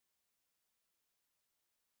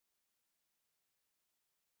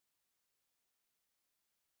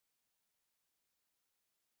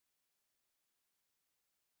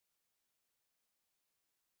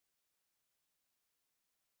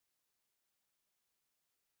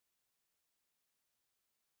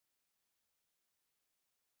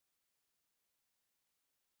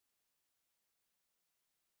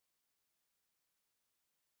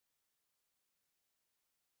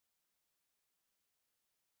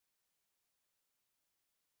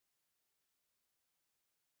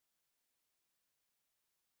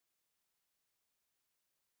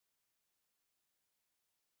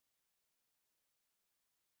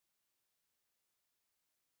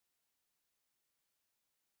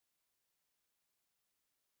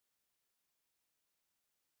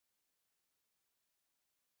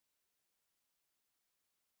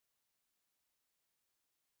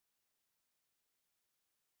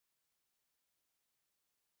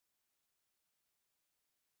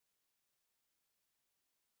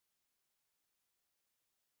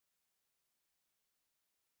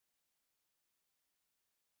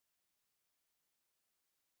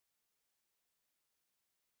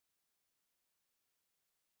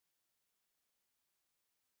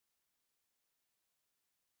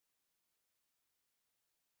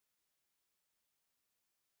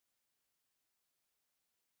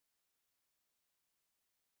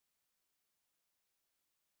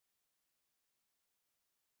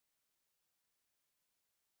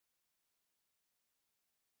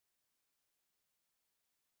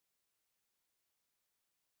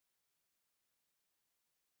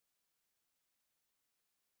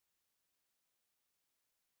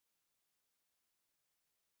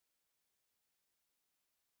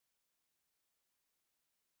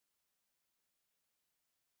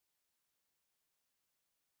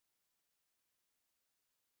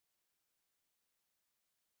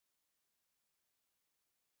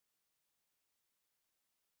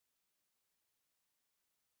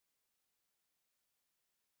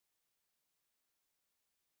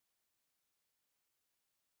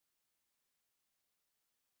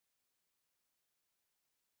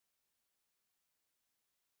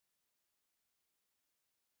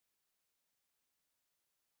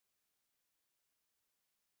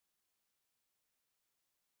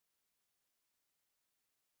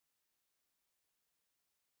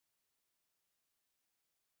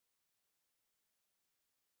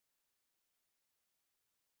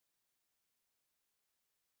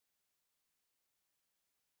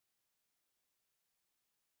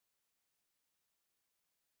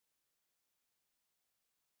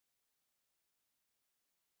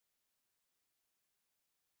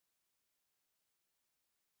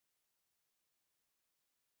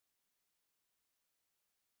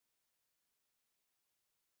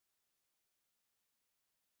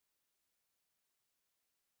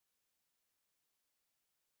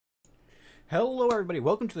Hello everybody,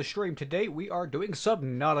 welcome to the stream. Today we are doing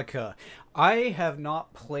Subnautica. I have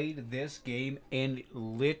not played this game in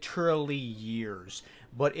literally years,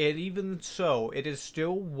 but even so, it is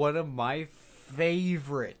still one of my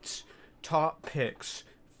favorite top picks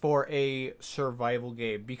for a survival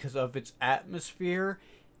game because of its atmosphere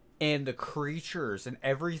and the creatures and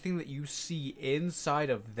everything that you see inside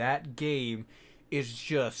of that game is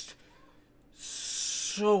just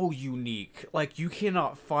so unique. Like, you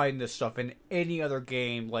cannot find this stuff in any other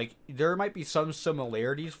game. Like, there might be some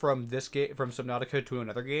similarities from this game, from Subnautica to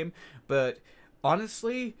another game, but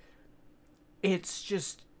honestly, it's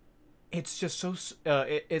just so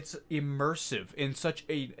it's immersive in such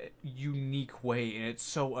a unique way, and it's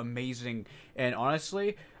so amazing. And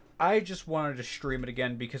honestly, I just wanted to stream it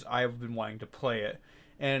again because I've been wanting to play it.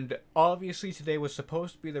 And obviously today was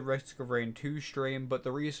supposed to be the Risk of Rain 2 stream, but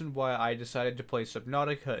the reason why I decided to play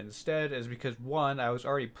Subnautica instead is because, one, I was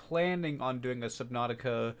already planning on doing a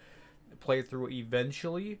Subnautica playthrough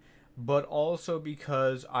eventually, but also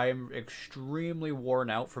because I'm extremely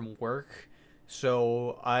worn out from work.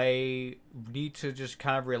 So I need to just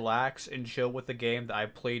kind of relax and chill with the game that I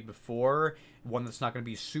played before, one that's not going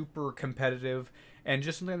to be super competitive, and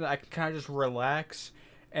just something that I can kind of just relax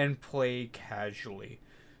and play casually.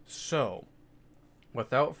 So,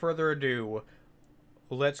 without further ado,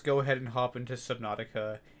 let's go ahead and hop into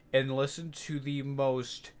Subnautica and listen to the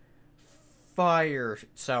most fire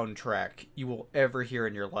soundtrack you will ever hear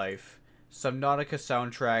in your life. Subnautica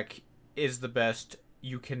soundtrack is the best.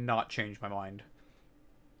 You cannot change my mind.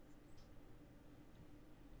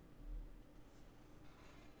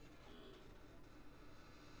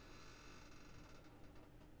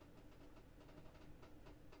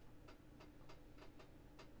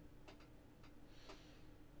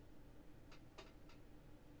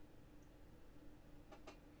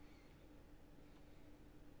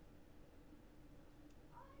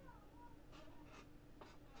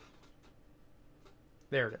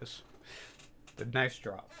 There it is. The nice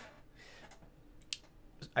drop.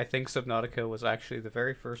 I think Subnautica was actually the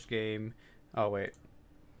very first game. Oh wait,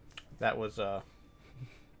 that was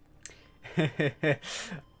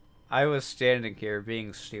I was standing here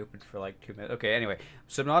being stupid for like 2 minutes. Okay, anyway,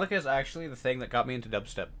 Subnautica is actually the thing that got me into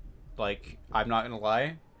dubstep. Like, I'm not gonna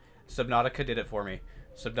lie, Subnautica did it for me.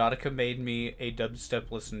 Subnautica made me a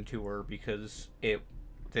dubstep listen tour because the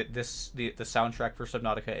soundtrack for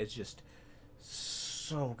Subnautica is just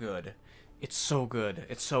so good. It's so good.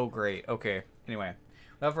 It's so great. Okay, anyway,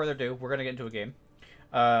 without further ado, we're gonna get into a game.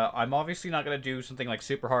 I'm obviously not gonna do something like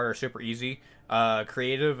super hard or super easy.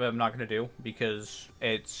 Creative, I'm not gonna do because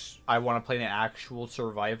I want to play an actual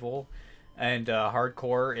survival, and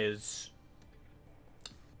hardcore is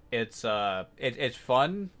it's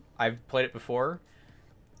fun. I've played it before,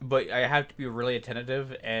 but I have to be really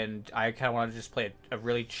attentive, and I kind of want to just play a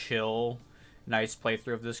really chill, nice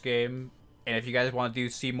playthrough of this game. And if you guys want to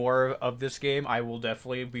see more of this game, I will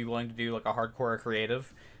definitely be willing to do like a hardcore or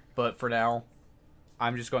creative. But for now,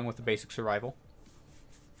 I'm just going with the basic survival.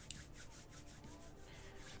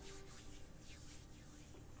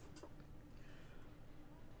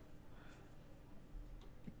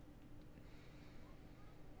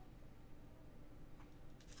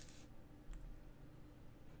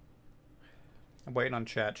 I'm waiting on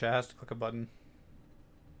chat. Chat has to click a button.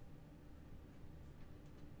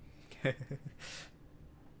 It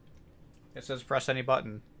says press any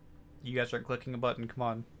button. You guys aren't clicking a button. Come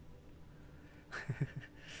on.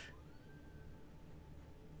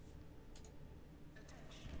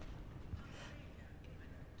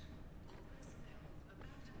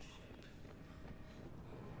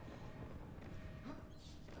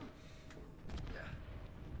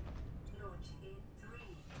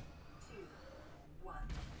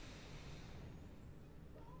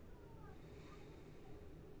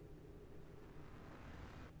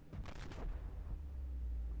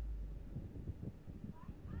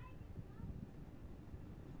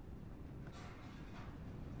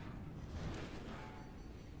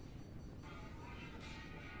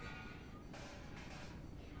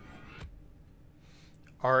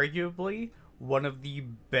 Arguably one of the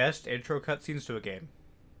best intro cutscenes to a game.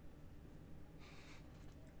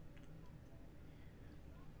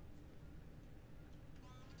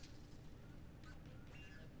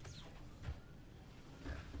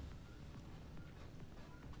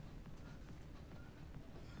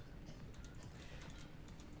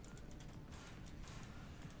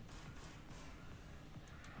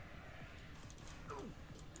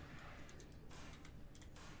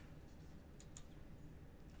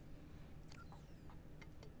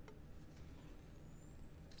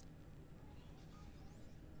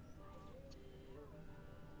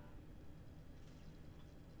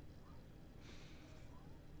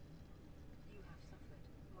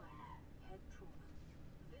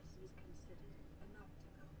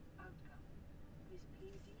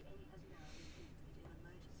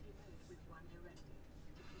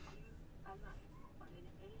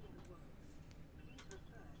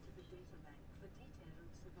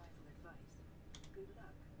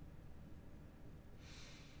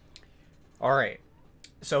 Alright,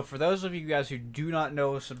 so for those of you guys who do not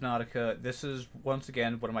know Subnautica, this is once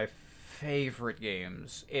again one of my favorite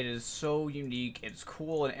games. It is so unique, it's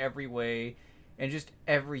cool in every way, and just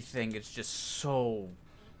everything is just so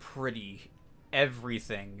pretty.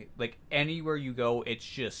 Everything. Like anywhere you go, it's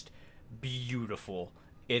just beautiful.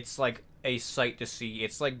 It's like a sight to see.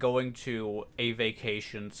 It's like going to a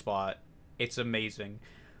vacation spot. It's amazing.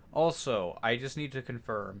 Also, I just need to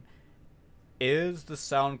confirm, is the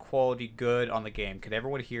sound quality good on the game? Can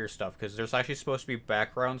everyone hear stuff? Because there's actually supposed to be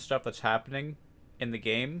background stuff that's happening in the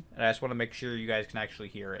game, and I just want to make sure you guys can actually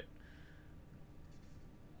hear it.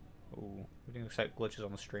 Ooh, we didn't accept glitches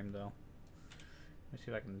on the stream, though. Let me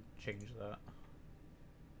see if I can change that.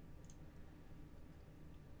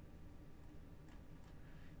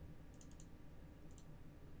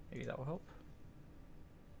 Maybe that will help.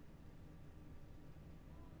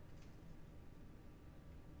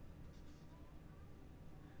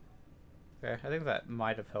 Okay, I think that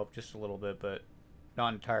might have helped just a little bit, but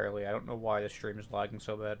not entirely. I don't know why the stream is lagging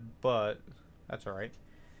so bad, but that's alright.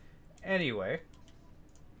 Anyway.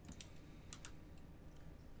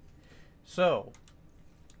 So,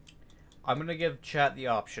 I'm going to give chat the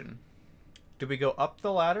option. Do we go up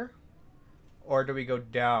the ladder? Or do we go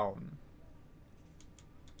down?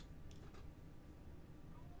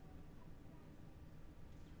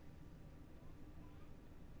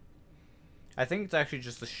 I think it's actually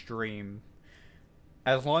just the stream.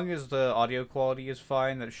 As long as the audio quality is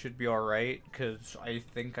fine, that should be alright, because I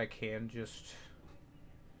think I can just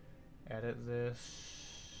edit this.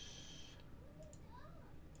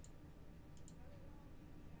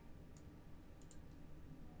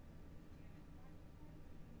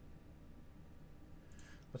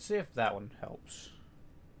 Let's see if that one helps.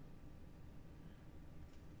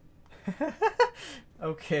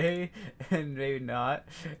 Okay, and maybe not.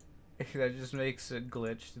 That just makes it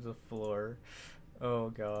glitch to the floor. Oh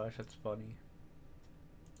gosh, that's funny.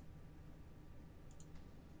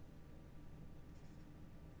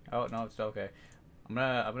 Oh no, it's okay. I'm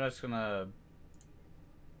just gonna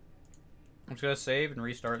save and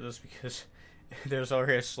restart this because there's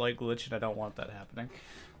already a slight glitch and I don't want that happening.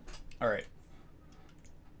 Alright.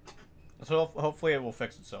 So hopefully it will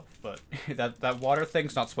fix itself, but that water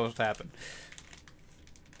thing's not supposed to happen.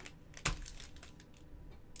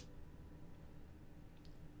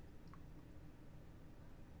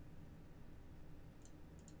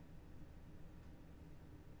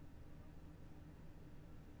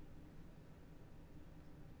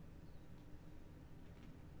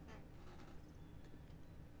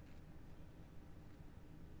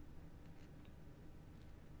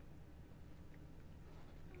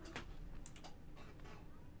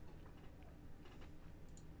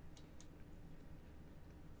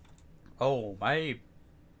 Oh, I'm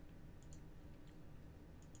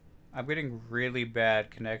getting really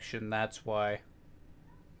bad connection, that's why.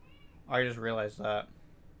 I just realized that.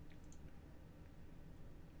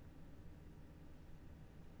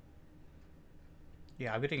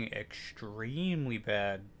 Yeah, I'm getting extremely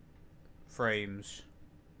bad frames.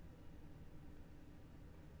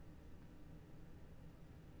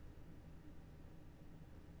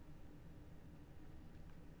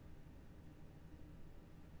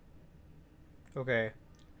 Okay.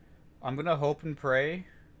 I'm gonna hope and pray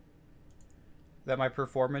that my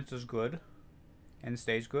performance is good and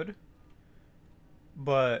stays good.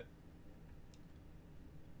 But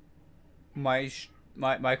my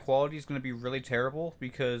quality is gonna be really terrible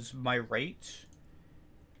because my rate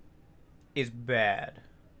is bad.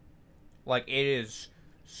 Like it is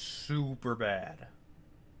super bad.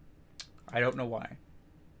 I don't know why.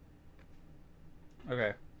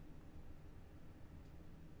 Okay.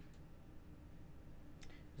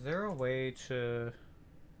 Is there a way to?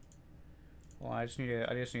 Well, I just need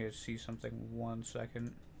to see something 1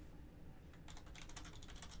 second.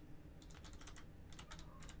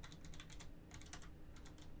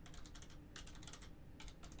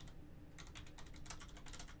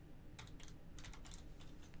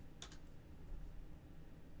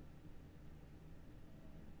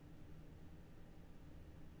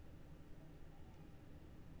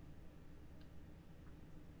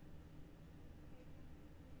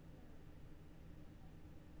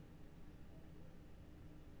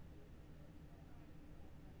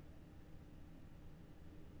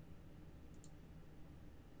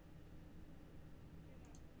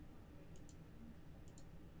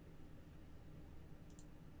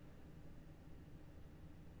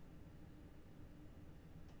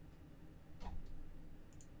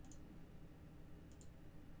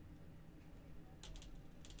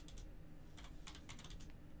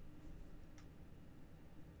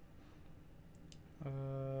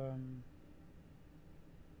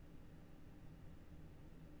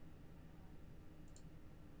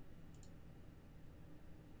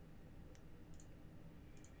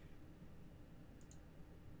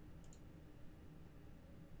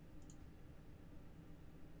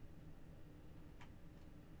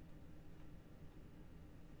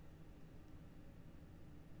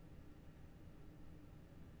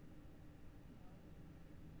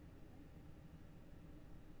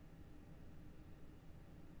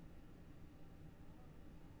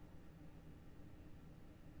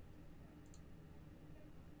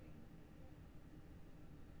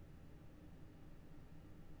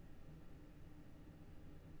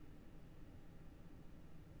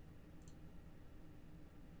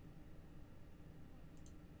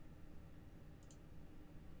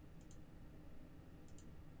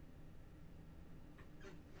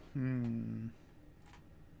 Hmm.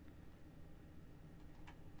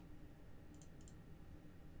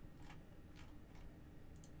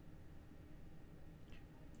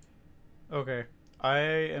 Okay. I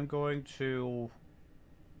am going to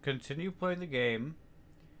continue playing the game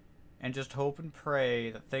and just hope and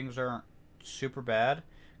pray that things aren't super bad.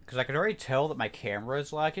 Because I can already tell that my camera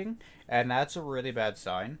is lacking, and that's a really bad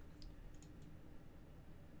sign.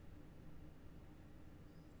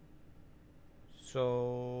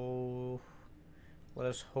 So let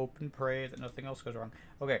us hope and pray that nothing else goes wrong.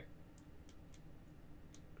 Okay.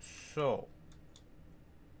 So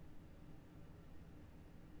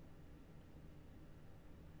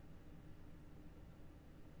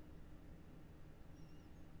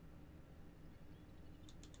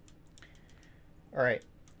all right.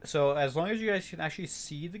 So as long as you guys can actually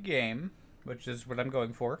see the game, which is what I'm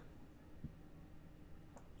going for,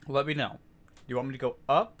 let me know. Do you want me to go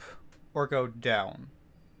up or go down?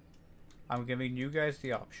 I'm giving you guys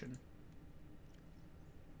the option.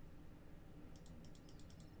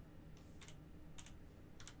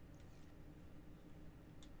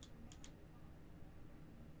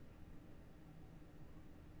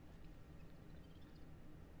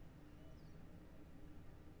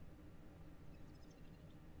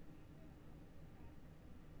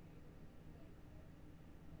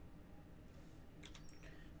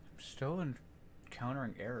 I'm still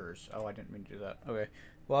encountering errors. Oh, I didn't mean to do that. Okay.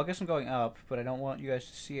 Well, I guess I'm going up, but I don't want you guys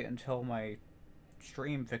to see it until my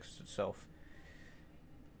stream fixes itself.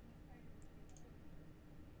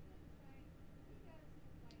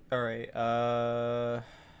 All right.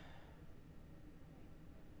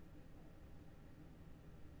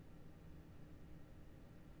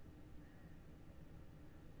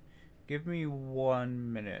 Give me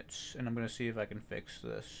 1 minute, and I'm gonna see if I can fix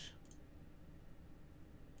this.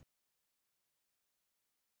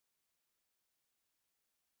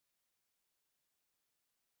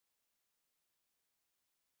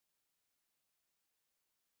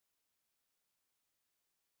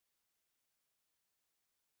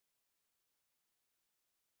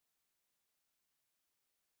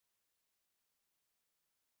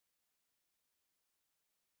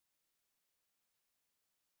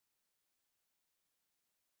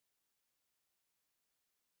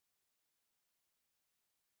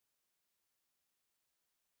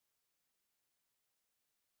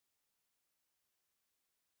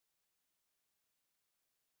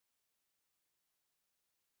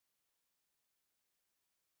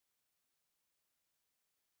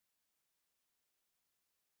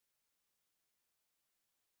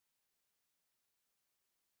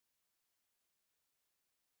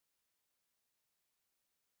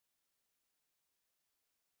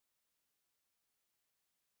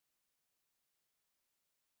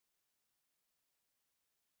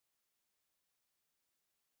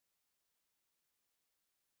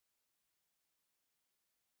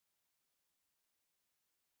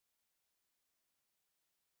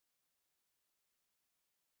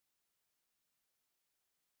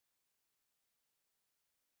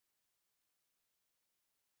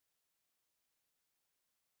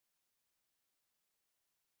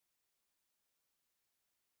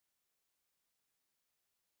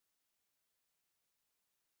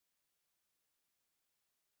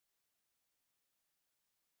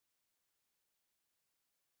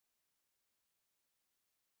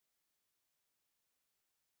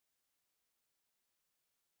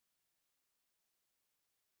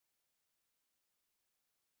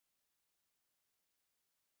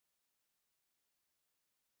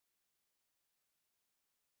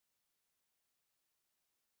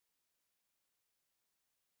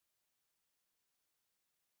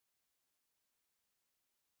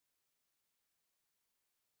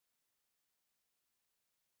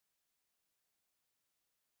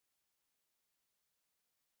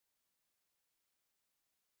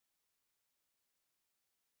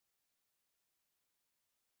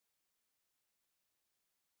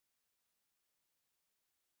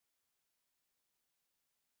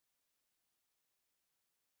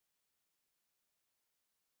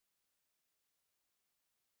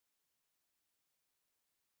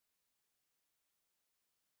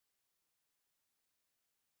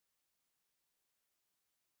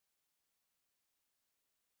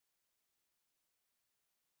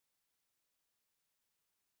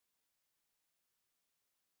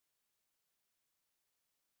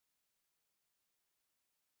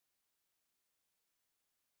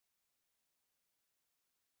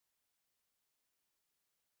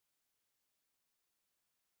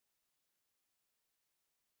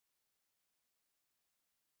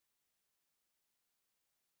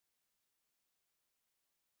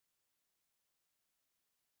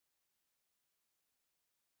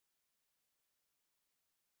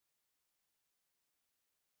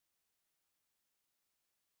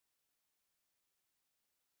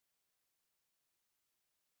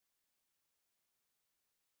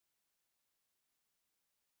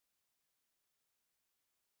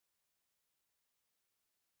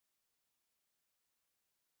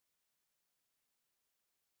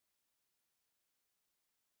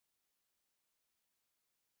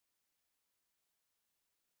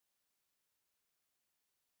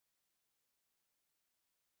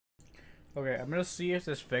 Okay, I'm gonna see if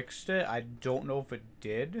this fixed it. I don't know if it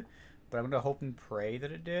did, but I'm gonna hope and pray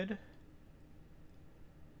that it did.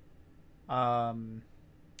 Um,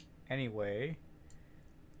 anyway.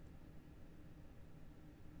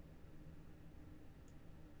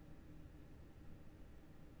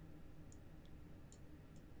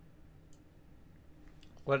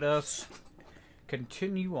 Let us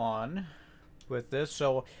continue on with this.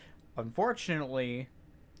 So, unfortunately,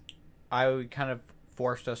 I kind of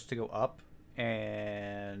forced us to go up,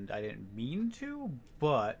 and I didn't mean to,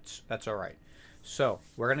 but that's alright. So,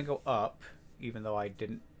 we're gonna go up, even though I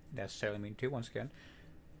didn't necessarily mean to, once again.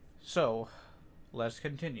 So, let's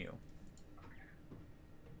continue.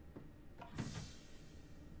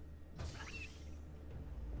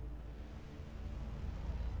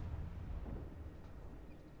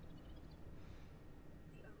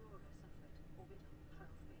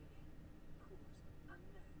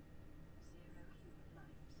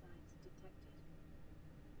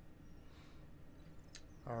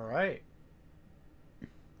 Alright.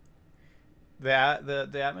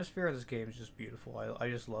 The atmosphere of this game is just beautiful. I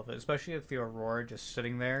just love it, especially with the aurora just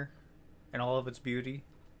sitting there and all of its beauty.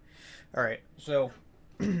 All right, so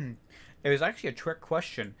it was actually a trick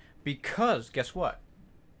question because guess what?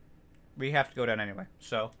 We have to go down anyway.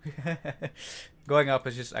 So going up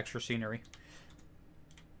is just extra scenery.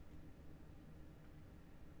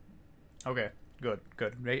 Okay, good,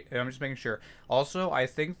 good. I'm just making sure. Also, I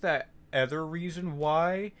think that other reason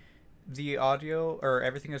why the audio or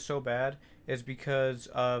everything is so bad is because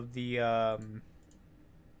of the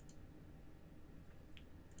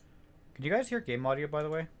Can you guys hear game audio, by the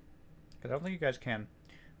way? Because I don't think you guys can.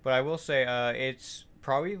 But I will say, it's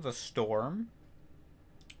probably the storm.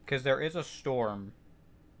 Because there is a storm.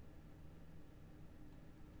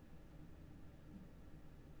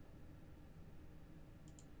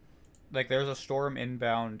 Like, there's a storm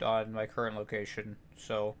inbound on my current location,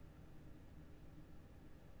 so...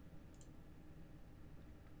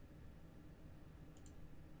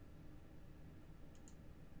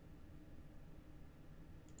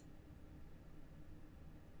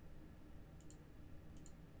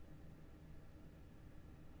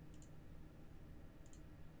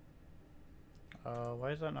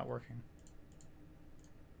 why is that not working?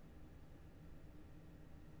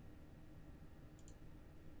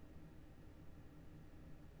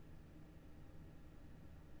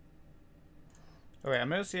 Okay, I'm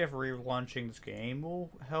gonna see if relaunching this game will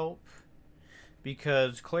help.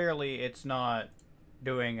 Because clearly it's not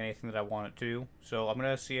doing anything that I want it to. So I'm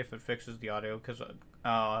gonna see if it fixes the audio. Because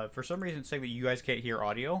for some reason it's saying that you guys can't hear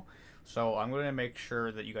audio. So I'm gonna make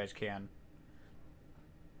sure that you guys can.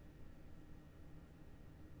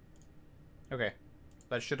 Okay,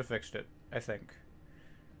 that should have fixed it, I think.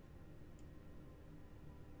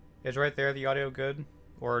 Is right there the audio good?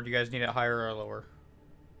 Or do you guys need it higher or lower?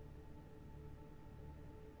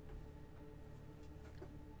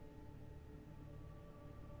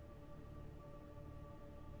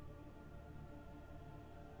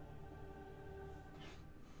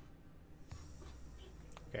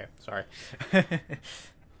 Okay, sorry.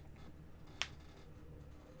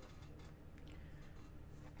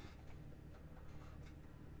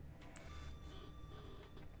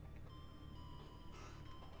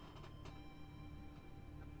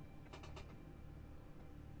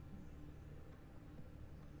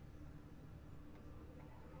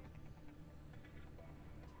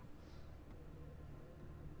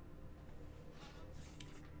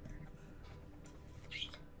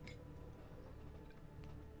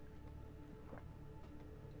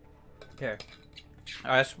 Okay.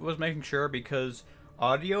 I was making sure because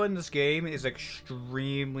audio in this game is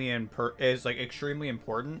extremely extremely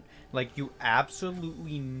important. Like you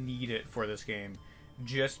absolutely need it for this game,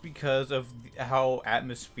 just because of how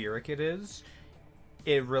atmospheric it is.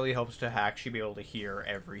 It really helps to actually be able to hear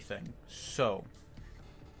everything. So,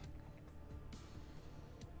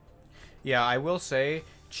 yeah, I will say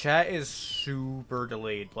chat is super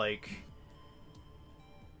delayed. Like,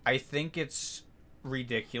 I think it's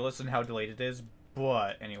ridiculous in how delayed it is.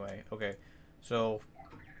 But anyway, okay. So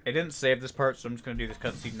it didn't save this part, so I'm just gonna do this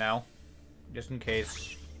cutscene now, just in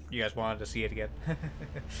case you guys wanted to see it again.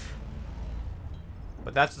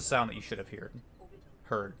 But that's the sound that you should have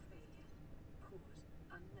heard.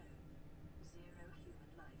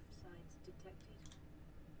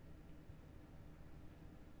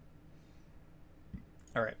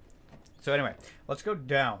 All right. So anyway, let's go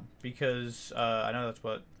down because I know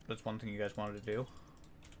that's one thing you guys wanted to do.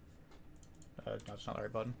 No, it's not the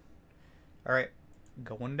right button. All right,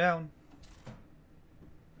 going down.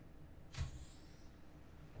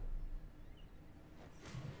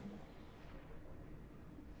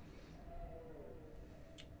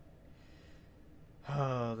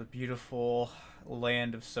 Oh, the beautiful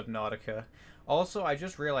land of Subnautica. Also, I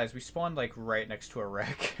just realized we spawned like right next to a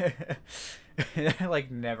wreck. That like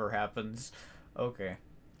never happens. Okay.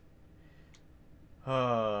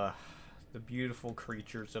 Uh, the beautiful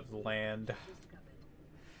creatures of the land.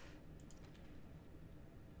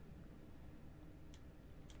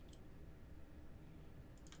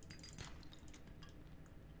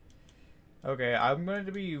 Okay, I'm going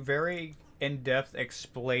to be very in-depth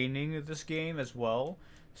explaining this game as well.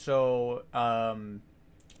 So,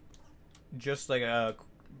 just like a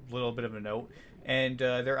little bit of a note. And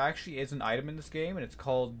there actually is an item in this game, and it's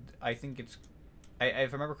called, I think it's, if I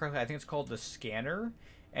remember correctly, I think it's called the scanner.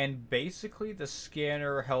 And basically, the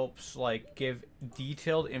scanner helps like give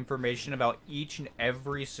detailed information about each and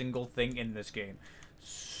every single thing in this game.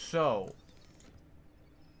 So,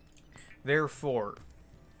 therefore,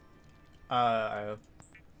 uh,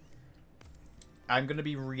 I'm gonna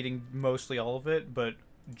be reading mostly all of it, but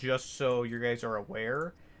just so you guys are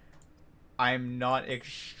aware, I'm not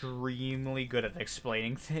extremely good at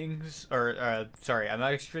explaining things, or, sorry, I'm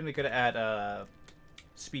not extremely good at,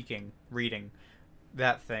 speaking, reading,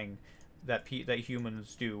 that thing, that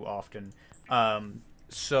humans do often.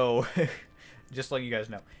 So, just letting you guys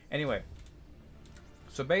know. Anyway,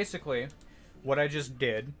 so basically, what I just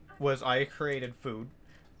did was I created food.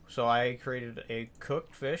 So I created a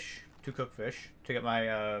cooked fish, two cooked fish, to get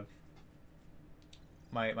my,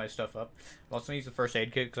 my stuff up. I also need the first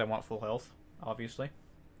aid kit because I want full health, obviously.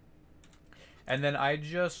 And then I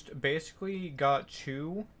just basically got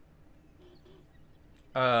two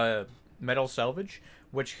metal salvage,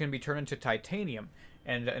 which can be turned into titanium.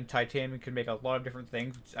 And titanium can make a lot of different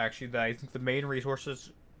things. It's actually, I think, the main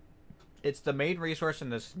resources. It's the main resource in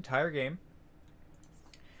this entire game.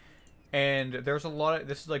 And there's a lot of,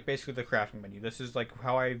 this is like basically the crafting menu. This is like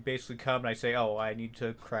how I basically come and I say, oh, I need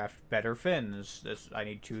to craft better fins. I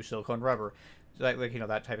need 2 silicone rubber. So like, you know,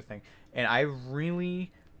 that type of thing. And I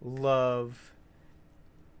really love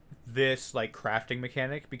this like crafting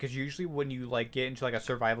mechanic, because usually when you like get into like a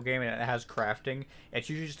survival game and it has crafting, it's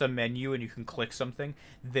usually just a menu and you can click something.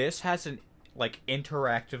 This has an like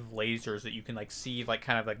interactive lasers that you can like see like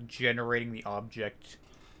kind of like generating the object,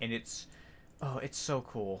 and it's, oh, it's so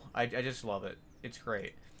cool. I just love it. It's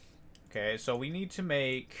great. Okay, so we need to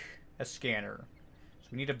make a scanner. So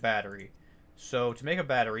we need a battery. So to make a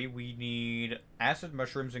battery, we need acid,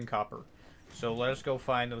 mushrooms, and copper. So let us go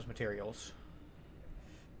find those materials.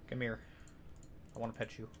 Come here. I want to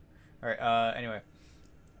pet you. Alright, anyway.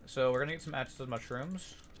 So we're gonna get some acid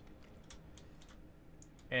mushrooms.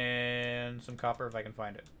 And some copper if I can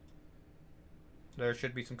find it. There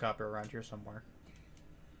should be some copper around here somewhere.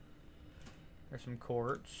 There's some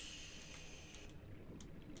quartz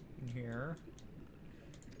in here.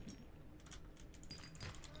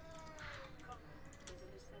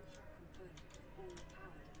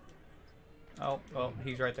 Oh, well,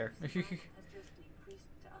 he's right there.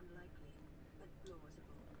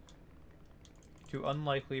 Too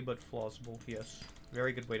unlikely but plausible, yes.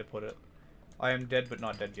 Very good way to put it. I am dead but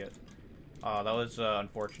not dead yet. Ah, that was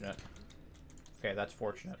unfortunate. Okay, that's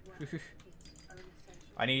fortunate.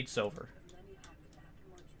 I need silver.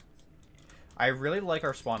 I really like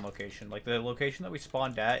our spawn location. Like, the location that we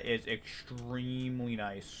spawned at is extremely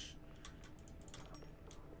nice.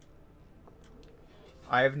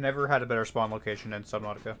 I've never had a better spawn location in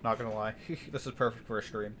Subnautica, not gonna lie. This is perfect for a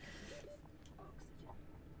stream.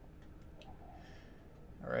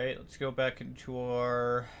 Alright, let's go back into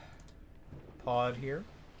our pod here.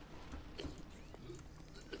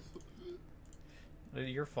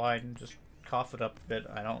 You're fine, just cough it up a bit.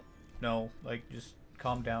 I don't know, like, just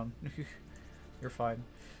calm down. You're fine.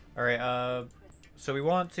 Alright, so we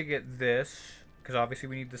want to get this, because obviously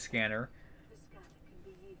we need the scanner. The scanner can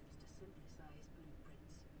be used to synthesize blueprints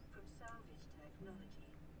from salvage technology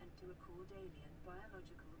and to record alien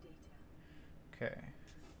biological data. Okay.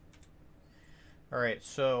 Alright,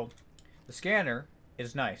 so the scanner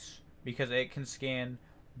is nice because it can scan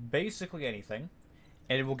basically anything,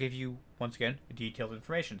 and it will give you, once again, detailed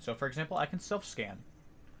information. So, for example, I can self-scan.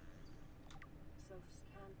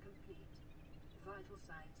 Self-scan complete. Vital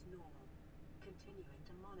signs normal. Continuing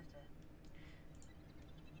to monitor.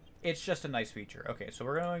 It's just a nice feature. Okay, so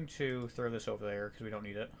we're going to throw this over there because we don't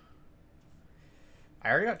need it. I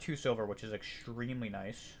already got 2 silver, which is extremely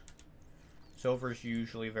nice. Silver is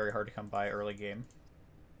usually very hard to come by early game.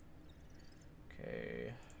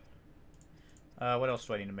 Okay. What else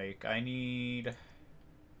do I need to make? I need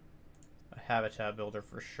a habitat builder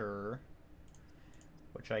for sure,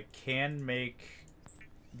 which I can make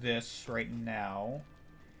this right now.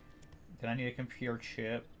 Then I need a computer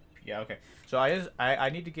chip. Yeah, okay. So I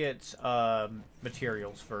need to get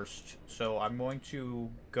materials first. So I'm going to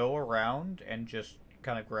go around and just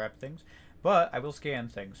kind of grab things. But I will scan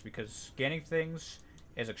things because scanning things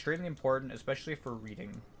is extremely important, especially for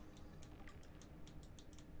reading.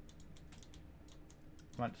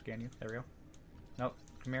 Come on, scan you. There we go. Nope,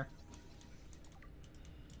 come here.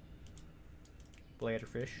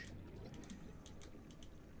 Bladderfish.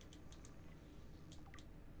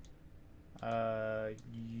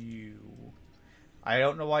 You. I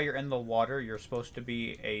don't know why you're in the water. You're supposed to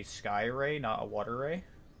be a sky ray, not a water ray.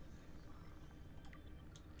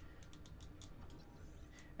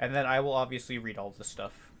 And then I will obviously read all this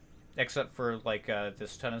stuff. Except for, like,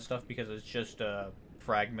 this ton of stuff, because it's just,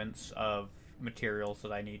 fragments of materials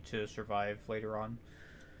that I need to survive later on.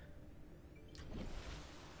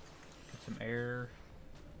 Get some air.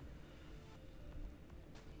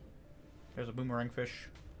 There's a boomerang fish.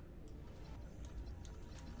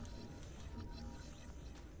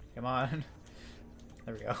 Come on.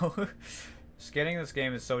 There we go. Scanning this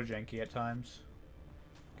game is so janky at times.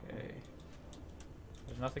 Okay.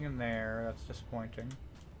 There's nothing in there. That's disappointing.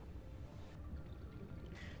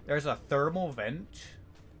 There's a thermal vent.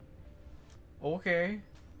 Okay.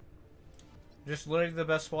 Just literally the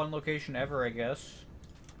best spawn location ever, I guess.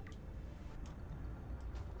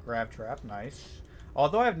 Grab trap, nice.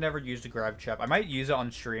 Although I've never used a grab trap. I might use it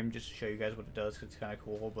on stream just to show you guys what it does, because it's kind of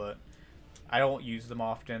cool, but I don't use them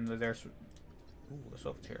often. There's... Ooh, a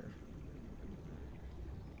sofa chair.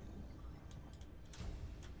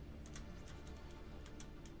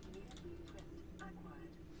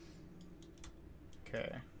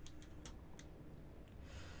 Okay.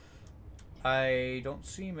 I don't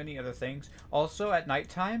see many other things. Also, at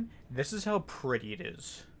nighttime, this is how pretty it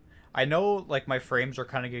is. I know, like, my frames are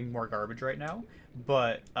kind of getting more garbage right now,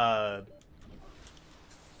 but,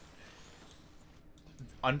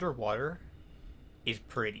 underwater is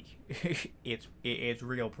pretty. it's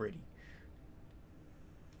real pretty.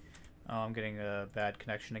 Oh, I'm getting a bad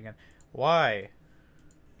connection again. Why?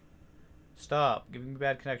 Stop giving me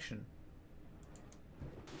bad connection.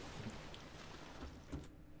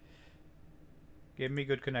 Give me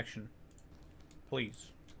good connection. Please.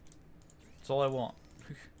 That's all I want.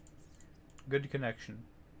 Good connection.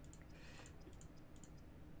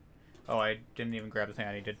 Oh, I didn't even grab the thing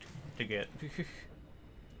I needed to get.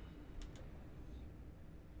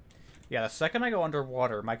 Yeah, the second I go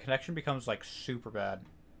underwater, my connection becomes, like, super bad.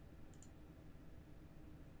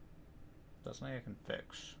 That's something I can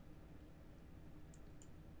fix.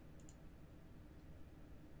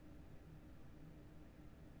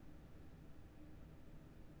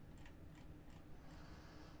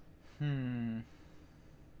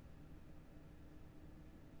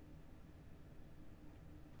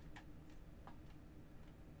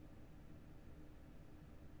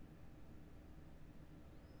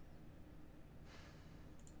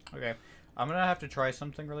 Okay, I'm gonna have to try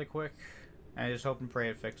something really quick, and I just hope and pray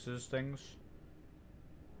it fixes things.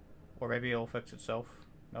 Or maybe it'll fix itself.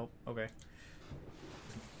 Nope, okay.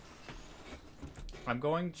 I'm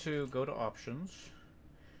going to go to options,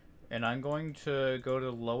 and I'm going to go to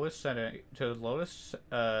the lowest setting,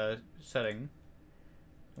 setting.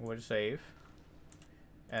 I'm going to save,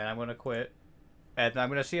 and I'm going to quit, and I'm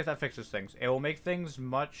going to see if that fixes things. It will make things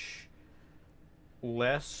much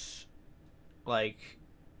less, like,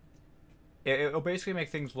 it'll basically make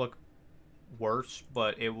things look worse,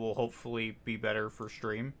 but it will hopefully be better for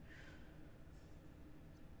stream.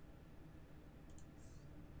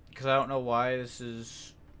 Because I don't know why this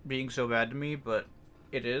is being so bad to me, but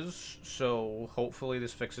it is. So hopefully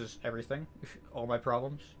this fixes everything, all my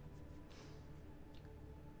problems.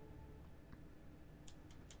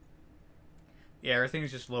 Yeah, everything's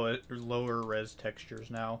just lower res textures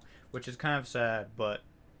now, which is kind of sad, but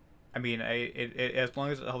I mean, as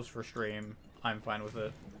long as it helps for stream, I'm fine with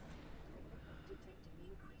it.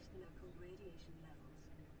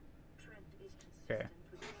 Okay.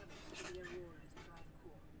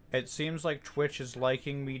 It seems like Twitch is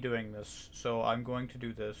liking me doing this, so I'm going to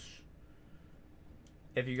do this.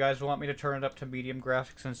 If you guys want me to turn it up to medium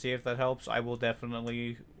graphics and see if that helps, I'm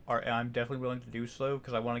definitely willing to do so,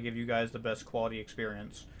 because I want to give you guys the best quality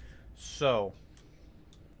experience. So,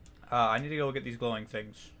 I need to go get these glowing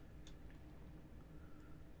things.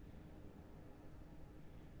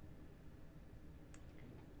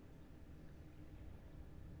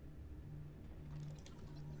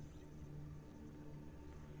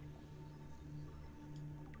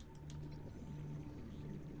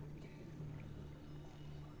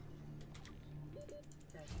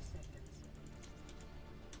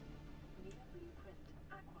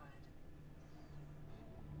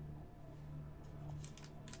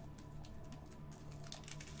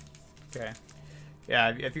 Okay.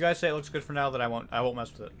 Yeah, if you guys say it looks good for now, then I won't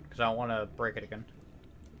mess with it because I don't want to break it again.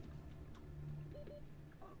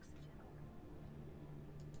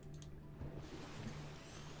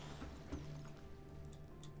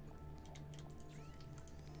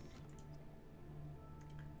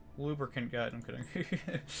 Lubricant guide, I'm kidding.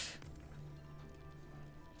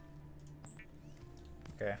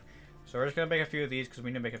 Okay. So we're just gonna make a few of these because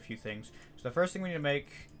we need to make a few things. So the first thing we need to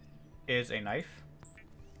make is a knife.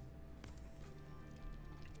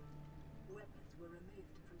 Weapons were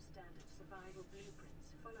removed from standard survival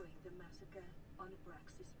blueprints following the massacre on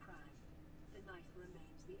Abraxas Prime. The knife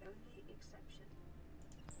remains the only exception.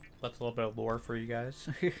 That's a little bit of lore for you guys.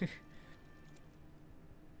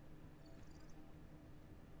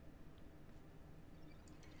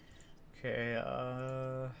 Okay,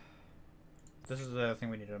 this is the other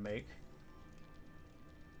thing we need to make.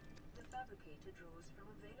 The fabricator draws from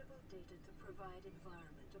available data to provide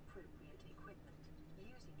environment-appropriate equipment,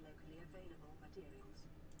 using locally available materials.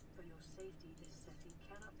 For your safety, this setting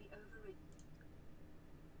cannot be overridden.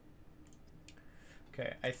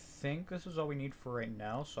 Okay, I think this is all we need for right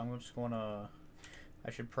now, so I'm just gonna...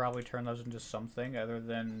 I should probably turn those into something other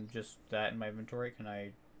than just that in my inventory. Can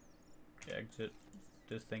I exit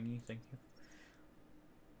this thingy? Thank you.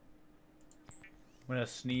 I'm gonna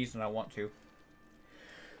sneeze and I want to.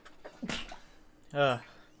 Okay.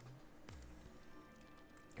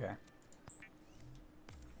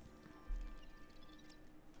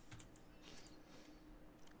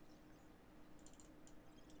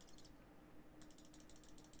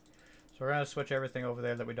 So we're gonna switch everything over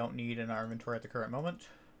there that we don't need in our inventory at the current moment,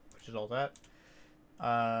 which is all that.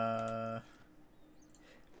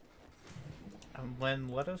 And then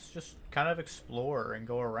let us just kind of explore and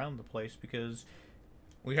go around the place because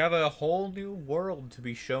we have a whole new world to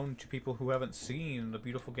be shown to people who haven't seen the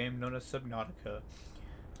beautiful game known as Subnautica.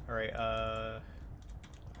 Alright, I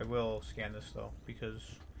will scan this though, because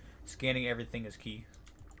scanning everything is key.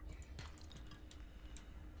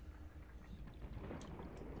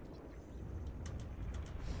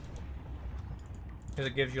 Because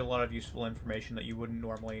it gives you a lot of useful information that you wouldn't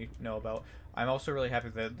normally know about. I'm also really happy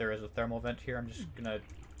that there is a thermal vent here. I'm just gonna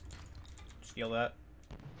steal that.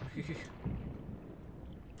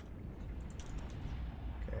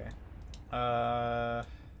 Okay. I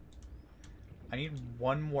need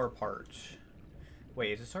one more part.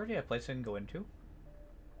 Wait, is this already a place I can go into?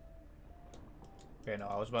 Okay, no,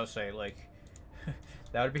 I was about to say, like,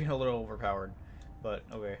 that would be a little overpowered. But,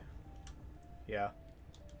 okay. Yeah.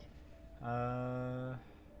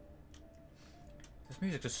 This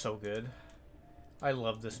music is so good. I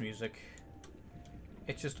love this music.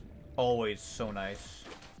 It's just always so nice.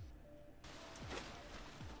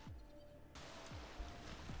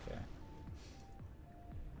 Okay.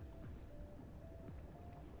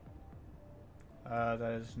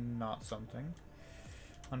 That is not something.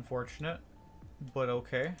 Unfortunate, but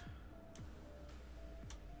okay.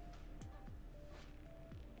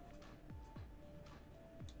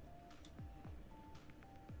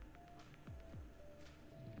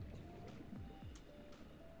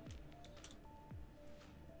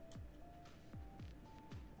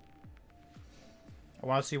 I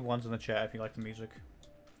want to see ones in the chat if you like the music.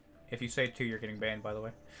 If you say 2, you're getting banned, by the way.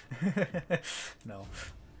 No.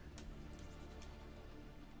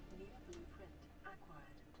 New blueprint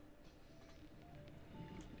acquired.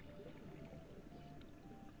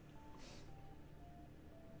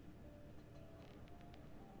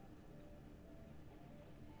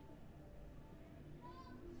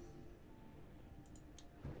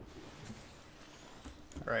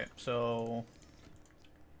 Alright, so...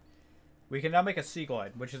 we can now make a sea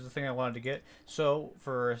glide, which is the thing I wanted to get. So,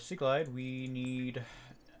 for a sea glide, we need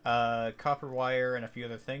copper wire and a few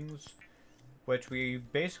other things, which we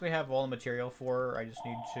basically have all the material for. I just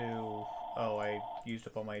need to... oh, I used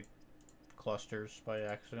up all my clusters by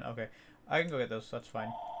accident. Okay, I can go get those, that's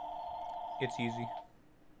fine. It's easy.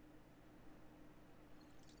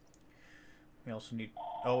 We also need...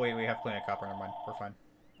 oh wait, we have plenty of copper, never mind, we're fine.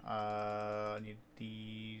 I need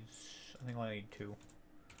these... I think I only need 2.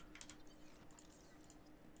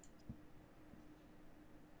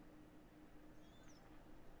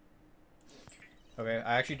 Okay,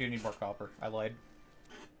 I actually do need more copper. I lied.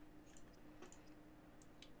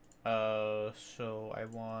 So I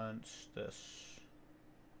want this.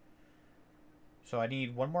 So I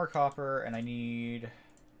need 1 more copper, and I need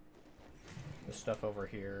this stuff over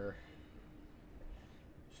here.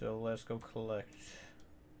 So let's go collect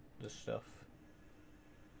this stuff.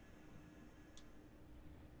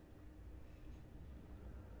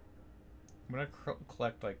 I'm gonna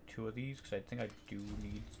collect like 2 of these, because I think I do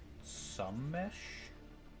need some mesh.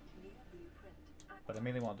 but I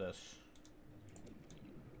mainly want this.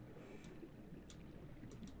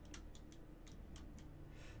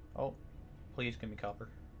 Oh, please give me copper.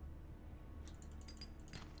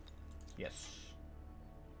 Yes.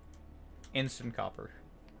 Instant copper.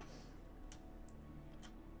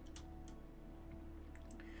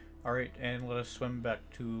 Alright, and let us swim back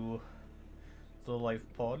to the life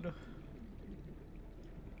pod.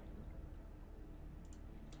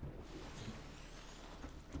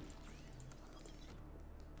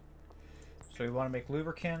 So we want to make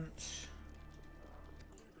lubricant.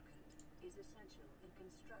 Lubricant is essential in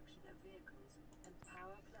construction of vehicles and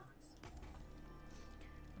power plants.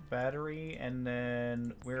 Battery, and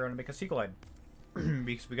then we're going to make a sea glide.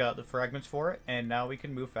 Because we got the fragments for it, and now we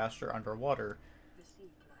can move faster underwater. The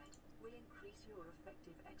Sea Glide will increase your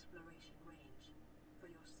effective exploration range. For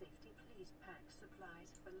your safety, please pack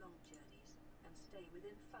supplies for long journeys and stay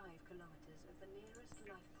within 5 kilometers of the nearest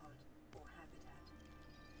life pod or habitat.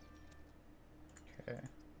 Okay.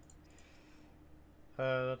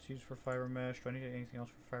 Let's use for fiber mesh. Do I need anything else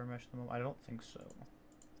for fiber mesh at the moment? I don't think so.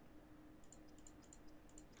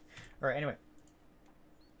 Alright, anyway.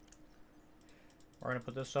 We're going to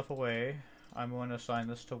put this stuff away. I'm going to assign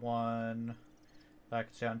this to 1. That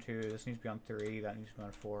gets down to... This needs to be on 3. That needs to be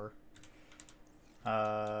on 4.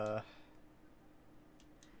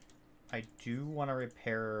 I do want to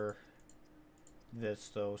repair this,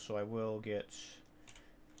 though, so I will get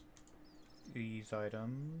these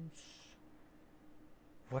items.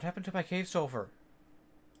 What happened to my cave sulfur?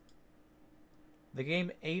 The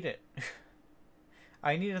game ate it.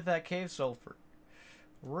 I needed that cave sulfur.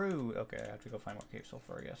 Rude. Okay, I have to go find more cave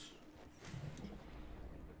sulfur, I guess.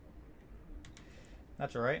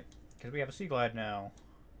 That's alright, because we have a sea glide now.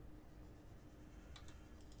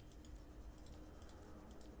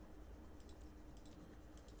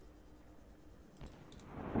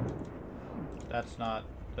 That's not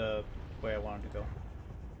the way I wanted to go.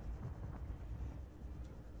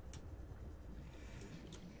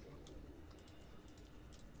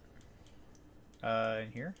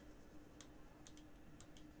 In here?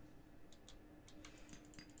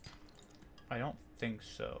 I don't think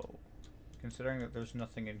so. Considering that there's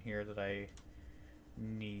nothing in here that I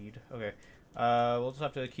need. Okay. We'll just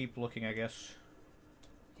have to keep looking, I guess.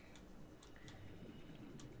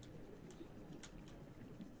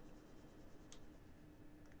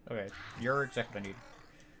 Okay, you're exactly what I need.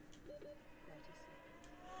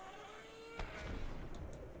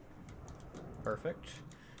 Perfect.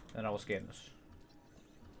 Then I will scan this.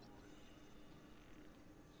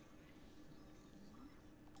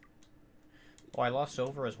 Oh, I lost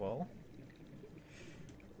silver as well?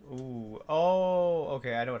 Ooh. Oh,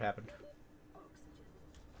 okay, I know what happened.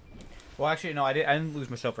 Well, actually, no, I didn't lose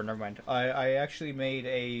my silver, never mind. I actually made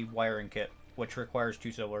a wiring kit, which requires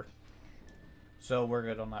 2 silver. So we're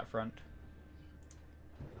good on that front.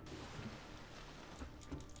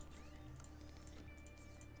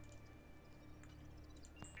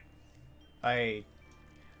 I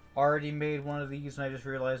already made one of these and I just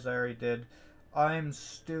realized I already did. I'm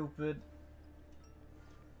stupid.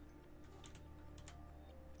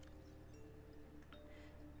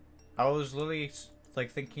 I was literally like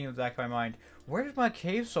thinking in the back of my mind, where did my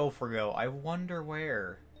cave sulfur go? I wonder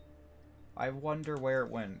where. I wonder where it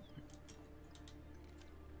went.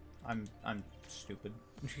 I'm stupid.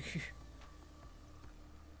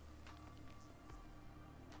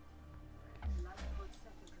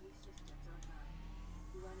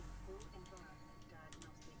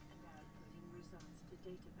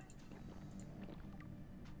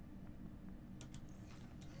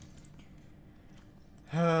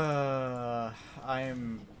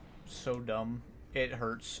 I'm so dumb. It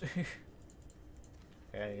hurts.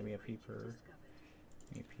 Okay, give me a peeper.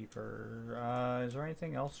 Give me a peeper. Is there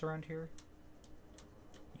anything else around here?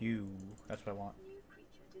 You. That's what I want.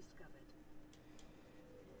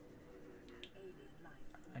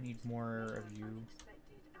 I need more of you.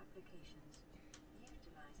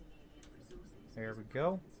 There we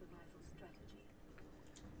go.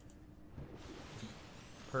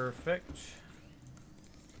 Perfect.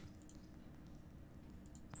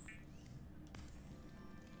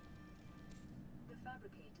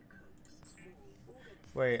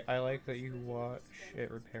 Wait, I like that you watch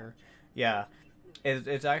it repair. Yeah,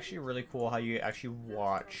 it's actually really cool how you actually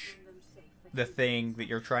watch the thing that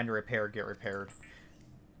you're trying to repair get repaired.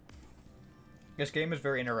 This game is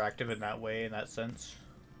very interactive in that way, in that sense.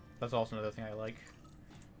 That's also another thing I like.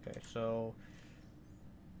 Okay, so...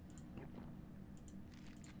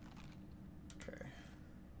 Okay.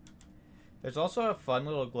 There's also a fun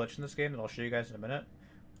little glitch in this game that I'll show you guys in a minute.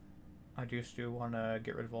 I just do want to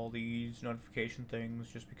get rid of all these notification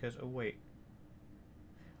things just because... Oh, wait.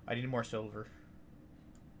 I need more silver.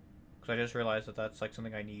 Because I just realized that that's like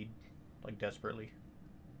something I need, like desperately.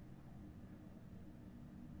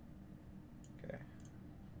 Okay.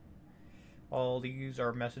 All these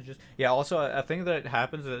are messages. Yeah, also a thing that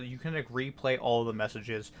happens is that you can like replay all the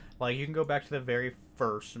messages. Like you can go back to the very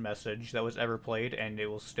first message that was ever played and it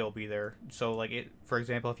will still be there. So like it, for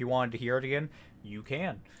example, if you wanted to hear it again, you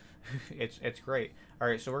can. It's great. All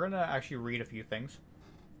right, so we're going to actually read a few things.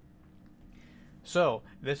 So,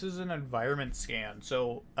 this is an environment scan.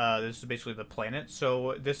 So, this is basically the planet.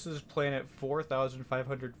 So, this is planet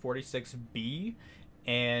 4546b,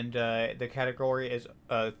 and the category is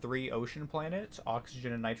 3 ocean planets,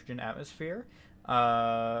 oxygen and nitrogen atmosphere,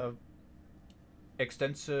 uh,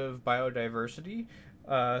 extensive biodiversity,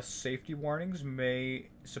 safety warnings may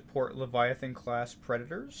support Leviathan class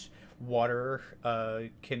predators, water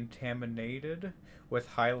contaminated with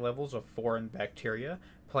high levels of foreign bacteria.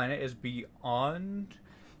 Planet is beyond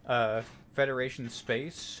Federation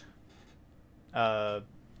space. Uh,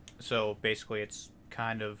 so basically, it's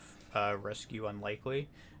kind of rescue unlikely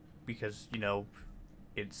because, you know,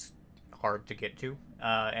 it's hard to get to.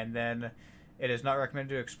 And then it is not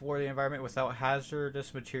recommended to explore the environment without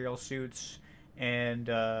hazardous material suits and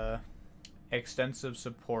extensive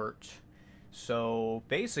support. So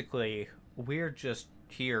basically, we're just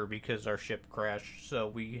here because our ship crashed, so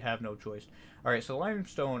we have no choice. Alright, so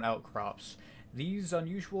limestone outcrops. These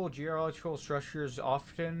unusual geological structures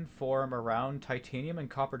often form around titanium and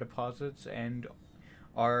copper deposits and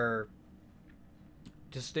are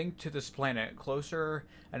distinct to this planet. Closer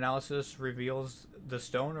analysis reveals the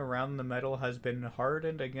stone around the metal has been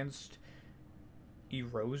hardened against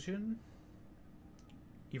erosion.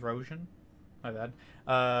 Erosion? My bad.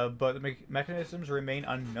 But the mechanisms remain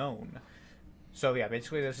unknown. So yeah,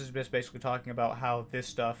 basically this is just basically talking about how this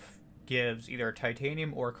stuff gives either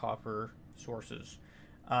titanium or copper sources.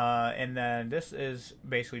 And then this is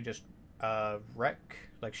basically just wreck,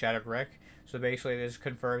 like shattered wreck. So basically this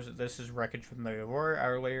confirms that this is wreckage from the Aurora.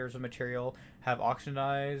 Outer layers of material have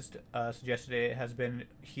oxidized, suggested it has been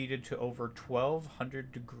heated to over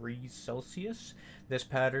 1200 degrees Celsius. This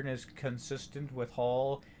pattern is consistent with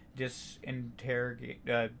Hall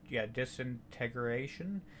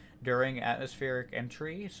disintegration during atmospheric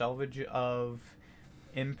entry. Salvage of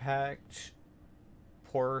impact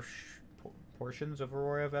portions of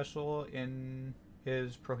Aurora vessel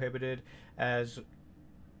is prohibited as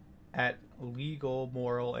at legal,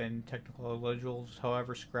 moral, and technical levels.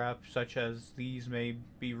 However, scrap such as these may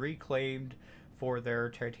be reclaimed for their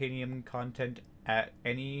titanium content at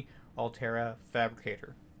any Altera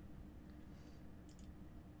fabricator.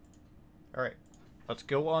 Alright, let's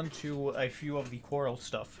go on to a few of the coral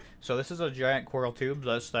stuff. So this is a giant coral tube.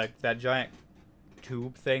 That's like that giant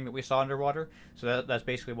tube thing that we saw underwater. So that's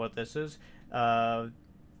basically what this is. The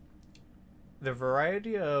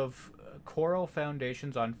variety of coral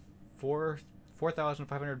foundations on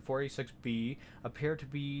 4546b appear to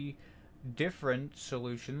be different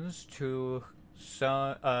solutions to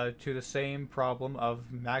the same problem of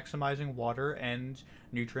maximizing water and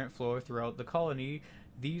nutrient flow throughout the colony.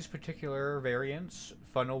 These particular variants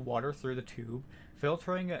funnel water through the tube,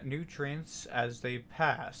 filtering nutrients as they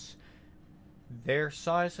pass. Their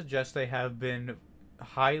size suggests they have been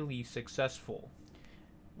highly successful,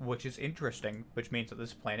 which is interesting, which means that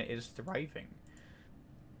this planet is thriving.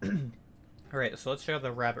 Alright, so let's check out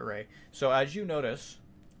the rabbit ray. So as you notice,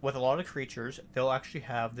 with a lot of creatures, they'll actually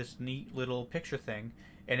have this neat little picture thing,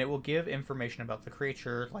 and it will give information about the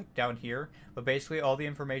creature, like down here. But basically, all the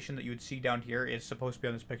information that you would see down here is supposed to be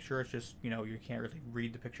on this picture. It's just, you know, you can't really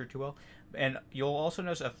read the picture too well. And you'll also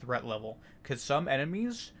notice a threat level, because some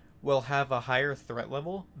enemies will have a higher threat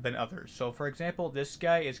level than others. So, for example, this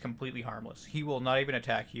guy is completely harmless. He will not even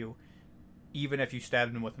attack you, even if you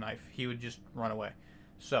stabbed him with a knife. He would just run away.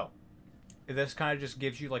 So, this kind of just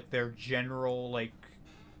gives you, like, their general, like,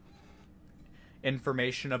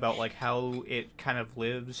 information about like how it kind of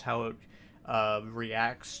lives, how it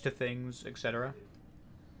reacts to things, etc.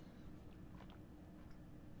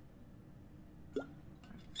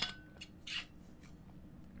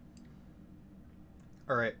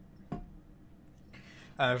 Alright.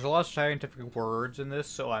 There's a lot of scientific words in this,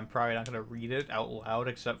 so I'm probably not going to read it out loud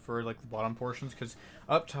except for like the bottom portions, because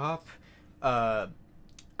up top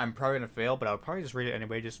I'm probably going to fail, but I'll probably just read it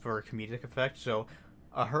anyway just for a comedic effect. So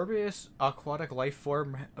a herbivorous aquatic life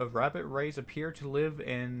form of rabbit rays appear to live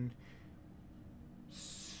in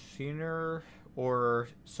senior or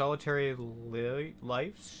solitary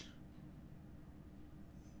lives.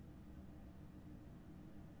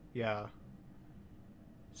 Yeah.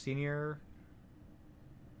 Senior.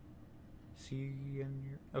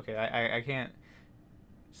 Okay, I can't.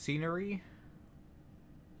 Scenery.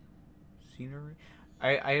 Scenery.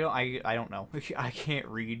 I don't know. I can't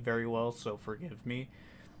read very well, so forgive me.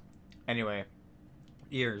 Anyway,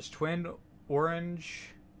 ears. Twin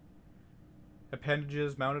orange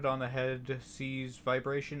appendages mounted on the head sees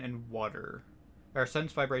vibration and water. Or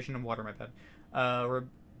sense vibration and water, my bad.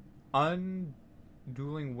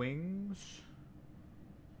 Undueling wings.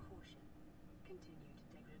 Caution. Continued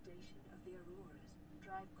degradation of the Aurora's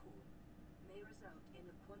drive core may result in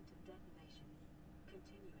a quantum detonation.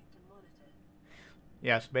 Continuing to monitor.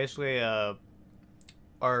 Yes, basically,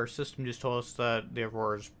 our system just told us that the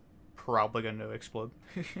Aurora is probably going to explode.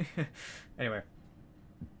 Anyway.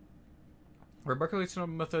 Remarkably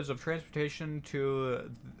similar methods of transportation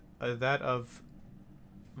to that of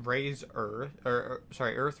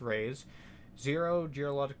Earth rays. Zero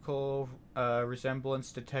geological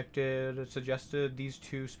resemblance detected suggested these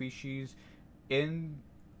two species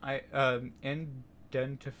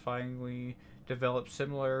identifyingly develop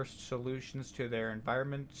similar solutions to their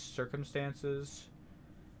environment circumstances.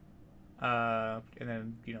 And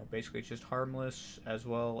then, basically it's just harmless, as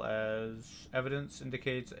well as evidence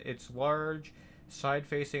indicates its large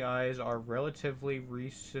side-facing eyes are relatively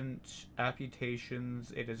recent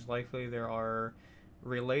amputations. It is likely there are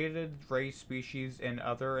related ray species in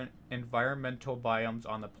other environmental biomes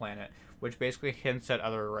on the planet, which basically hints at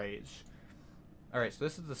other rays. Alright, so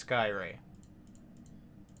this is the sky ray.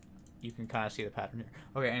 You can kind of see the pattern here.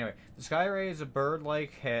 Okay, anyway, the sky ray is has a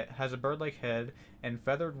bird-like head and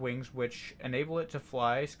feathered wings, which enable it to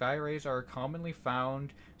fly. Sky rays are commonly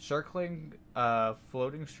found circling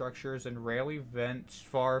floating structures and rarely venture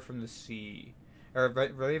far from the sea, or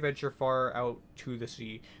rarely venture far out to the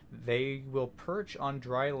sea. They will perch on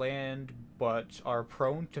dry land, but are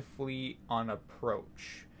prone to flee on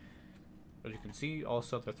approach. As you can see,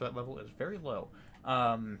 also their threat level is very low.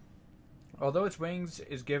 Although its wings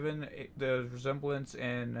is given the resemblance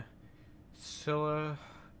in Silahote,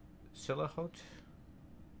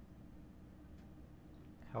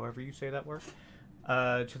 however you say that word,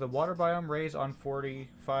 to the water biome rays on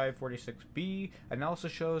 4546b,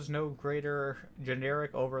 analysis shows no greater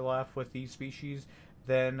generic overlap with these species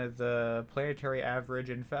than the planetary average.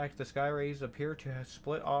 In fact, the sky rays appear to have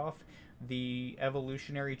split off the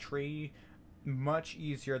evolutionary tree much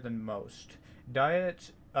easier than most.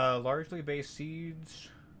 Diet, largely based seeds.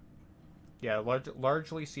 Yeah,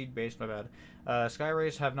 largely seed-based, my bad. Sky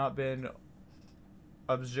rays have not been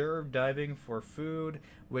observed diving for food,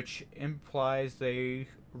 which implies they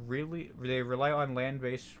rely on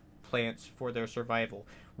land-based plants for their survival,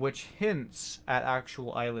 which hints at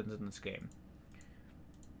actual islands in this game.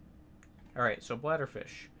 Alright, so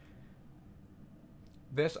bladderfish.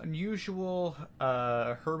 This unusual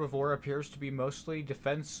herbivore appears to be mostly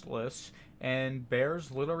defenseless and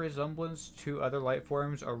bears little resemblance to other life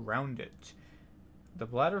forms around it. The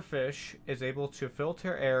bladderfish is able to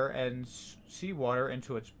filter air and seawater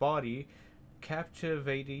into its body,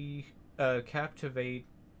 captivity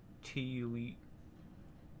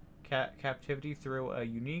through a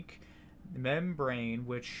unique membrane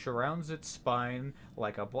which surrounds its spine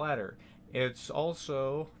like a bladder. It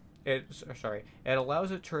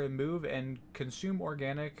allows it to remove and consume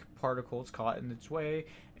organic particles caught in its way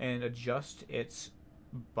and adjust its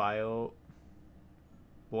buoyancy.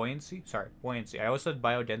 Buoyancy. I always said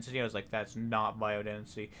biodensity. I was like, that's not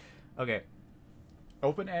biodensity. Okay.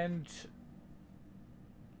 Open-ended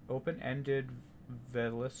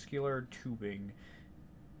vascular tubing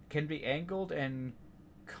can be angled and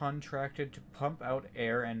contracted to pump out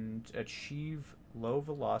air and achieve low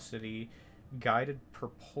velocity guided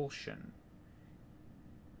propulsion.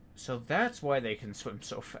 So that's why they can swim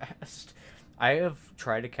so fast. I have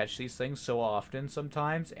tried to catch these things so often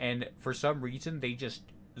sometimes, and for some reason they just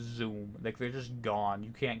zoom. Like, they're just gone.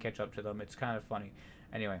 You can't catch up to them. It's kind of funny.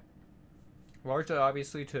 Anyway, largely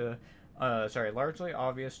obvious to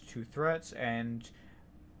threats and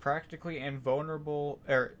practically invulnerable,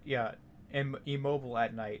 immobile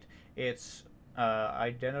at night. Its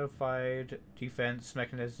identified defense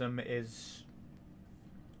mechanism is...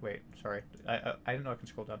 Wait, sorry. I didn't know I can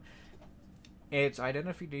scroll down. Its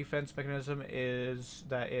identity defense mechanism is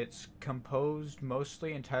that it's composed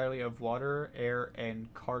mostly entirely of water, air,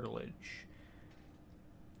 and cartilage.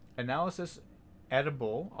 Analysis: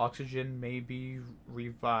 edible oxygen may be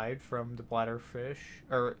retrieved from the bladderfish,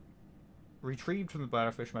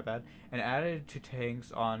 my bad, and added to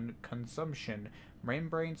tanks on consumption.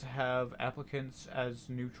 Membranes have applicants as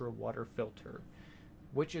neutral water filter,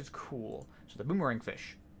 which is cool. So the boomerang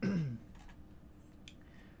fish.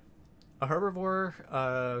 A herbivore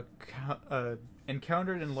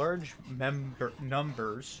encountered in large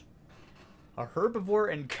numbers A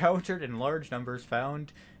herbivore encountered in large numbers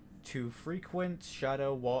found to frequent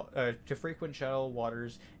shallow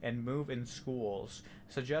waters and move in schools.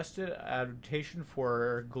 Suggested adaptation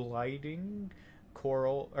for gliding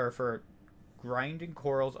coral or for grinding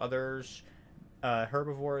corals. Others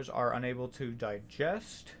herbivores are unable to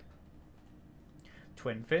digest.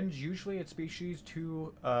 Twin fins. Usually, its species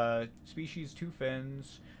two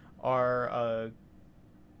fins are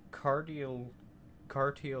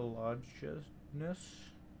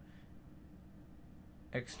cartilaginous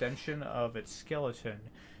extension of its skeleton.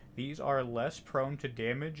 These are less prone to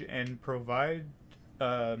damage and provide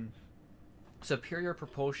superior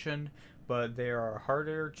propulsion, but they are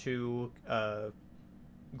harder to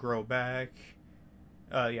grow back.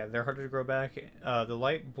 Yeah, they're harder to grow back. The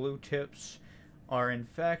light blue tips are in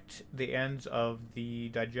fact the ends of the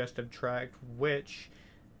digestive tract, which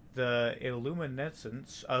the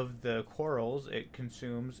illuminescence of the corals it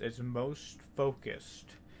consumes is most focused.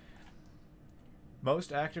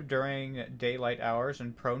 Most active during daylight hours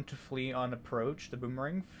and prone to flee on approach, the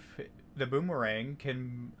boomerang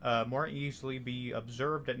can more easily be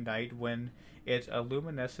observed at night when its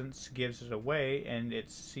luminescence gives it away and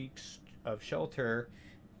it seeks of shelter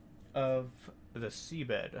of the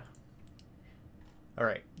seabed.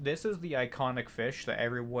 Alright, this is the iconic fish that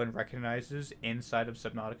everyone recognizes inside of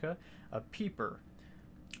Subnautica, a peeper.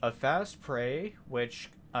 A fast prey which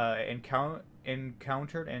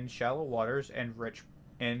encountered in shallow waters and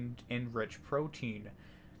in rich protein.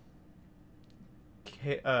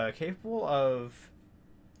 Capable of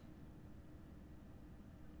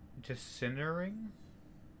disintegrating.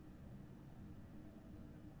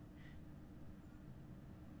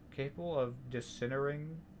 Capable of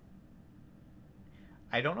disintegrating.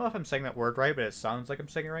 I don't know if I'm saying that word right, but it sounds like I'm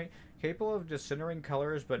saying it right. Capable of disintegrating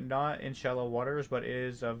colors, but not in shallow waters. But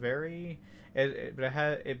is a very,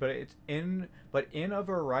 in a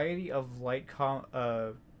variety of light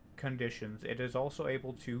conditions. It is also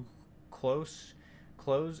able to close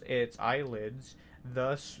its eyelids,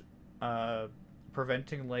 thus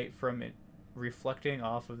preventing light from it reflecting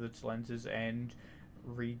off of its lenses and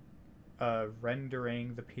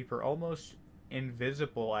rendering the peeper almost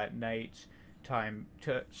invisible at night time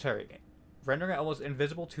rendering it almost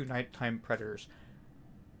invisible to nighttime predators.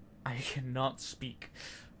 I cannot speak,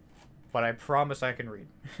 but I promise I can read.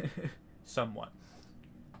 Somewhat.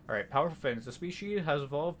 Alright, powerful fins. The species has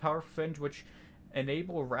evolved powerful fins which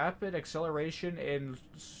enable rapid acceleration in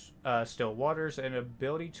still waters and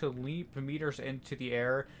ability to leap meters into the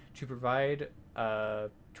air to provide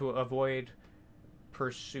to avoid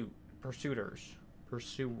pursuers.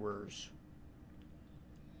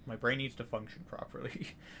 My brain needs to function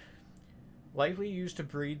properly. Likely used to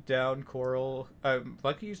break down corals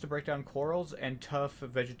and tough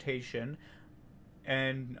vegetation.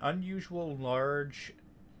 An unusual large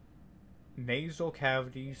nasal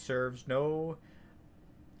cavity serves no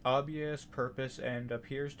obvious purpose and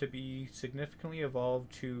appears to be significantly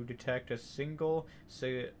evolved to detect a single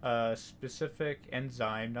specific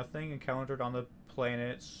enzyme. Nothing encountered on the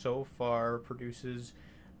planet so far produces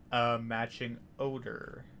a matching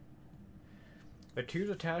odor. The tubes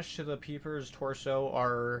attached to the peeper's torso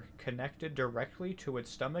are connected directly to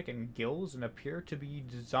its stomach and gills and appear to be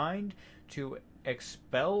designed to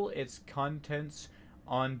expel its contents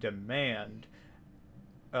on demand.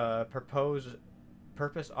 Purpose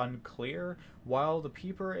unclear. While the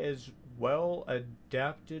peeper is well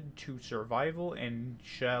adapted to survival in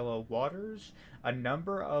shallow waters, a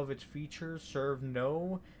number of its features serve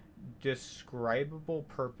no describable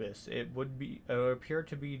purpose. It would appear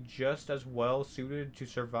to be just as well suited to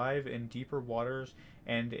survive in deeper waters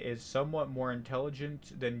and is somewhat more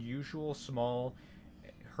intelligent than usual small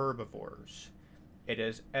herbivores. It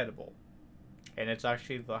is edible, and it's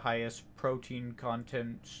actually the highest protein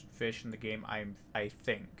content fish in the game. I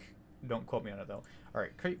think. Don't quote me on it though. All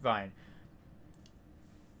right, grapevine.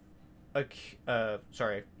 A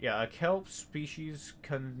kelp species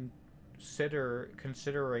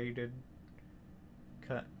concentrated.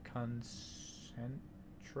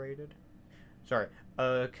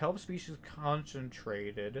 A kelp species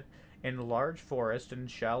concentrated in large forests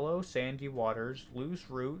and shallow sandy waters. Loose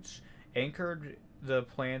roots anchored the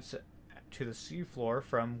plants to the seafloor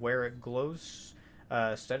from where it glows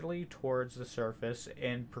steadily towards the surface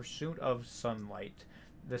in pursuit of sunlight.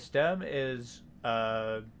 The stem is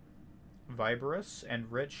fibrous and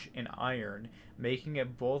rich in iron, making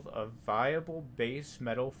it both a viable base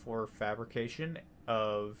metal for fabrication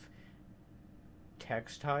of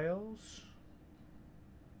textiles,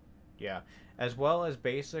 as well as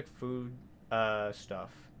basic food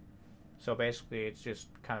stuff. So basically, it's just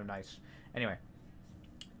kind of nice. Anyway,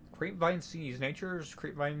 Creepvine seeds. Nature's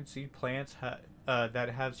creepvine seed plants that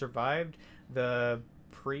have survived the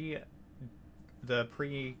pre the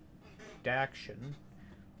predation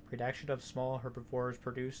predation of small herbivores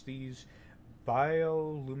produce these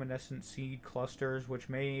bioluminescent seed clusters, which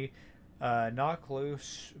may knock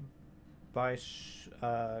loose by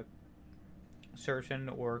certain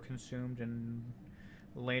or consumed and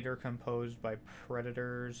later composed by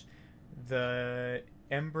predators. The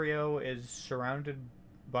embryo is surrounded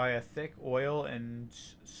by a thick oil and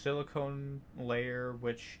silicone layer,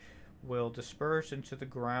 which will disperse into the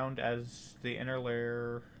ground as the inner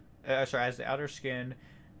layer, as the outer skin,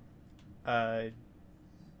 uh,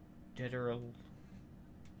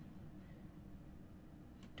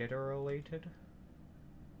 deteriorated.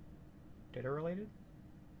 Deteriorated?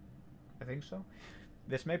 I think so.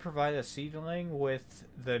 This may provide a seedling with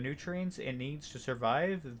the nutrients it needs to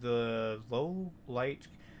survive the low light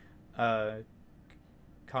uh,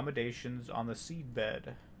 accommodations on the seed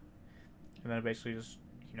bed. And then it basically just,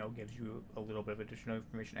 gives you a little bit of additional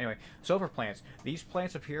information. Anyway, sulfur plants. These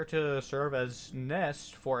plants appear to serve as nests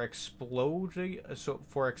for explosive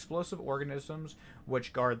organisms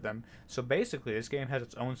which guard them. So basically, this game has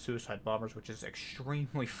its own suicide bombers, which is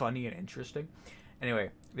extremely funny and interesting.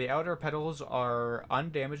 Anyway, the outer petals are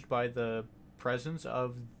undamaged by the presence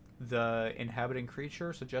of the inhabiting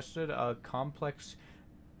creature, suggested a complex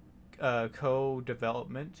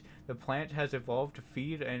co-development. The plant has evolved to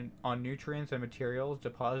feed on nutrients and materials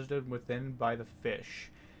deposited within by the fish.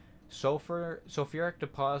 Sulfuric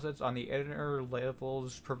deposits on the inner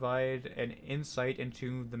levels provide an insight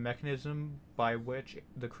into the mechanism by which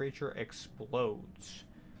the creature explodes.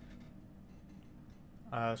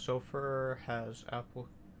 Sulfur has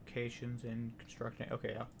applications in constructing.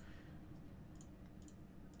 Okay, yeah.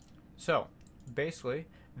 So, basically,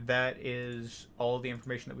 that is all the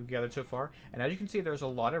information that we've gathered so far. And as you can see, there's a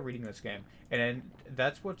lot of reading in this game. And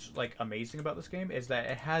that's what's, amazing about this game, is that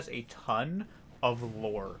it has a ton of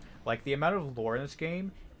lore. Like, the amount of lore in this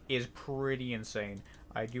game is pretty insane.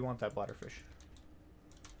 I do want that bladderfish.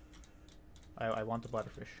 I want the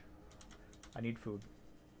bladderfish. I need food.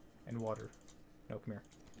 And water. No, come here.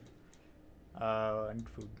 I need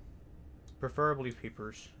food. Preferably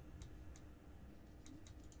peepers.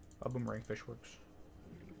 A boomerang fish works.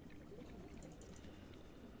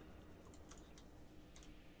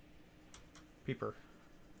 Peeper.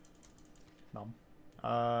 Nom.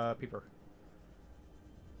 Peeper.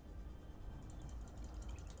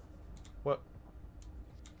 What?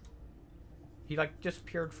 He,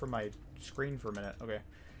 disappeared from my screen for a minute. Okay.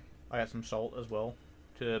 I got some salt as well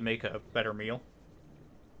to make a better meal.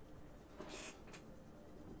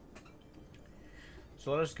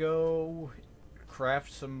 So let us go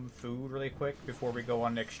craft some food really quick before we go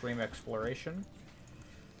on extreme exploration.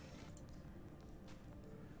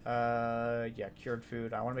 Yeah, cured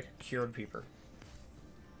food. I want to make a cured peeper.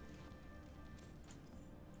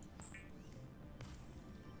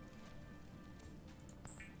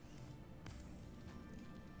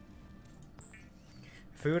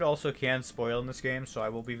 Food also can spoil in this game, so I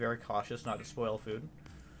will be very cautious not to spoil food.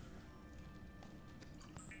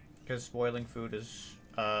 Because spoiling food is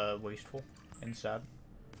wasteful and sad.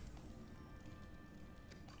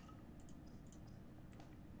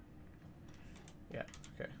 Yeah,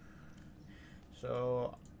 okay.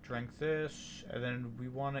 So, drink this, and then we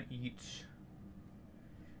want to eat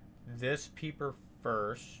this peeper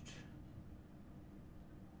first.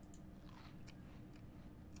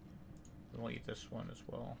 Then we'll eat this one as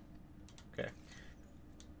well. Okay.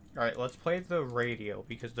 Alright, let's play the radio,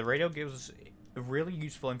 because the radio gives really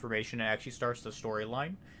useful information and actually starts the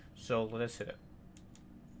storyline. So let us hit it.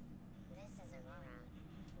 This is Aurora.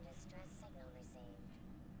 Distress signal received.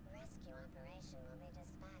 Rescue operation will be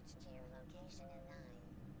dispatched to your location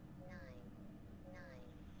in 9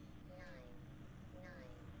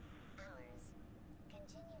 hours.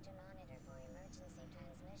 Continue to monitor for emergency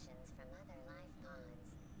transmissions from other life pods.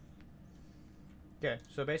 Okay,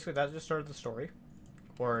 so basically that just started the story.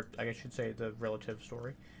 Or I guess I should say the relative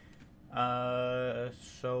story.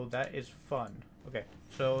 So that is fun. Okay,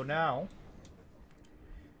 so now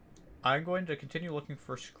I'm going to continue looking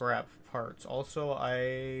for scrap parts. Also,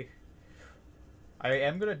 I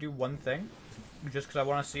am going to do one thing, just because I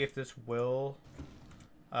want to see if this will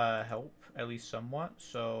help, at least somewhat.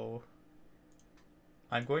 So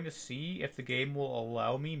I'm going to see if the game will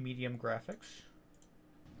allow me medium graphics.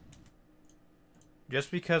 Just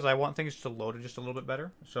because I want things to load just a little bit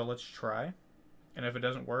better. So let's try. And if it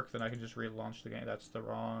doesn't work, then I can just relaunch the game. That's the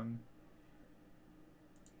wrong...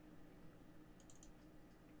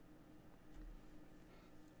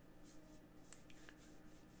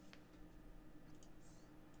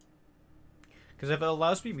 Because if it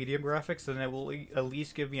allows me medium graphics, then it will at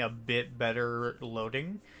least give me a bit better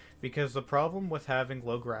loading. Because the problem with having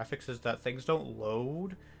low graphics is that things don't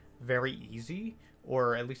load very easy,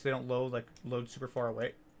 or at least they don't load super far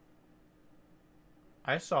away.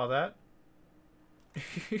 I saw that.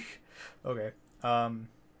 Okay.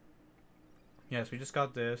 Yes, we just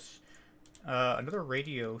got this. Another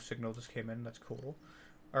radio signal just came in. That's cool.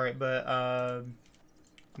 All right, but I'm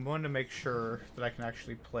going to make sure that I can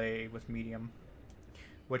actually play with medium,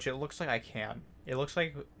 which it looks like I can. It looks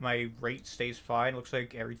like my rate stays fine. It looks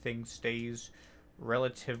like everything stays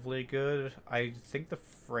relatively good. I think the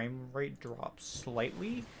frame rate drops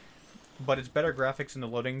slightly, but it's better graphics and the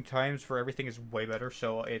loading times for everything is way better,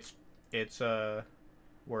 so it's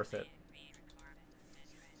worth it.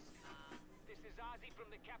 This is Ozzy from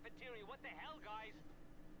the cafeteria. What the hell, guys?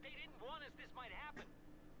 They didn't warn us this might happen.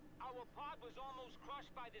 Our pod was almost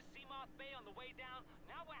crushed by the Seamoth Bay on the way down.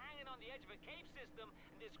 Now we're hanging on the edge of a cave system,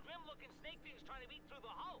 and this grim-looking snake thing's trying to eat through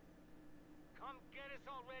the hull. Come get us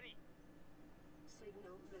already.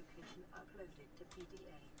 Signal location uploaded to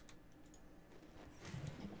PDA.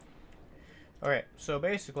 Alright, so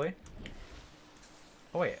basically...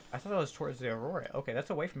 Oh wait, I thought that was towards the Aurora. Okay, that's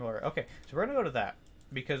away from the Aurora. Okay, so we're gonna go to that.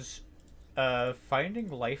 Because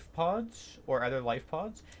finding life pods, or other life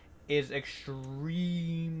pods, is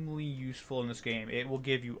extremely useful in this game. It will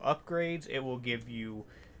give you upgrades, it will give you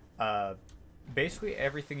basically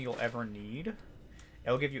everything you'll ever need.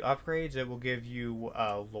 It will give you upgrades, it will give you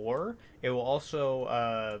lore. It will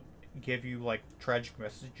also give you, like, tragic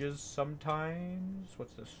messages sometimes.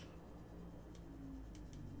 What's this?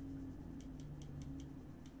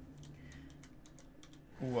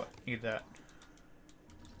 Ooh, need that.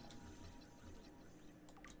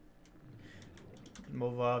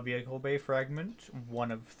 Mobile vehicle bay fragment,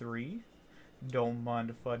 1 of 3. Don't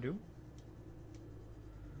mind if I do.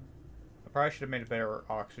 I probably should have made a better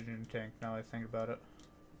oxygen tank now that I think about it.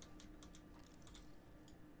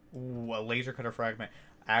 Ooh, a laser cutter fragment.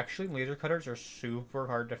 Actually, laser cutters are super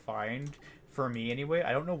hard to find, for me anyway.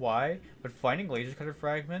 I don't know why, but finding laser cutter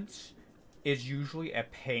fragments is usually a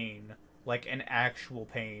pain. Like, an actual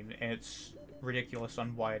pain, and it's ridiculous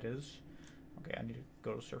on why it is. Okay, I need to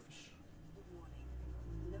go to surface. Warning.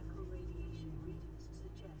 Local radiation readings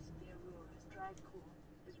suggest the Aurora's drag core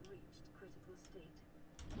has reached critical state.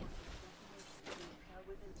 Detonation will occur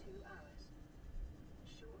within 2 hours.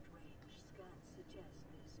 Short-range scans suggest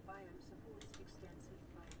this biome supports extensive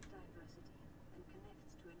biodiversity and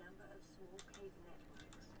connects to a number of small cave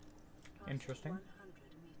networks. Past Interesting. 100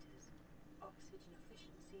 meters. Oxygen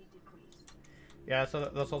efficiency decreased. Yeah, so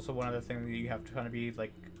that's also one other thing that you have to kind of be,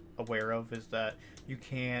 like, aware of, is that you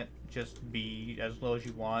can't just be as low as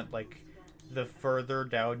you want. Like, the further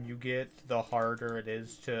down you get, the harder it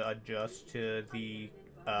is to adjust to the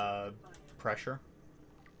pressure.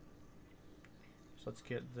 So let's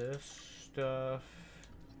get this stuff.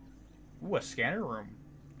 Ooh, a scanner room.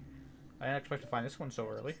 I didn't expect to find this one so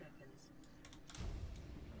early.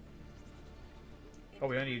 Oh,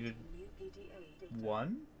 we only needed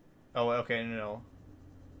 1? Oh, okay, no.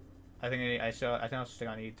 I think I was thinking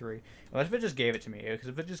I need 3. Unless if it just gave it to me, because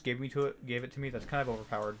if it just gave it to me, that's kind of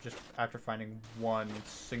overpowered. Just after finding 1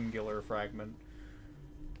 singular fragment.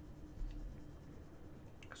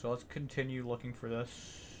 So let's continue looking for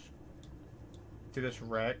this through this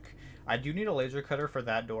wreck. I do need a laser cutter for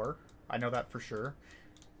that door. I know that for sure.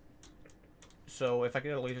 So if I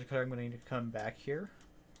get a laser cutter, I'm going to need to come back here.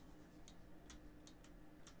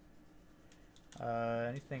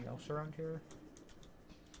 Anything else around here?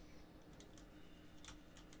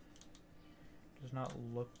 Does not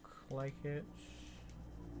look like it.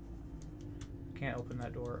 Can't open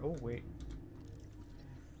that door. Oh, wait.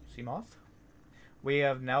 Sea moth? We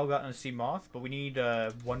have now gotten a sea moth, but we need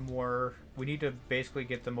one more. We need to basically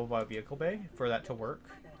get the mobile vehicle bay for that to work.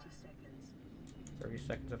 30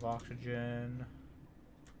 seconds of oxygen.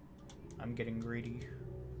 I'm getting greedy.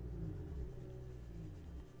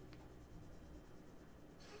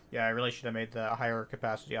 Yeah, I really should have made the higher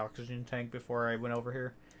capacity oxygen tank before I went over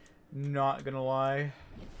here. Not gonna lie.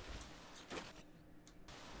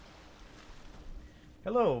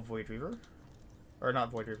 Hello, Void Reaver. Or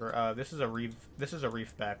not Void Reaver. This is a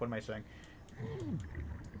reef back. What am I saying?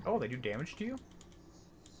 Oh, they do damage to you?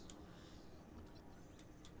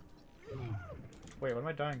 Wait, what am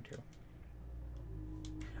I dying to?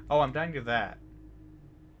 Oh, I'm dying to that.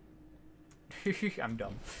 I'm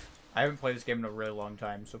dumb. I haven't played this game in a really long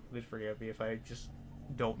time, so please forgive me if I just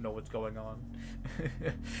don't know what's going on.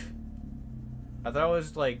 I thought I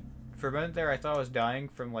was, like, for a minute there, I thought I was dying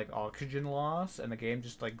from, like, oxygen loss, and the game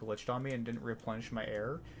just, like, glitched on me and didn't replenish my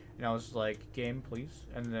air. And I was like, game, please.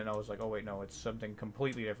 And then I was like, oh wait, no, it's something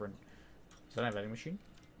completely different. Is that a vending machine?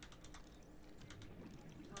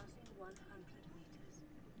 Passing 100 meters.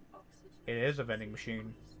 Oxygen It is a vending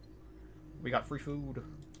machine. decreased. We got free food.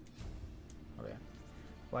 Okay.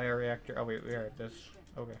 Bioreactor. Oh wait, we are at this.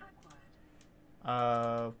 Okay.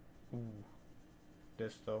 Acquired. Ooh.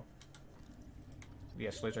 This though.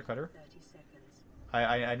 Yes, laser cutter. 30 seconds.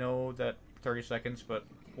 I know that 30 seconds, but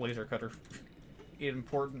laser cutter.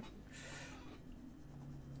 Important.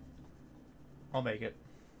 I'll make it.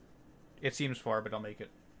 It seems far, but I'll make it.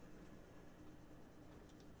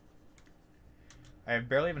 I have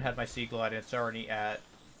barely even had my sea glide, and it's already at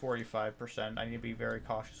 45%. I need to be very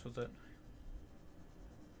cautious with it.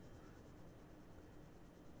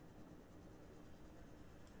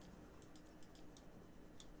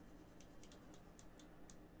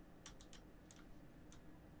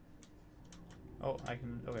 Oh, I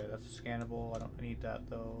can. Okay, that's scannable. I don't need that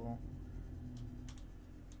though.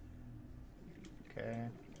 Okay.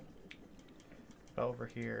 Over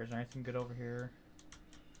here. Is there anything good over here?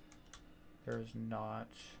 There's not.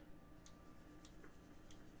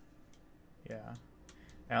 Yeah.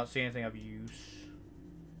 I don't see anything of use.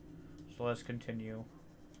 So let's continue.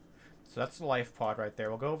 So that's the life pod right there.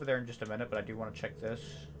 We'll go over there in just a minute, but I do want to check this.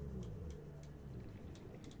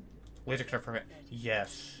 Laser cutter fragment.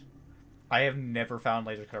 Yes. I have never found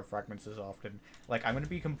laser cutter fragments as often. Like, I'm going to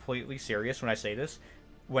be completely serious when I say this.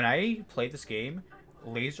 When I play this game,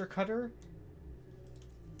 laser cutter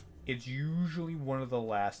is usually one of the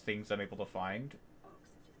last things I'm able to find.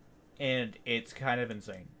 And it's kind of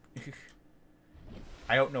insane.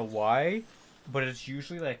 I don't know why, but it's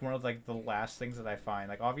usually like one of like the last things that I find.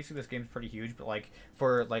 Like, obviously this game's pretty huge, but like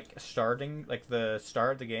for like starting, like the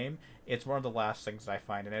start of the game, it's one of the last things that I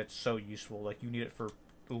find, and it's so useful. Like, you need it for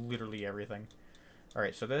literally everything.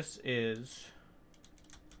 Alright, so this is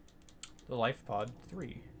the life pod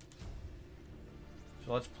 3.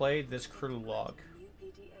 So let's play this crew log. New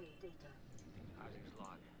PDA data. Ozzy's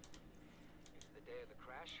log. It's the day of the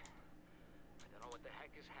crash. I don't know what the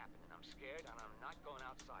heck is happening. I'm scared and I'm not going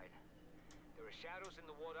outside. There are shadows in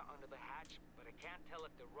the water under the hatch, but I can't tell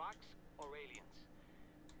if they're rocks or aliens.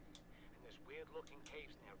 And there's weird-looking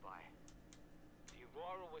caves nearby. The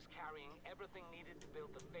Aurora was carrying everything needed to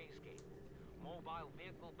build the phase gate. Mobile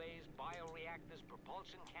vehicle bays, bioreactors,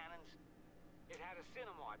 propulsion cannons. It had a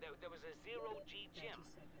cinema. There was a zero-G gym.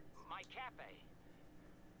 30 seconds. My cafe.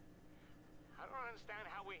 I don't understand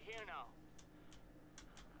how we're here now.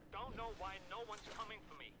 I don't know why no one's coming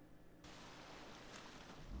for me.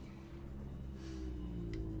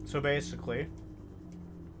 So basically,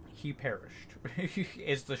 he perished.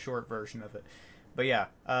 Is the short version of it. But yeah,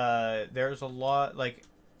 there's a lot, like,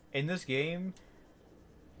 in this game,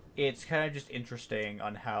 it's kind of just interesting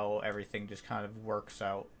on how everything just kind of works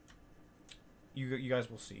out. You guys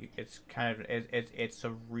will see. It's kind of, it's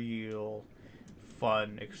a real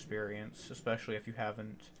fun experience, especially if you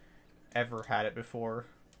haven't ever had it before,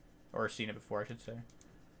 or seen it before, I should say.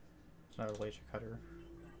 It's not a laser cutter.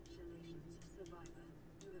 Congratulations, survivor.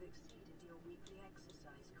 You have exceeded your weekly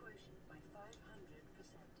exercise quotient by 500%.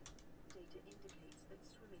 Data indicates that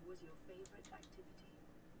swimming was your favorite activity.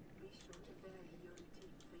 Be sure to vary your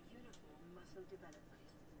routine for uniform muscle development.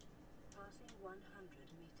 Passing 100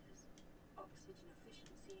 meters. Oxygen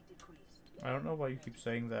efficiency decreased. I don't know why you keep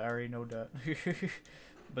saying that. I already know that.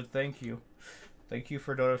 But thank you. Thank you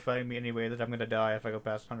for notifying me anyway that I'm going to die if I go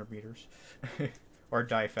past 100 meters. Or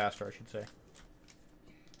die faster, I should say.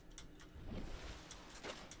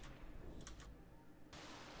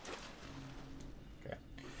 Okay.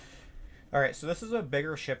 Alright, so this is a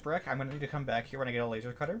bigger shipwreck. I'm going to need to come back here when I get a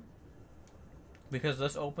laser cutter. Because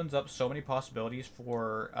this opens up so many possibilities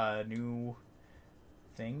for new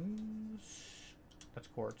things. That's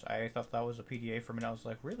quartz. I thought that was a PDA for a minute. I was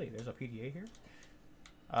like, really? There's a PDA here?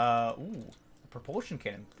 Ooh. A propulsion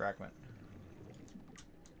cannon fragment.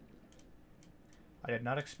 I did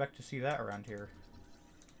not expect to see that around here.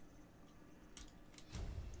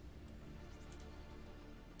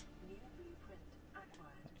 New blueprint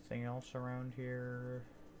acquired. Anything else around here?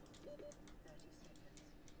 30 seconds.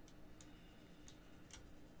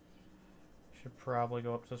 Should probably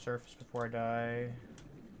go up to the surface before I die.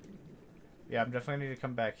 Yeah, I'm definitely need to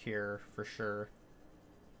come back here for sure.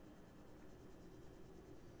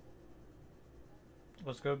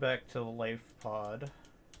 Let's go back to the life pod.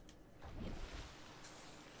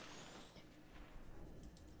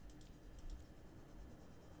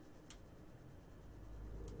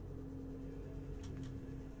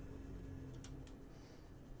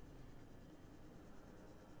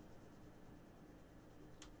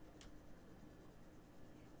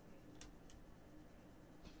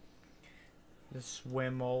 Just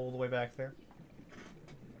swim all the way back there.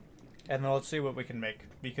 And then let's see what we can make,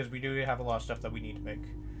 because we do have a lot of stuff that we need to make.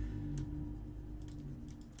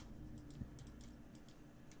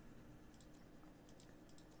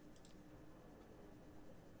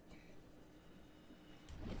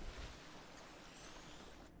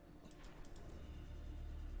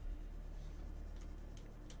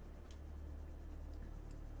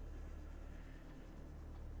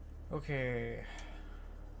 Okay.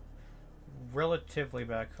 Relatively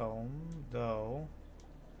back home, though.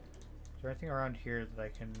 Is there anything around here that I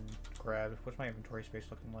can grab? What's my inventory space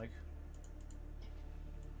looking like?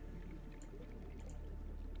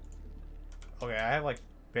 Okay, I have like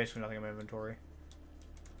basically nothing in my inventory.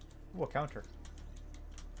 Ooh, a counter.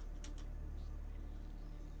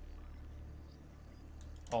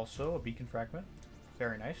 Also, a beacon fragment.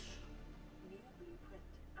 Very nice. New blueprint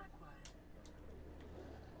acquired.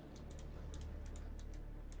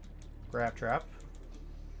 Grab trap.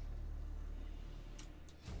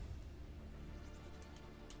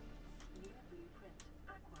 New blueprint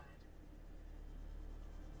acquired.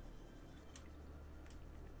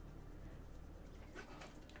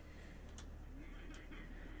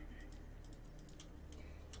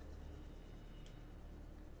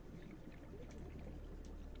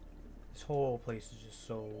 This whole place is just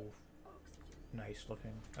so Oxygen. nice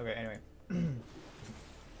looking. Okay, anyway.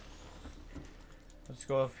 Let's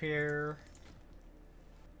go up here.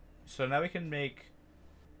 So now we can make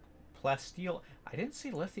plasteel. I didn't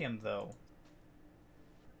see lithium though.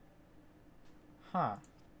 Huh.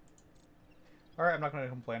 Alright, I'm not going to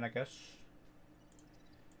complain, I guess.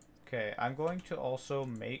 Okay, I'm going to also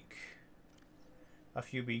make a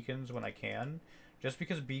few beacons when I can. Just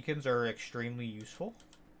because beacons are extremely useful.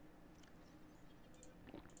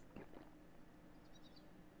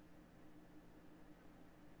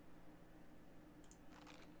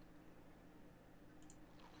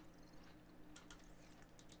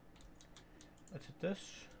 Let's hit this.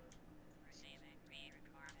 Receiving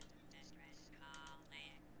pre-recorded distress call,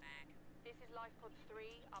 laying back. This is Lifepod 3,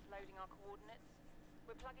 uploading our coordinates.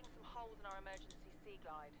 We're plugging some holes in our emergency sea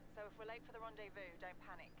glide, so if we're late for the rendezvous, don't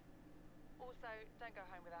panic. Also, don't go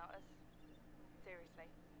home without us. Seriously.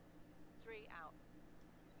 3 out.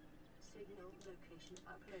 Signal location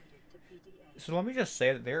uploaded to PDA. So let me just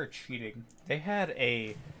say that they're cheating. They had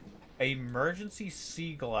a emergency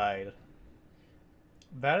sea glide.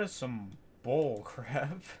 That is some bull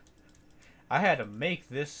crap. I had to make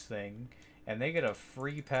this thing, and they get a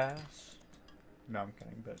free pass. No, I'm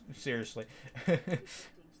kidding, but seriously. Detecting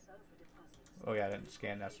sulfur deposits. Oh yeah, I didn't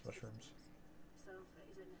scan nest mushrooms. Sulfur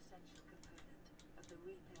is an essential component of the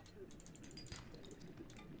repair tool.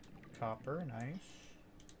 Copper, nice.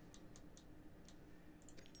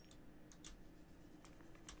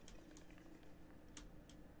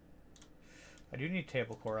 I do need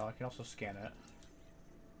table coral. I can also scan it.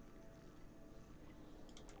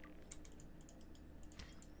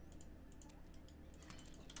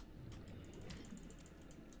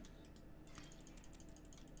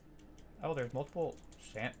 Oh, there's multiple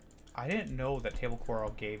sand. I didn't know that table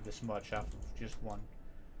coral gave this much off of just one.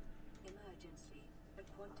 Emergency. A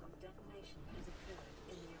quantum detonation has occurred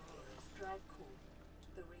in the Aurora's drive core.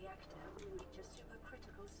 The reactor will reach a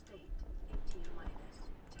supercritical state in T minus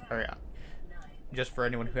 10, Alright, 9, just for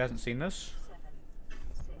anyone who hasn't seen this. 7,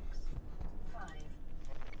 6, 5,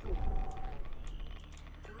 4,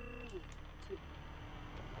 3, 2.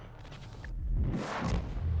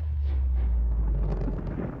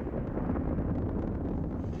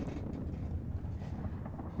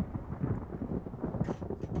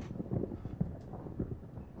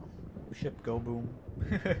 Ship go boom.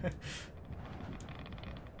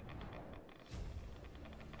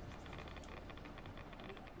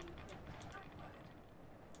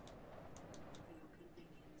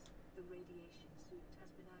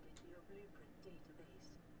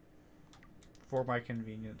 For my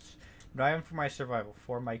convenience. Not even for my survival,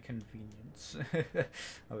 for my convenience.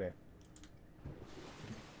 Okay.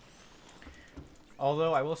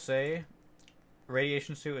 Although I will say,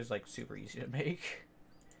 radiation suit is like super easy to make.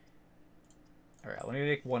 Alright, let me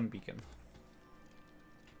make one beacon.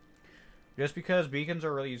 Just because beacons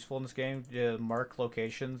are really useful in this game to mark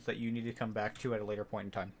locations that you need to come back to at a later point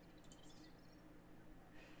in time.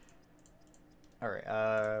 Alright,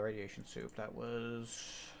 radiation soup. That was...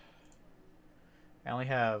 I only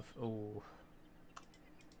have... Oh.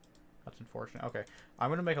 That's unfortunate. Okay, I'm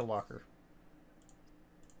gonna make a locker.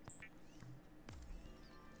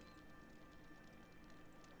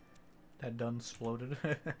 That done exploded.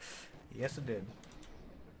 Yes, it did.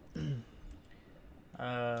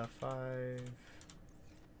 5.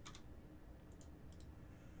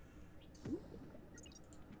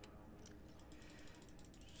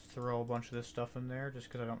 throw a bunch of this stuff in there just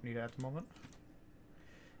because I don't need it at the moment.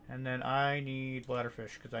 And then I need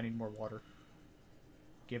bladderfish because I need more water.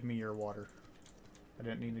 Give me your water. I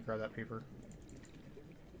didn't need to grab that paper.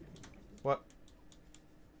 What?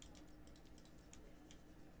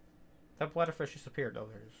 That bladderfish disappeared. Oh,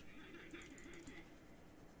 there it is.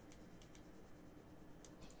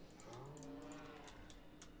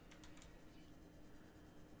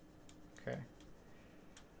 Okay.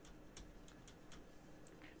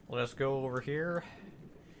 Let's go over here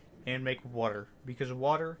and make water, because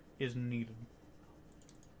water is needed.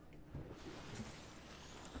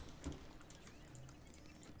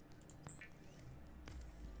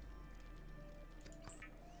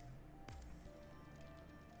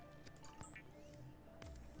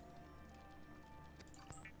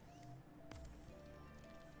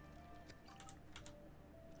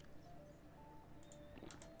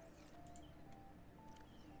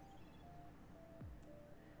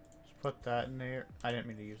 Put that in there. I didn't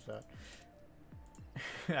mean to use that.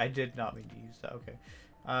 I did not mean to use that. Okay.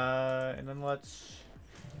 And then let's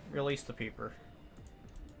release the paper.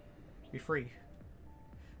 Be free.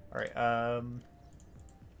 Alright, I'm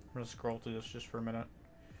gonna scroll through this just for a minute.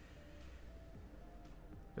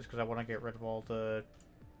 Just because I want to get rid of all the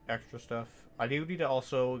extra stuff. I do need to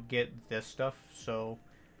also get this stuff, so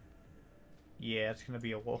yeah, it's gonna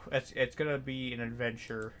be it's gonna be an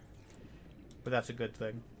adventure, but that's a good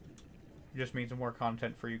thing. It just means more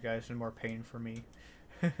content for you guys and more pain for me.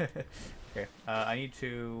 Okay, I need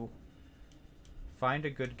to find a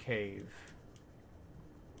good cave.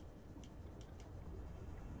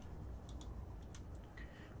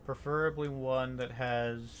 Preferably one that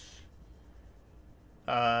has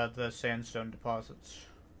the sandstone deposits.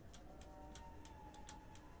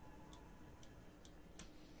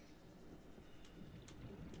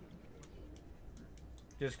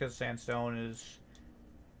 Just because sandstone is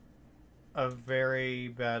a very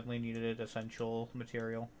badly needed essential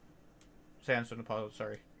material. Sandstone deposit,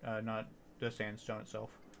 sorry. Not the sandstone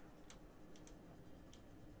itself.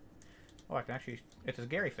 Oh, I can actually... It's a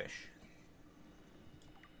Gary fish.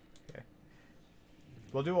 Okay.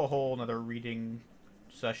 We'll do a whole another reading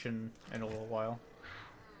session in a little while.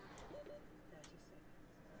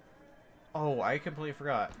 Oh, I completely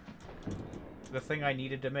forgot. The thing I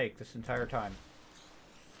needed to make this entire time.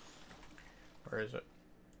 Where is it?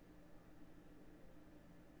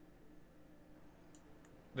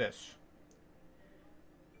 This.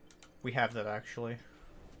 We have that actually.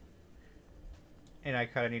 And I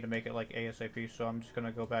kind of need to make it like ASAP, so I'm just going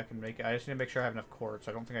to go back and make it. I just need to make sure I have enough quartz.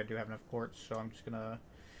 I don't think I do have enough quartz, so I'm just going to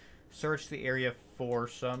search the area for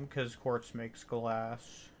some, because quartz makes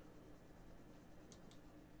glass.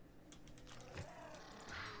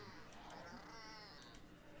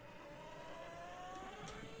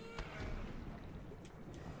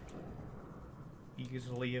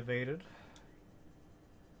 Easily evaded.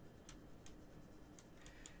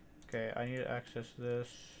 Okay, I need to access this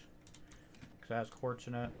because it has quartz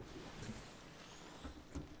in it.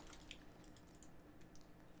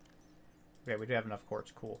 Okay, we do have enough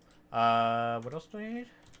quartz. Cool. What else do I need?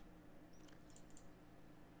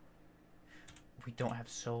 We don't have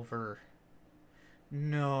silver.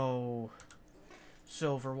 No.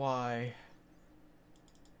 Silver, why?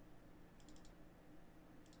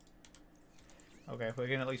 Okay, we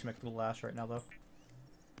can at least make the glass right now, though.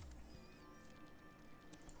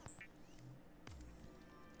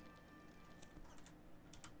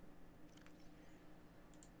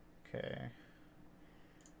 Okay.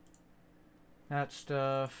 That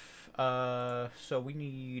stuff. So we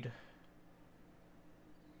need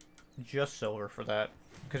just silver for that.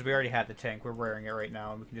 Because we already have the tank. We're wearing it right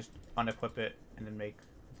now. And we can just unequip it and then make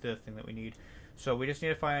the thing that we need. So we just need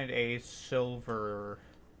to find a silver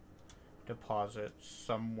deposit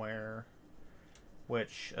somewhere.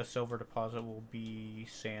 Which a silver deposit will be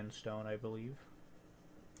sandstone, I believe.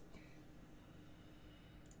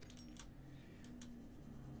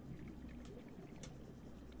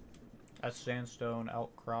 A sandstone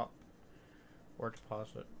outcrop or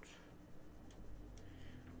deposit.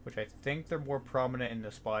 Which I think they're more prominent in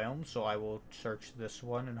this biome, so I will search this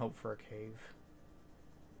one and hope for a cave.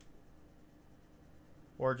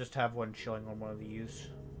 Or just have one chilling on one of these.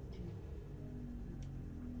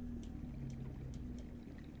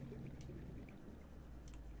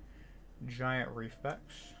 Giant reefbacks.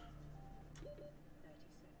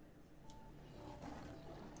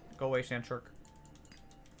 Go away, sand shark.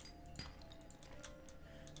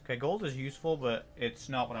 Okay, gold is useful, but it's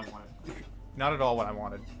not what I wanted. Not at all what I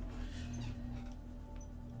wanted.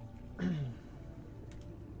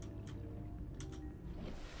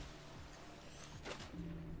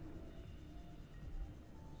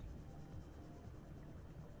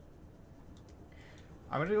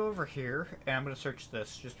 I'm gonna go over here and I'm gonna search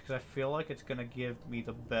this just because I feel like it's gonna give me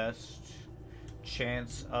the best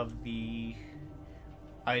chance of the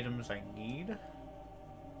items I need.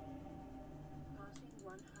 Passing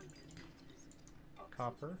 100 meters.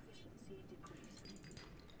 Copper. Oxygen efficiency decreased.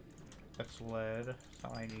 That's lead. That's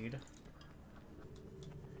all I need.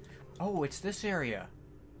 Oh, it's this area.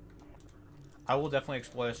 I will definitely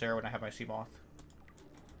explore this area when I have my sea moth.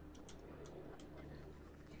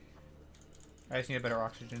 I just need a better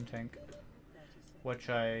oxygen tank, 30 seconds. which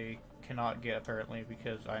I cannot get apparently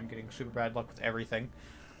because I'm getting super bad luck with everything.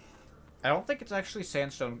 I don't think it's actually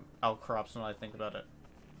sandstone outcrops when I think about it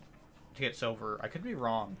to get silver. I could be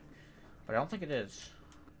wrong, but I don't think it is.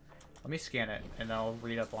 Let me scan it and I'll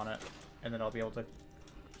read up on it and then I'll be able to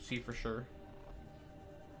see for sure.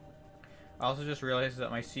 I also just realized that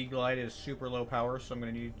my Sea Glide is super low power, so I'm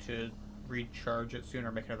going to need to recharge it soon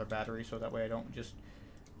or make another battery so that way I don't just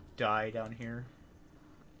die down here.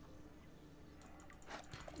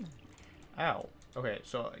 Ow. Okay,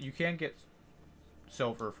 so you can get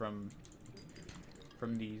silver from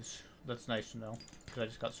these. That's nice to know, because I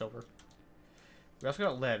just got silver. We also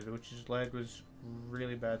got lead, which is lead was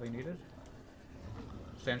really badly needed.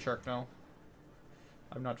 Sand shark, no.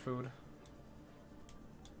 I'm not food.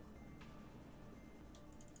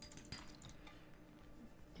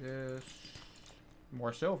 This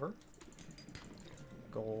more silver,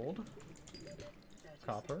 gold, 30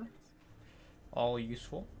 copper, seconds. all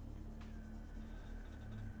useful.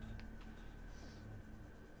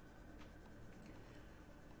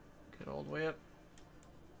 Get all the way up.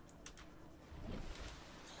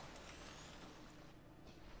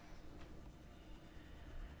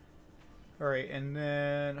 Alright, and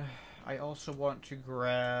then I also want to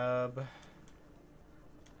grab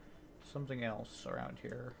something else around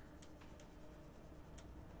here.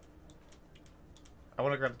 I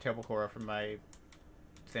want to grab the table coral from my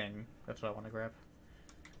thing. That's what I want to grab.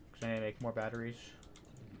 Because I need to make more batteries.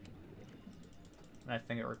 And I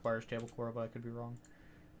think it requires table coral, but I could be wrong.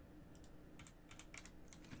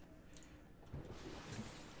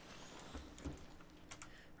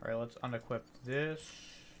 Alright, let's unequip this.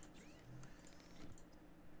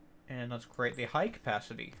 And let's create the high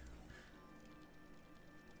capacity.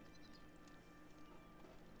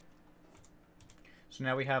 So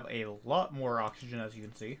now we have a lot more oxygen, as you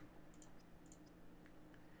can see.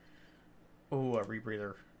 Oh, a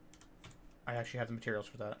rebreather. I actually have the materials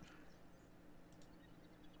for that.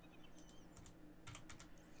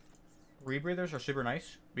 Rebreathers are super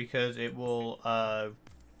nice because it will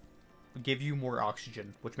give you more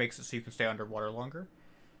oxygen, which makes it so you can stay underwater longer.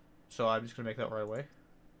 So I'm just going to make that right away.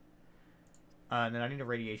 And then I need a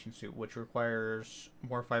radiation suit, which requires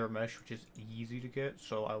more fiber mesh, which is easy to get,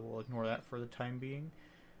 so I will ignore that for the time being.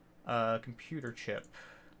 Computer chip.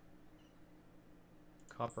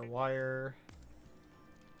 Copper wire.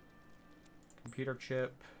 Computer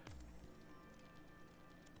chip.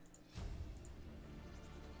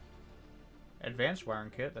 Advanced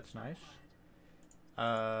wiring kit, that's nice.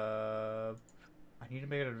 I need to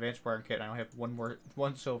make an advanced wiring kit, and I only have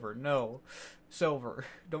one silver. No. Silver,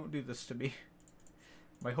 don't do this to me.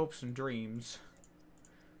 My hopes and dreams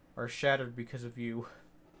are shattered because of you.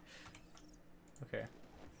 Okay.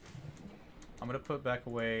 I'm gonna put back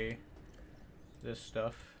away this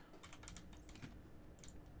stuff.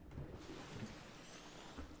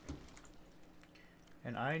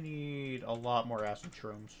 And I need a lot more acid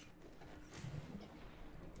shrooms.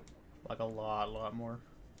 Like a lot more.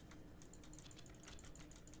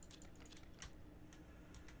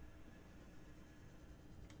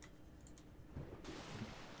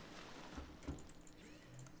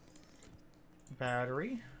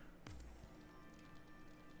 Battery.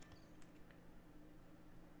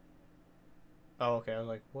 Oh, okay. I was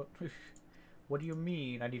like, what? What do you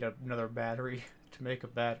mean? I need another battery to make a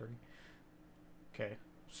battery. Okay,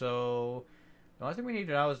 so the only thing we need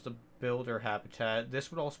now is the builder habitat. This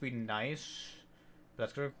would also be nice, but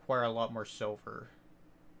that's going to require a lot more silver.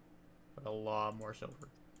 But a lot more silver.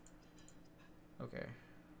 Okay.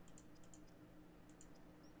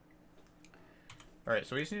 Alright,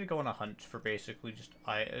 so we just need to go on a hunt for basically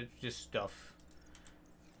just stuff.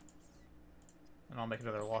 And I'll make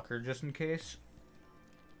another locker just in case.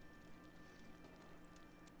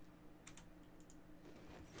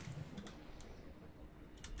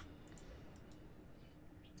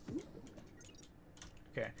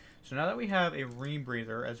 Okay, so now that we have a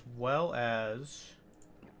rebreather as well as...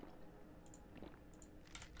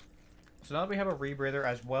 So now that we have a rebreather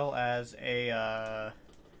as well as a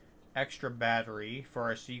extra battery for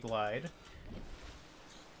our Sea Glide,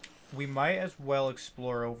 we might as well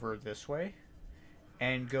explore over this way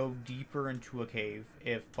and go deeper into a cave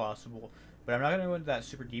if possible. But I'm not going to go into that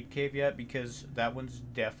super deep cave yet because that one's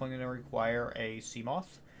definitely going to require a sea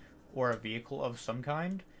moth or a vehicle of some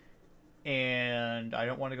kind. And I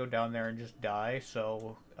don't want to go down there and just die.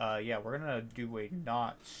 So, yeah, we're going to do a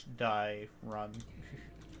not die run.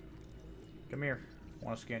 Come here. I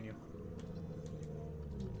want to scan you.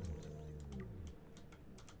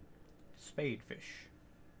 Spadefish.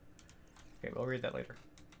 Okay, we'll read that later.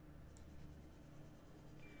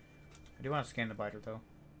 I do want to scan the biter, though.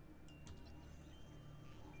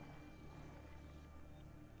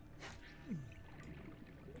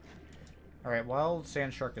 Alright, while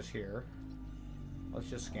Sand Shark is here, let's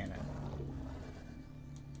just scan it.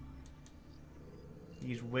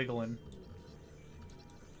 He's wiggling.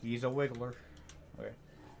 He's a wiggler. Okay.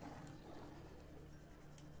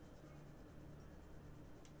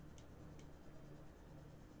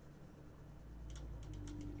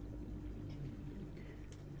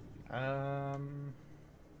 I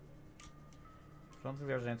don't think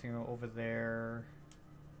there's anything over there.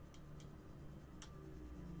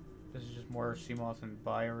 This is just more Seamoth and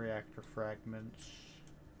bioreactor fragments.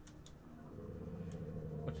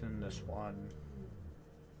 What's in this one?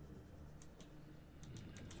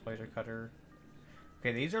 Laser cutter.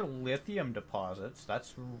 Okay, these are lithium deposits.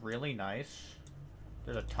 That's really nice.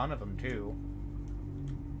 There's a ton of them too.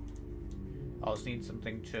 I'll just need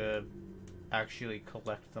something to actually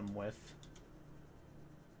collect them with.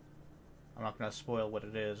 I'm not going to spoil what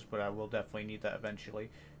it is, but I will definitely need that eventually.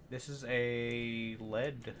 This is a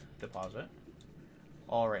lead deposit.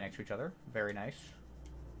 All right next to each other. Very nice.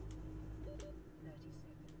 30 seconds.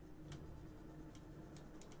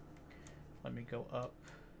 Let me go up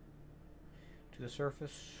to the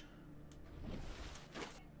surface.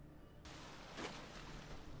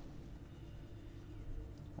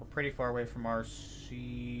 We're pretty far away from our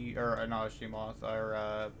not our sea moth,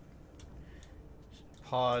 our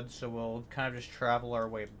pod, so we'll kind of just travel our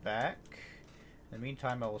way back. In the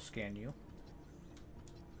meantime, I will scan you.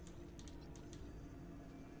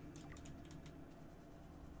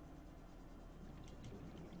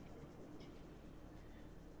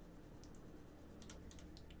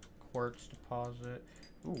 Quartz deposit.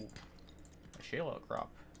 Ooh, a shale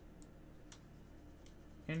outcrop.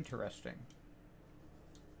 Interesting.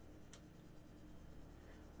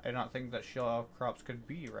 I did not think that shale outcrops could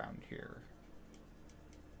be around here.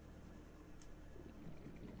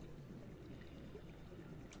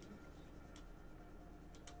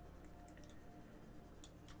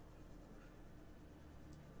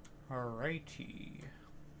 Alrighty.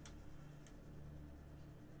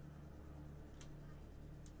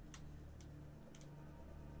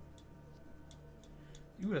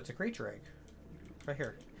 Ooh, that's a creature egg. Right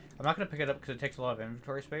here. I'm not going to pick it up because it takes a lot of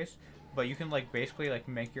inventory space, but you can like basically like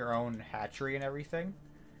make your own hatchery and everything.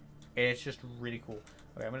 And it's just really cool.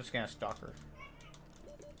 Okay, I'm going to scan a stalker.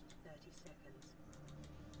 30 seconds.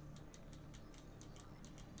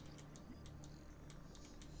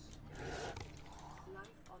 Life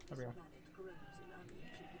on this There we go. planet grows in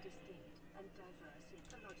unusually distinct and diverse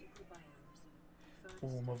ecological biomes.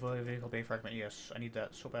 Ooh, mobile vehicle bay fragment. Yes, I need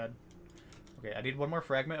that so bad. Okay, I need one more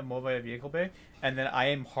fragment of mobile vehicle bay, and then I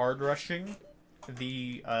am hard rushing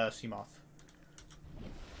the Seamoth.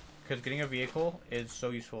 Because getting a vehicle is so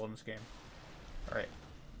useful in this game. Alright.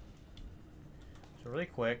 So really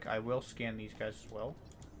quick, I will scan these guys as well.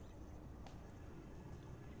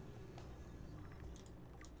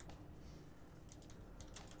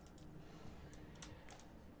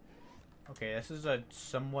 Okay, this is a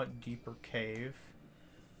somewhat deeper cave.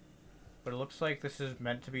 But it looks like this is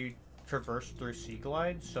meant to be traversed through sea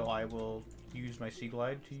glide, so I will use my sea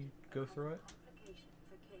glide to go through it. Application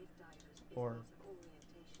for cave divers is Or loss of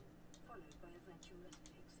orientation, followed by eventual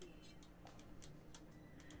asphyxiation.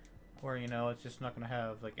 Or, you know, it's just not going to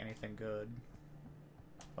have, like, anything good.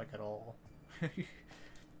 Like, at all.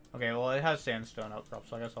 Okay, well, it has sandstone outcrops,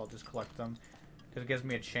 so I guess I'll just collect them. Because it gives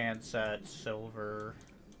me a chance at silver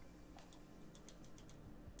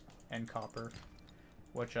and copper.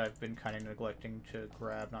 Which I've been kind of neglecting to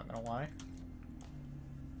grab, not gonna lie.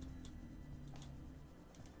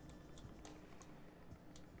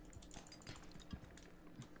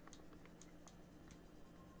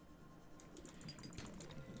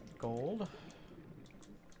 Gold.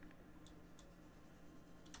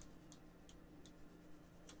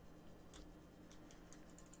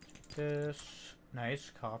 This.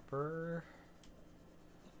 Nice. Copper.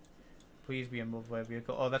 Please be a mobile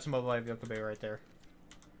vehicle. Oh, that's a mobile vehicle bay right there.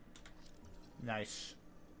 Nice.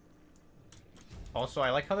 Also,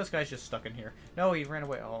 I like how this guy's just stuck in here. No, he ran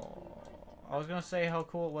away. Oh, I was gonna say how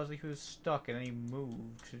cool it was that he was stuck and then he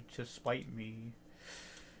moved to spite me.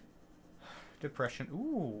 Depression.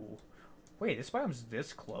 Ooh. Wait, this biome's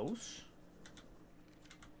this close?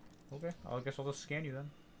 Okay, I guess I'll just scan you then.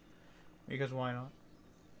 Because why not?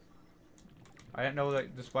 I didn't know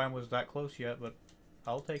that this biome was that close yet, but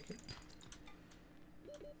I'll take it.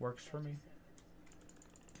 Works for me.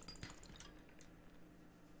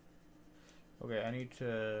 Okay, I need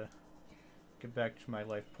to get back to my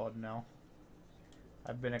life pod now.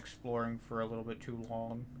 I've been exploring for a little bit too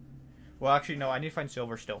long. Well, actually, no, I need to find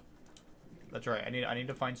silver still. That's right, I need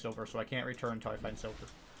to find silver, so I can't return until I find silver.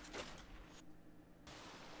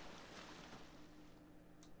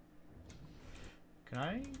 Can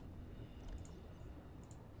I?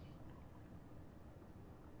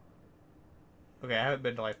 Okay, I haven't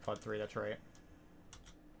been to Life Pod 3, that's right.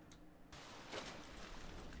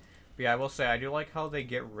 But yeah, I will say, I do like how they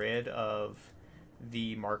get rid of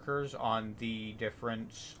the markers on the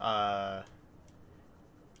different,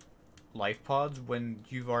 life pods when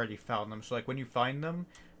you've already found them. So, like, when you find them,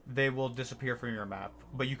 they will disappear from your map.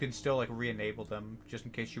 But you can still, like, re-enable them, just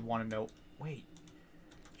in case you want to know... Wait,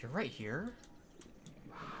 you're right here?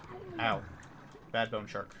 Ow. Bad bone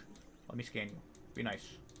shark. Let me scan you. Be nice.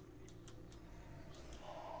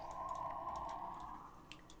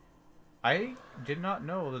 I did not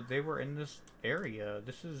know that they were in this area.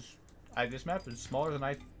 This is... this map is smaller than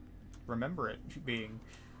I remember it being.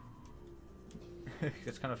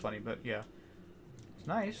 It's kind of funny, but yeah. It's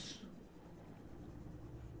nice.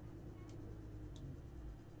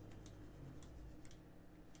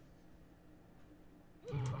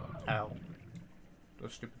 Ow.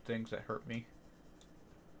 Those stupid things that hurt me.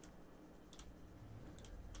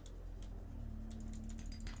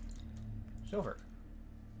 Silver.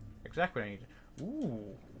 Exactly what I needed.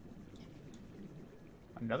 Ooh.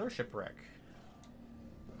 Another shipwreck.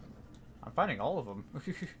 I'm finding all of them.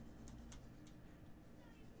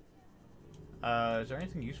 Is there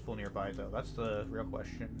anything useful nearby, though? That's the real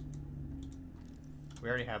question. We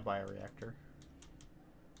already have bioreactor.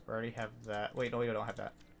 We already have that. Wait, no, we don't have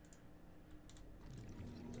that.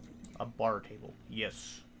 A bar table.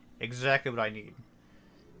 Yes. Exactly what I need.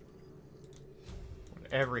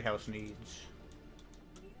 What every house needs.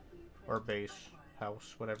 Or base.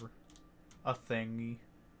 House. Whatever. A thingy.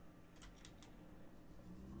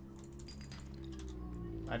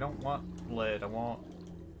 I don't want lead. I want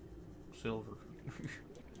silver.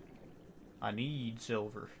 I need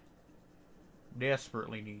silver.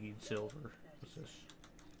 Desperately need silver. What's this?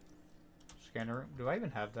 Scanner room? Do I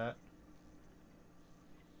even have that?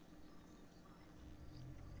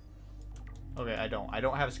 Okay, I don't. I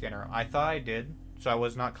don't have a scanner room. I thought I did, so I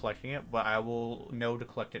was not collecting it, but I will know to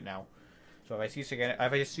collect it now. So if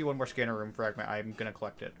I see one more scanner room fragment, I'm gonna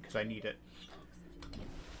collect it because I need it.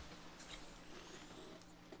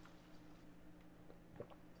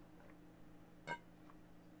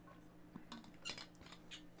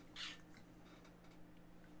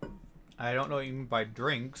 I don't know what you mean by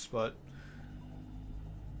drinks, but...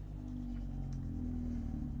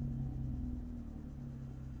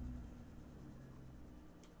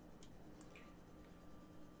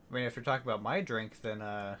 I mean, if you're talking about my drink, then,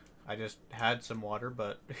 I just had some water,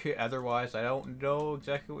 but otherwise, I don't know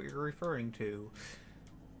exactly what you're referring to.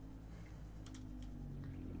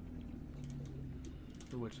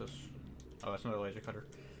 Ooh, what's this? Oh, that's another laser cutter.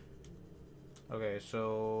 Okay,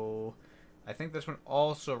 so... I think this one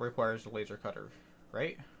also requires a laser cutter,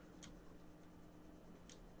 right?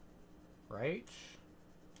 Right?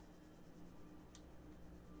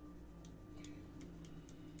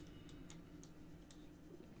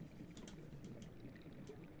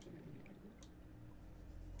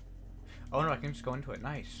 Oh no, I can just go into it.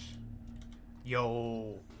 Nice.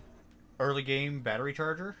 Yo. Early game battery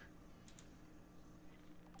charger?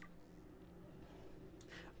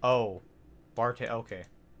 Oh. Okay.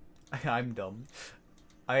 I'm dumb.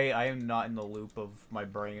 I am not in the loop of my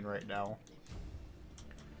brain right now.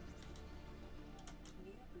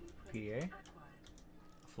 PDA?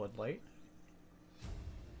 Floodlight?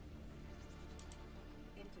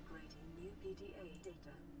 Integrating new PDA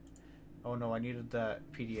data. Oh no, I needed that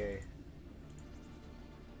PDA.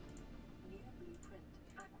 New blueprint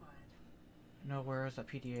acquired. No, where is that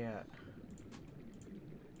PDA at?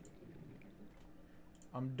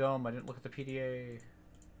 I'm dumb, I didn't look at the PDA.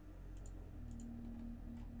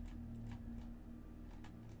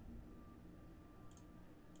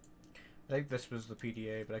 I think this was the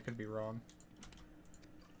PDA, but I could be wrong.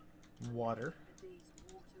 Water. These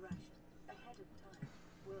water ration ahead of time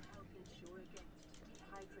will help ensure against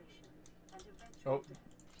dehydration and eventual Oh,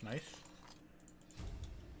 nice.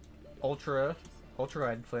 Ultra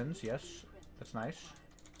red fins, yes. That's nice.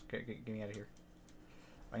 Okay, get me out of here.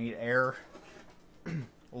 I need air.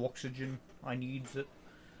 oxygen. I needs it.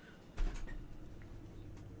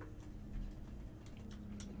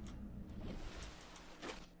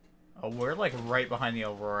 Oh, we're like right behind the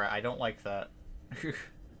Aurora. I don't like that.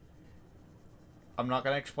 I'm not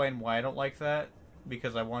gonna explain why I don't like that,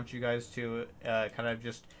 because I want you guys to kind of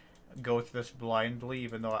just go through this blindly,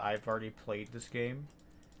 even though I've already played this game.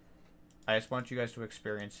 I just want you guys to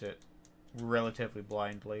experience it relatively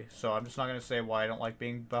blindly. So I'm just not gonna say why I don't like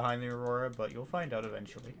being behind the Aurora, but you'll find out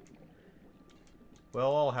eventually. We'll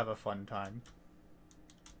all have a fun time.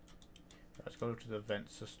 Let's go to the vent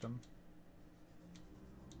system.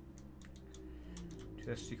 To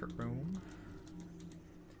the secret room.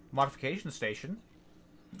 Modification station.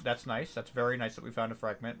 That's nice. That's very nice that we found a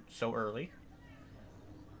fragment so early.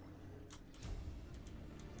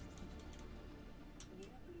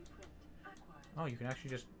 Oh, you can actually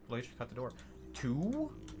just laser cut the door.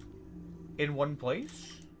 2? In one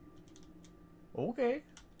place? Okay.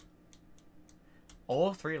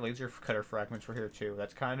 All 3 laser cutter fragments were here too.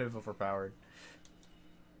 That's kind of overpowered.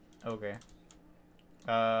 Okay.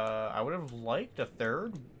 I would have liked a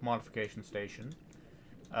 3rd modification station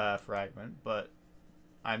fragment, but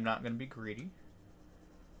I'm not going to be greedy.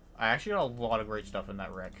 I actually got a lot of great stuff in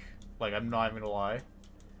that wreck. Like, I'm not even going to lie.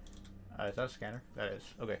 Is that a scanner? That is.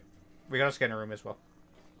 Okay. We got a scanner room as well.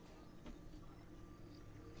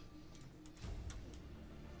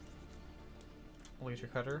 Laser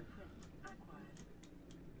cutter.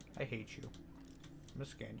 I hate you. I'm going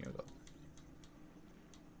to scan you, though.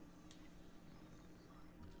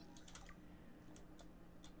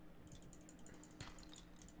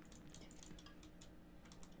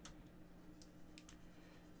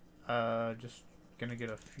 Just gonna get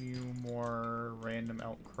a few more random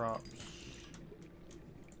outcrops.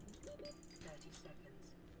 30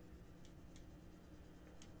 seconds.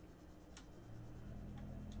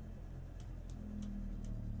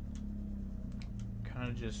 Kind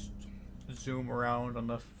of just zoom around on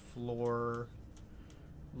the floor,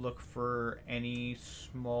 look for any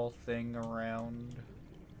small thing around.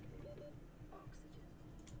 Oxygen.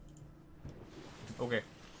 Okay,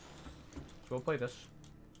 so we'll play this.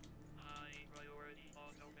 High priority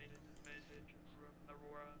automated message from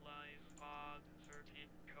Aurora. Live pod 13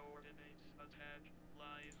 coordinates attached.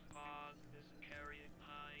 Live pod is carrying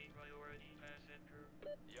high priority passenger.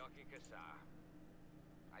 Yoki Kasa.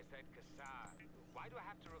 I said Kasa. Why do I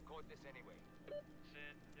have to record this anyway?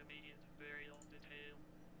 Send immediate burial detail.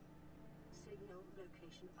 Signal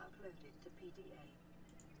location uploaded to PDA.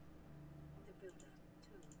 The Builder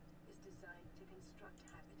tool is designed to construct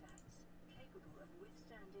habitats capable of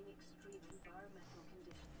withstanding extreme environmental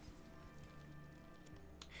conditions.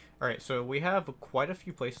 Alright, so we have quite a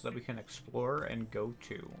few places that we can explore and go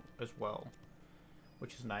to as well,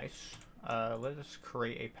 which is nice. Let us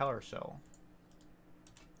create a power cell.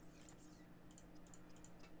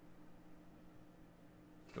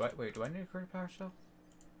 Do I need to create a power cell?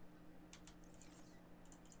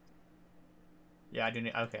 Yeah, I do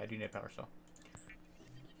need, okay, I do need a power cell.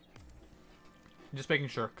 Just making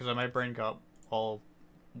sure, because my brain got all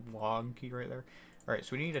wonky right there. Alright,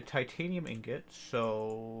 so we need a titanium ingot,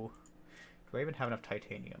 so... Do I even have enough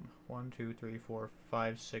titanium? 1, 2, 3, 4,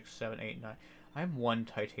 5, 6, 7, 8, 9. I'm 1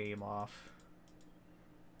 titanium off.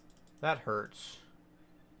 That hurts.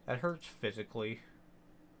 That hurts physically.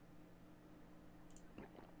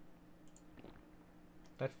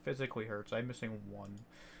 That physically hurts. I'm missing 1.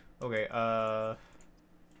 Okay,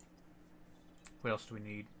 what else do we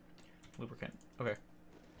need? Lubricant. Okay.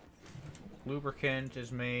 Lubricant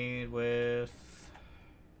is made with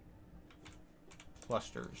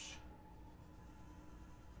clusters.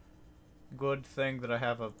 Good thing that I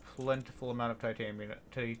have a plentiful amount of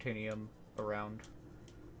titanium around.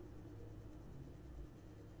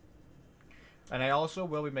 And I also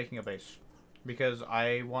will be making a base, because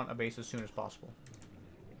I want a base as soon as possible.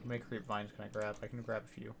 How many creep vines can I grab? I can grab a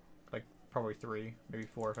few. Like, probably 3, maybe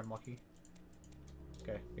 4 if I'm lucky.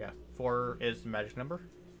 Okay, yeah. 4 is the magic number.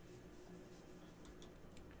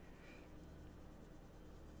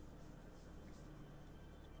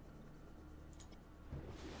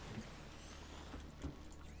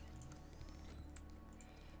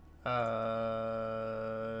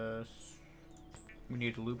 We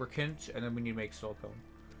need lubricant, and then we need to make silicone.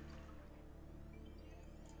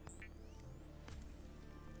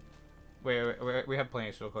 Wait, we have plenty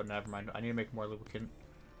of silicone, never mind. I need to make more lubricant.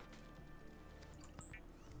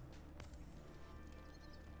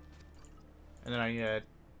 And then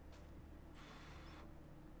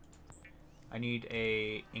I need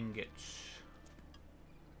a ingot.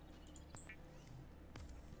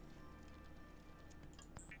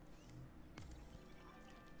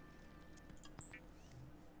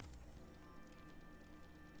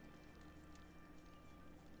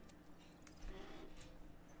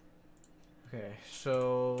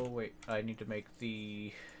 so wait, I need to make this.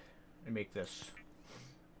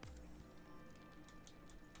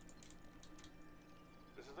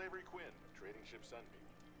 This is Avery Quinn, trading ship Sunbeam.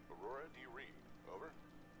 Aurora, do you read? Over?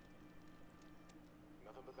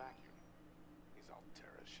 Nothing but vacuum. These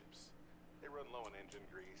Altera ships. They run low on engine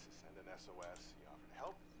grease, send an SOS, you offer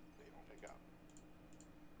help, they don't pick up.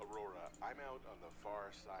 Aurora, I'm out on the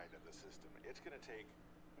far side of the system. It's gonna take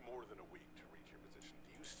more than a week to reach your position.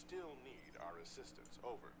 Do you still need our assistance?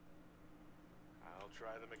 Over. I'll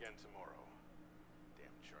try them again tomorrow. Damn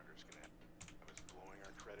charter's gonna have us blowing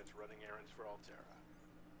our credits running errands for Altera.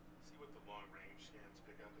 See what the long-range scans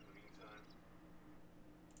pick up in the meantime.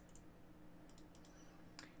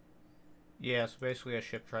 Yeah, so basically a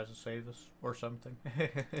ship tries to save us, or something.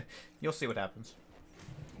 You'll see what happens.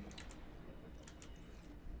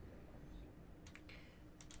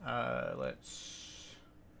 Let's...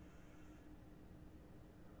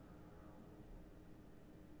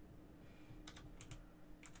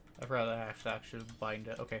 I'd rather actually bind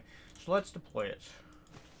it. Okay, so let's deploy it.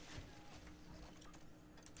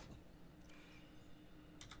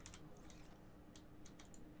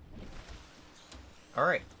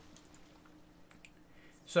 Alright.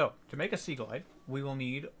 So, to make a Sea Glide, we will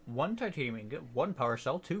need 1 titanium ingot, 1 power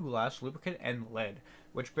cell, 2 glass, lubricant, and lead.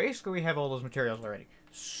 Which basically we have all those materials already.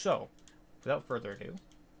 So, without further ado,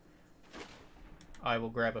 I will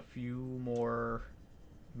grab a few more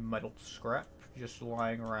metal scrap just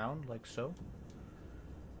lying around, like so.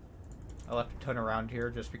 I left a ton around here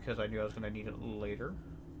just because I knew I was going to need it later.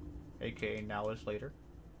 AKA now is later.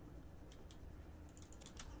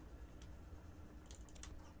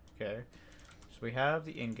 Okay. So we have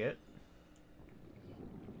the ingot.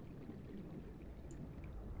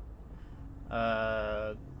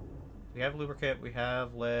 We have lubricant, we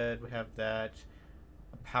have lead, we have that.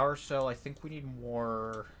 A power cell, I think we need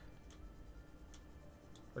more...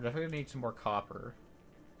 We're definitely going to need some more copper.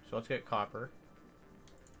 So let's get copper.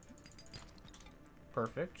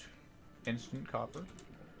 Perfect. Instant copper.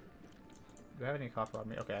 Do I have any copper on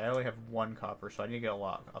me? Okay, I only have 1 copper, so I need to get a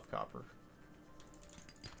lot of copper.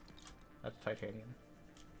 That's titanium.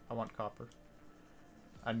 I want copper.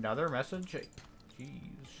 Another message? Jeez.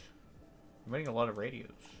 I'm getting a lot of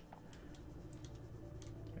radios.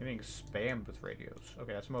 I'm getting spammed with radios.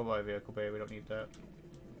 Okay, that's a mobile vehicle bay. We don't need that.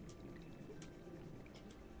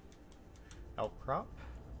 Elk crop.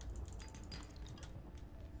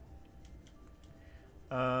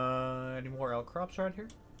 Any more elk crops around here?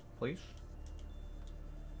 Please?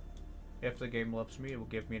 If the game loves me, it will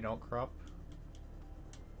give me an elk crop.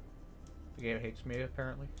 The game hates me,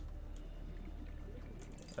 apparently.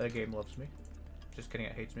 The game loves me. Just kidding,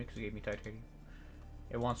 it hates me because it gave me titanium.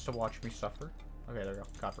 It wants to watch me suffer. Okay, there we go.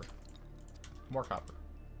 Copper. More copper.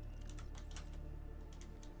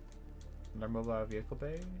 Another mobile vehicle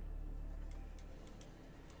bay.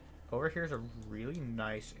 Over here is a really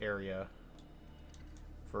nice area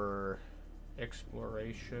for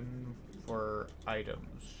exploration for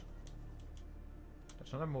items.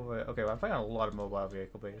 That's another mobile. Okay, well, I'm finding a lot of mobile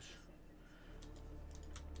vehicle bays.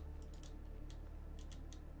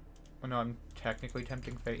 I know I'm technically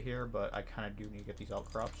tempting fate here, but I kind of do need to get these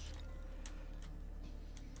outcrops.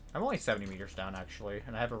 I'm only 70 meters down, actually,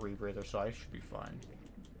 and I have a rebreather, so I should be fine.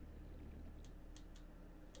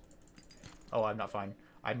 Oh, I'm not fine.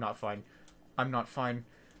 I'm not fine. I'm not fine.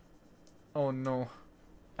 Oh, no.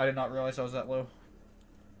 I did not realize I was that low.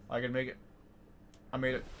 I can make it. I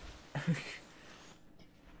made it.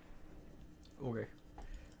 Okay.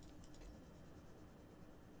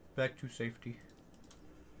 Back to safety.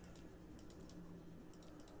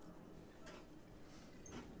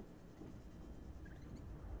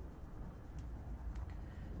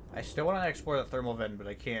 I still want to explore the thermal vent, but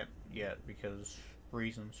I can't yet because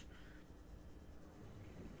reasons.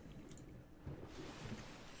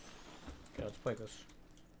 Okay, let's play this.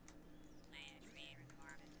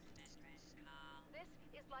 This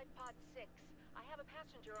is Life Pod 6. I have a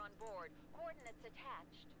passenger on board. Coordinates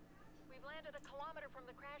attached. We've landed a kilometer from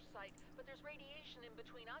the crash site, but there's radiation in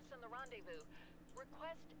between us and the rendezvous.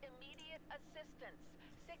 Request immediate assistance.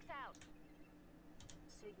 6 out.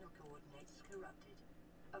 Signal coordinates corrupted.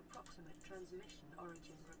 Approximate transmission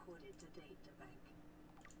origin recorded to data bank.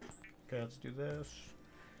 Okay, let's do this.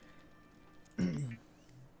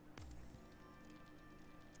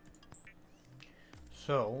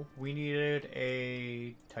 So, we needed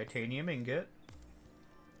a titanium ingot.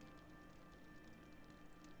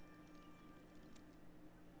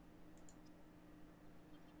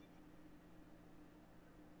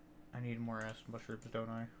 I need more acid mushrooms, don't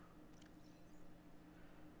I?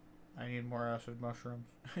 I need more acid mushrooms.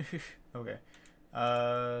 Okay.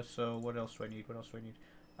 So what else do I need? What else do I need?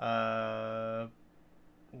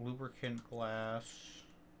 Lubricant glass.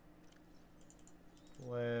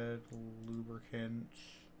 Lead, lubricant.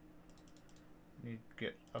 Need to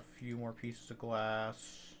get a few more pieces of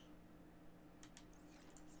glass.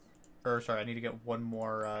 Or, sorry, I need to get one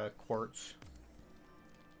more, quartz.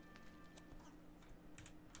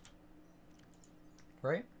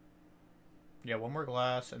 Right? Yeah, one more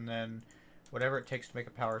glass, and then whatever it takes to make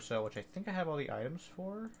a power cell, which I think I have all the items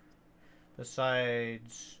for.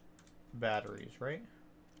 Besides batteries, right?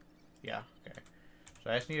 Yeah, okay. So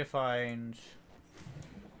I just need to find...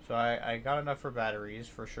 So I got enough for batteries,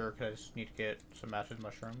 for sure, because I just need to get some acid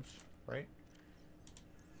mushrooms, right?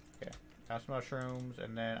 Okay, acid mushrooms,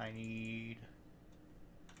 and then I need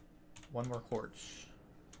one more quartz,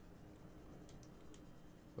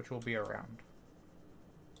 which will be around.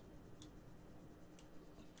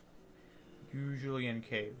 Usually in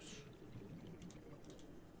caves.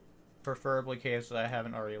 Preferably caves that I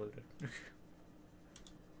haven't already looted.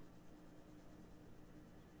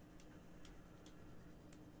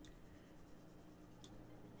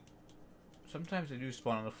 Sometimes they do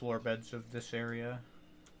spawn on the floor beds of this area.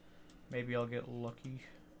 Maybe I'll get lucky.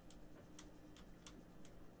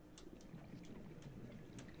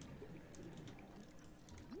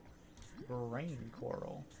 Rain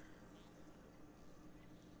coral.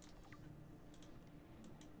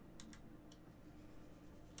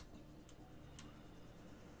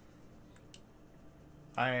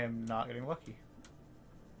 I am not getting lucky.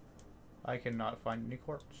 I cannot find any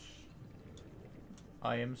quartz.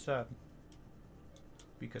 I am sad.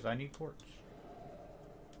 Because I need quartz.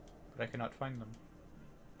 But I cannot find them.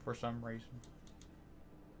 For some reason.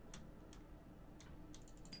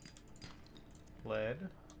 Lead.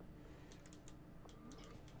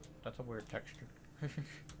 That's a weird texture.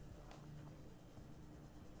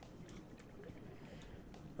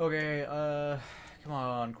 Okay, come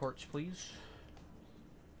on, quartz, please.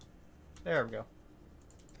 There we go.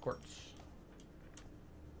 Quartz.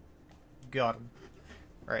 Got him.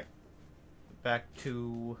 Alright. Back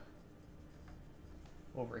to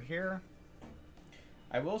over here.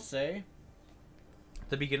 I will say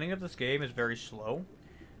the beginning of this game is very slow,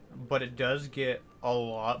 but it does get a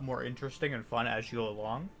lot more interesting and fun as you go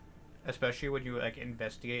along, especially when you like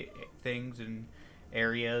investigate things in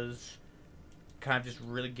areas, kind of just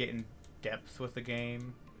really get in depth with the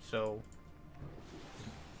game. So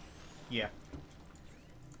yeah,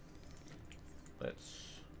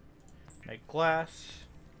 let's make glass.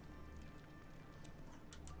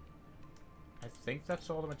 I think that's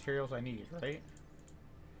all the materials I need, right?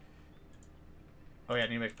 Oh yeah, I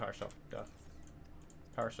need to make a power cell. Duh.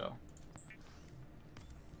 Power cell.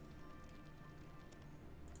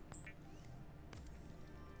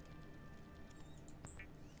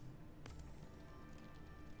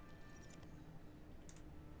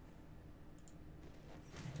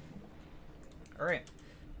 Alright.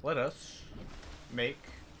 Let us make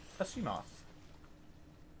a sea moth.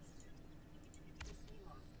 The sea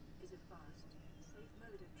moth is a fast, safe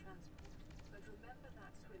mode of transport, but remember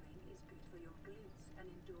that swimming is good for your glutes and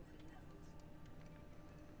endorphin levels.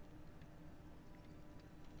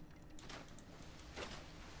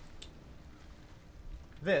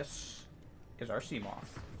 This is our sea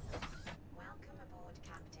moth. Welcome aboard,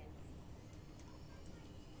 Captain.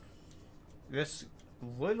 This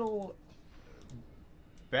little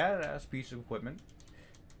badass piece of equipment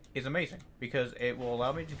is amazing because it will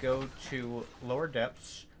allow me to go to lower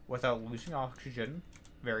depths without losing oxygen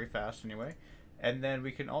very fast anyway, and then we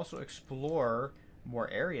can also explore more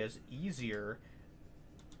areas easier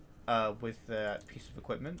with that piece of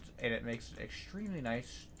equipment, and it makes it extremely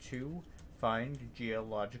nice to find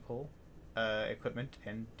geological equipment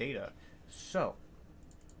and data. So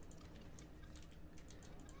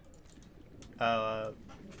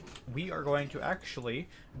we are going to actually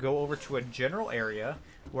go over to a general area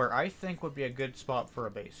where I think would be a good spot for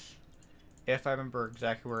a base. If I remember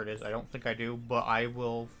exactly where it is. I don't think I do, but I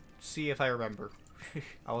will see if I remember.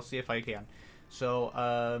 I will see if I can. So,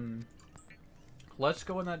 let's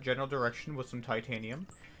go in that general direction with some titanium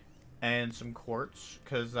and some quartz,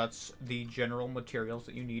 because that's the general materials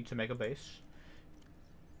that you need to make a base.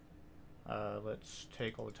 Let's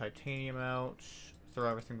take all the titanium out. Throw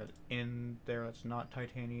everything that's in there that's not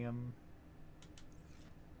titanium.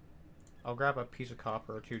 I'll grab a piece of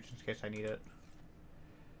copper or two just in case I need it.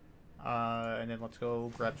 And then let's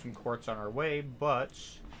go grab some quartz on our way, but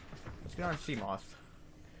let's get on sea moth.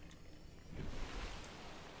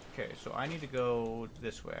 Okay, so I need to go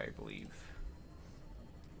this way, I believe.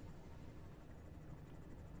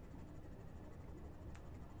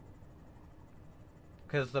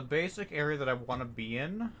 Because the basic area that I want to be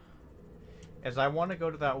in is I want to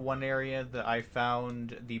go to that one area that I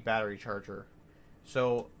found the battery charger.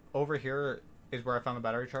 So over here is where I found the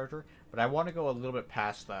battery charger, but I want to go a little bit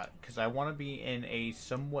past that because I want to be in a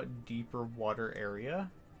somewhat deeper water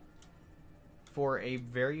area for a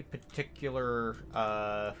very particular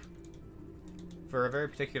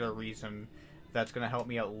reason that's going to help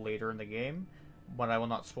me out later in the game, but I will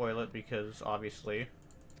not spoil it because obviously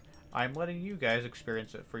I'm letting you guys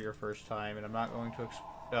experience it for your first time, and I'm not going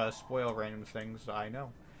to spoil random things I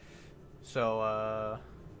know. So,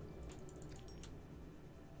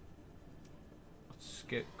 let's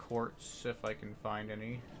get quartz if I can find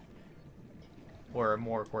any. Or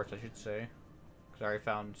more quartz, I should say. Because I already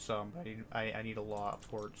found some. I need a lot of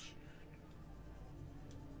quartz.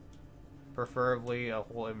 Preferably a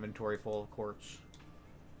whole inventory full of quartz.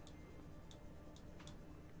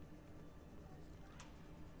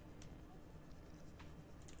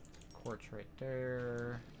 Quartz right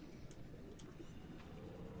there.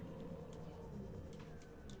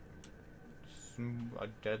 A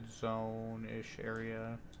dead zone-ish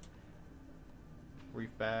area. Reef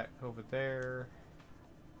back over there.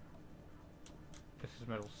 This is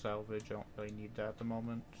metal salvage. I don't really need that at the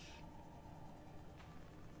moment.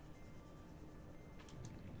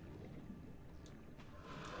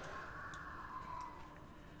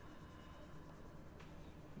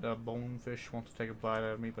 The bonefish wants to take a bite out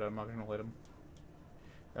of me, but I'm not going to let him.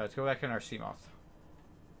 Alright, let's go back in our sea moth.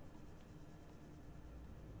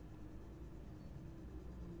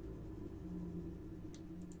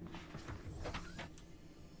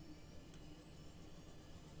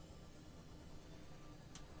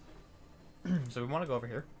 So we want to go over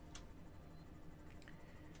here.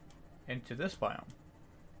 Into this biome.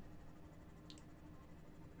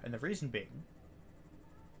 And the reason being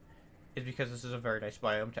is because this is a very nice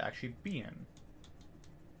biome to actually be in.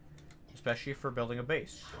 Especially for building a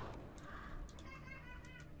base.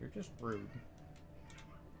 You're just rude.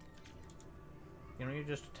 You know, you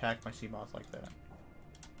just attack my sea moth like that.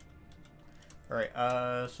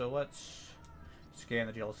 Alright, so let's scan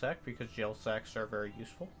the gel sac because gel sacs are very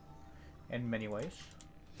useful in many ways.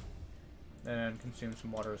 And consume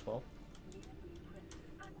some water as well.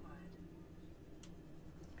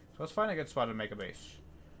 So let's find a good spot to make a base.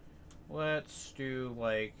 Let's do,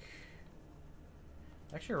 like...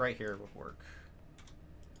 Actually, right here would work.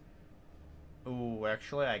 Ooh,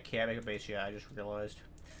 actually, I can't make a base yet, I just realized.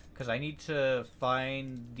 Because I need to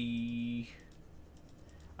find the...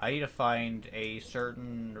 I need to find a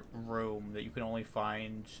certain room that you can only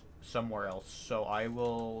find somewhere else. So I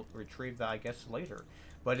will retrieve that, I guess, later.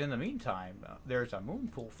 But in the meantime, there's a moon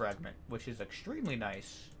pool fragment, which is extremely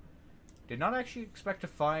nice. Did not actually expect to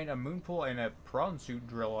find a moon pool and a prawn suit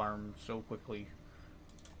drill arm so quickly.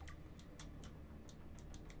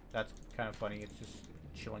 That's kind of funny. It's just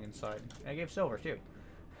chilling inside. And I gave silver too.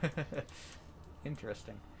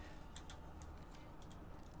 Interesting.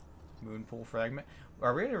 Moon pool fragment.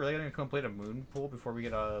 Are we really going to complete a moon pool before we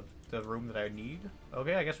get the room that I need?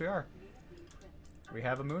 Okay, I guess we are. We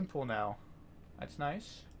have a moon pool now. That's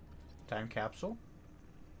nice. Time capsule.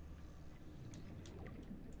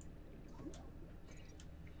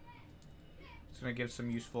 It's going to give some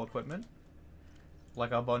useful equipment. Like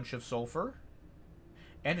a bunch of sulfur.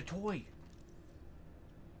 And a toy.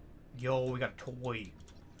 Yo, we got a toy.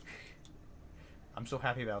 I'm so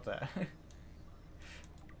happy about that.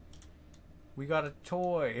 We got a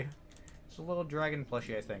toy. It's a little dragon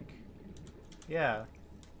plushie, I think. Yeah.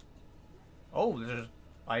 Oh, there's...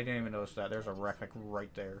 I didn't even notice that. There's a wreck, like,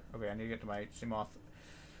 right there. Okay, I need to get to my sea moth.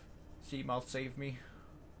 Sea moth, save me.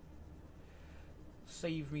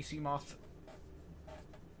 Save me, sea moth.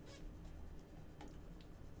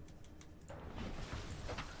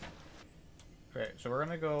 Okay, so we're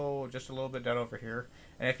gonna go just a little bit down over here.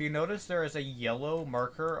 And if you notice, there is a yellow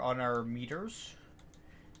marker on our meters.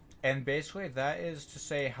 And basically, that is to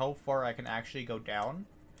say how far I can actually go down.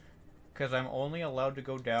 Because I'm only allowed to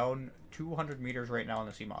go down 200 meters right now on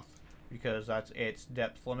the sea moth. Because that's its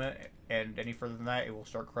depth limit, and any further than that, it will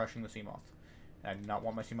start crushing the sea moth. I do not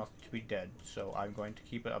want my sea moth to be dead, so I'm going to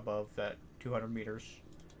keep it above that 200 meters.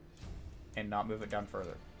 And not move it down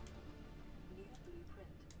further.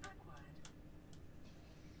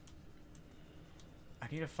 I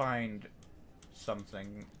need to find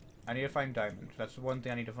something. I need to find diamond. That's the one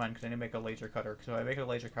thing I need to find because I need to make a laser cutter. So I make a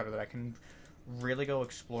laser cutter that I can really go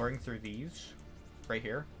exploring through these right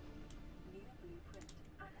here.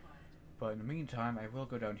 But in the meantime, I will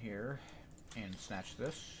go down here and snatch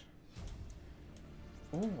this.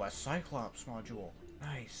 Ooh, a Cyclops module.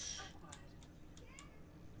 Nice.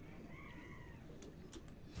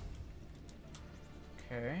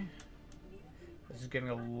 Okay. This is getting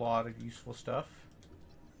a lot of useful stuff.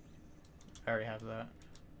 I already have that.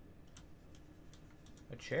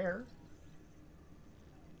 A chair.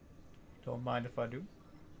 Don't mind if I do.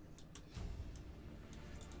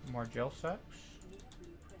 More gel sacks.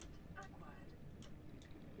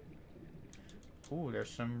 Ooh, there's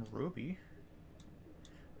some ruby.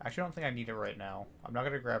 Actually, I don't think I need it right now. I'm not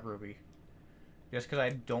going to grab ruby. Just because I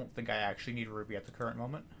don't think I actually need ruby at the current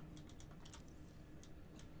moment.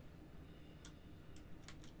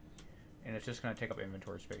 And it's just going to take up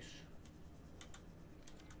inventory space.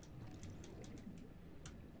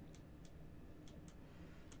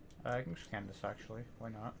 I can scan this actually. Why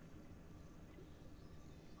not?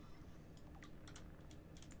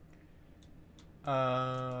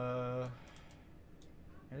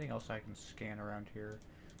 Anything else I can scan around here?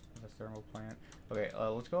 The thermal plant. Okay,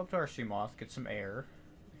 let's go up to our Seamoth, get some air,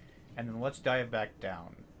 and then let's dive back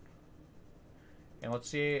down. And let's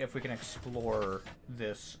see if we can explore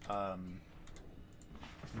this. Let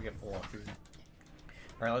me get full off.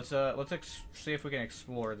 All right, let's see if we can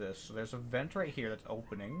explore this. So there's a vent right here that's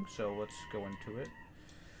opening, so let's go into it.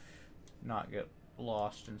 Not get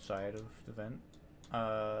lost inside of the vent.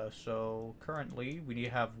 So currently we need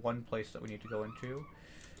to have one place that we need to go into.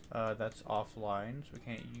 That's offline, so we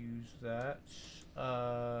can't use that.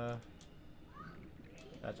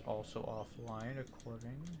 That's also offline,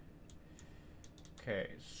 according. Okay,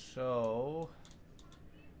 so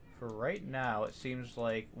for right now, it seems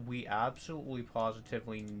like we absolutely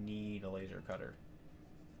positively need a laser cutter.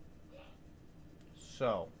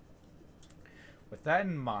 So, with that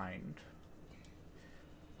in mind,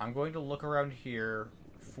 I'm going to look around here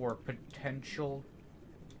for potential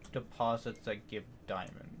deposits that give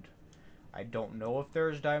diamond. I don't know if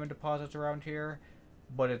there's diamond deposits around here,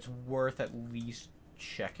 but it's worth at least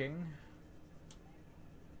checking.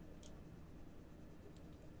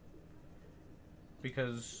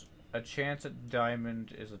 Because a chance at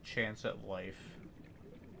diamond is a chance at life.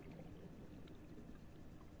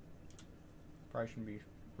 Probably shouldn't be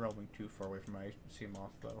roaming too far away from my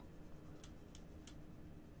Seamoth, though.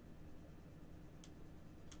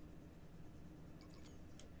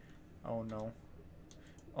 Oh no.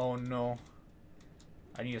 Oh no.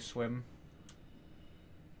 I need to swim.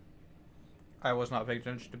 I was not paying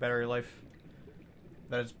attention to battery life.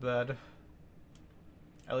 That is bad.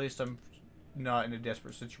 At least I'm not in a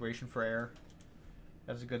desperate situation for air.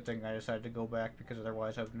 That's a good thing I decided to go back, because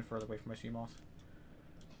otherwise I would have been further away from my Seamoth.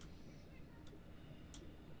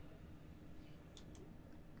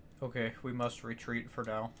 Okay, we must retreat for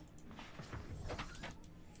now.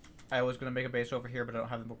 I was going to make a base over here, but I don't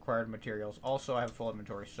have the required materials. Also, I have full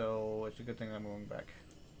inventory, so it's a good thing I'm moving back.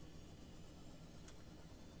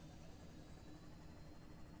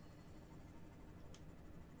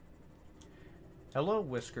 Hello,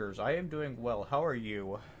 Whiskers. I am doing well. How are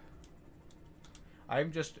you?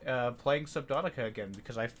 I'm just playing Subnautica again,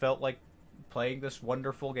 because I felt like playing this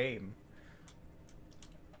wonderful game.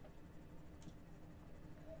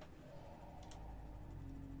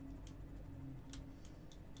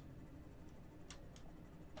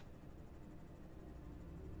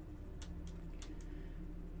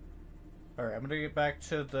 Alright, I'm gonna get back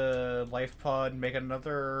to the life pod, make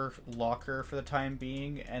another locker for the time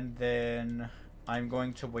being, and then I'm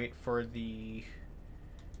going to wait for the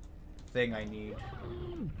thing I need.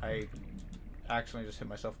 I actually just hit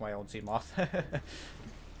myself with my own Seamoth.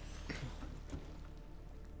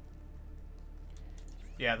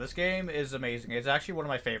 Yeah, this game is amazing. It's actually one of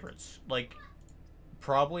my favorites. Like,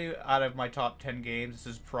 probably out of my top 10 games,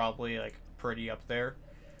 this is probably, like, pretty up there.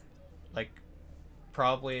 Like,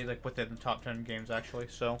 probably like within the top 10 games actually,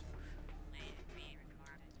 so.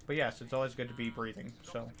 But yes, it's always good to be breathing,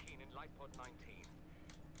 so.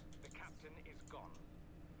 The captain is gone.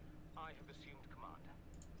 I have assumed command.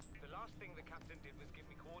 The last thing the captain did was give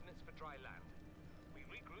me coordinates for dry land. We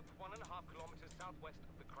regroup 1.5 kilometers southwest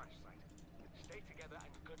of the crash site. Stay together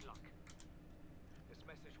and good luck. This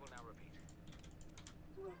message will now repeat.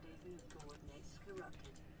 Rendezvous coordinates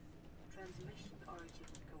corrupted. Transmission origin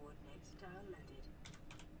coordinates downloaded.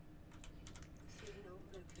 Signal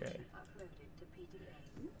location uploaded to PDA.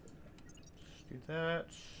 Let's do that.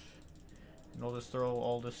 And I'll just throw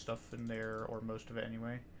all this stuff in there, or most of it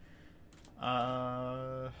anyway.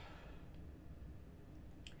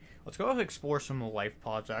 Let's go and explore some life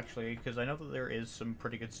pods actually, because I know that there is some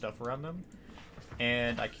pretty good stuff around them.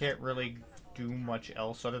 And I can't really do much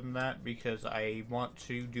else other than that, because I want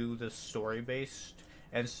to do this story-based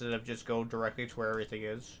instead of just go directly to where everything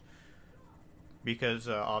is. Because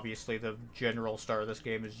obviously the general start of this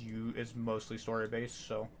game is mostly story-based,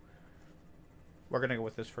 so we're gonna go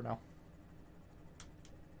with this for now.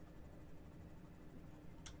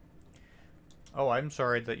 Oh, I'm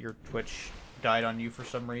sorry that your Twitch died on you for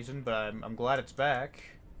some reason, but I'm glad it's back.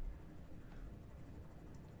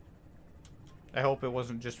 I hope it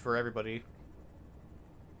wasn't just for everybody.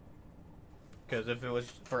 Because if it was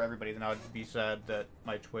for everybody, then I would be sad that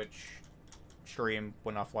my Twitch stream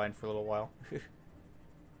went offline for a little while.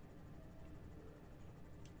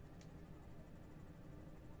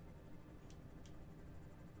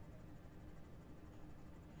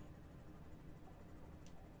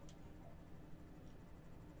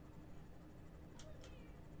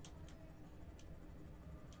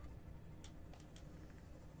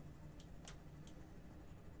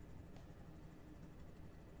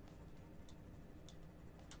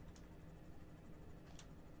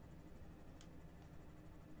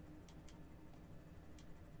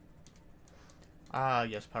 Ah,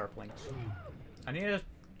 yes, power planks. I need to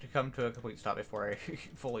come to a complete stop before I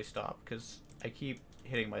fully stop, because I keep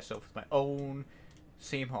hitting myself with my own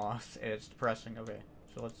Seamoth, and it's depressing. Okay,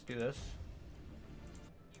 so let's do this.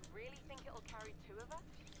 You really think it'll carry 2 of us?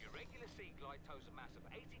 Your regular sea glide tows a mass of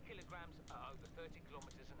 80 kilograms at over 30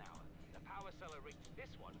 kilometers an hour. The power cell rigged to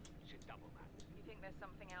this one should double that. You think there's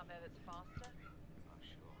something out there that's faster? I'm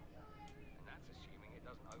sure. And that's assuming it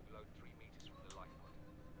doesn't overload 3 meters from the life pod.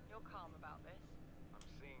 You're calm about this. I'm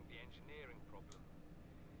seeing the engineering problem.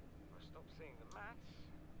 If I stop seeing the maths,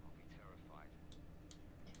 I'll be terrified.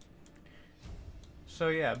 So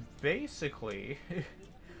yeah, basically,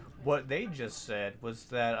 what they just said was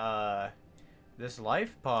that this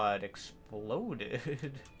life pod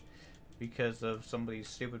exploded because of somebody's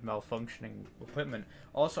stupid malfunctioning equipment.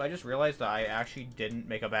 Also, I just realized that I actually didn't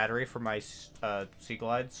make a battery for my Sea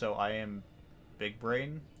Glide, so I am big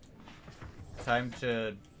brain. Time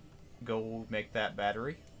to go make that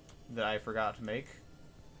battery that I forgot to make.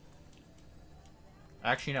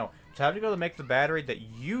 Actually, no. Time to go to make the battery that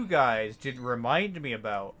you guys didn't remind me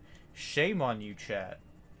about. Shame on you, chat.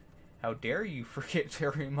 How dare you forget to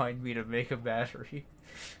remind me to make a battery?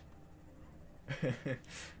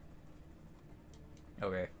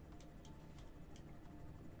 Okay.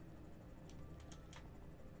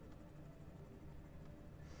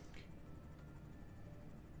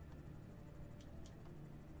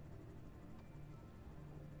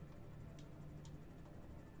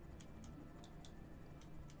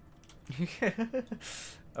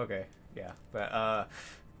 Okay, yeah, but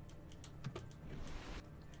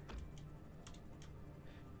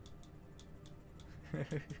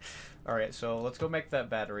alright, so let's go make that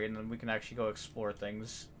battery and then we can actually go explore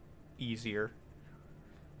things easier.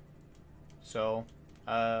 So,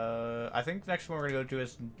 I think the next one we're gonna go do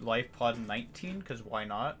is Life Pod 19, because why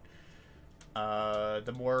not?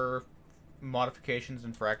 The more modifications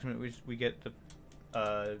and fragments we get,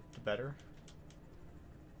 the better.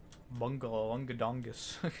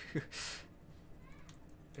 Bungalongadongus.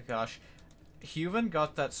 Gosh, Human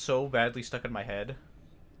got that so badly stuck in my head.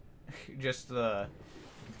 Just the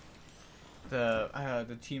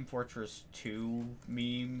Team Fortress 2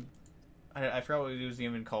 meme. I forgot what it was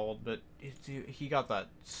even called, but he got that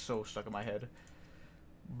so stuck in my head.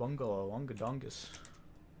 Bungalongadongus.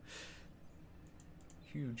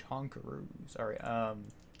 Huge honkaroos. Alright,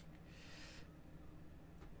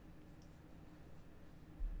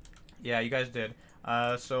 yeah, you guys did.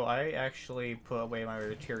 So I actually put away my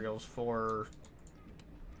materials for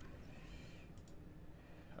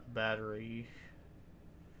a battery.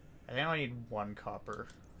 I think I need 1 copper.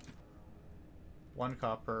 1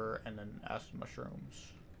 copper and then acid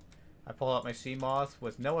mushrooms. I pull out my sea moth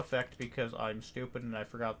with no effect because I'm stupid and I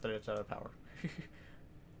forgot that it's out of power.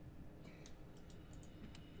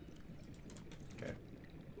 Okay.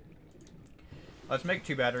 Let's make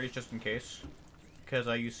 2 batteries just in case. Because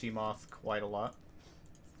I use sea moth quite a lot.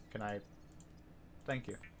 Can I... Thank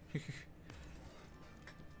you.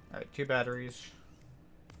 Alright, 2 batteries.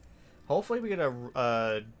 Hopefully we get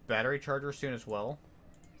a battery charger soon as well.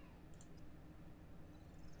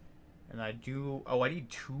 And I do... Oh, I need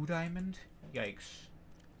 2 diamond? Yikes.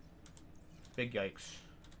 Big yikes.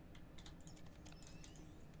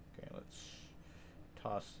 Okay, let's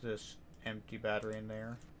toss this empty battery in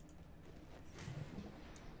there.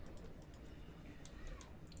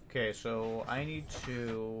 Okay, so I need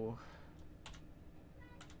to...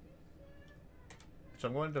 So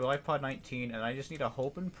I'm going to Life Pod 19, and I just need to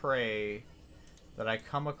hope and pray that I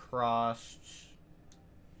come across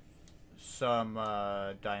some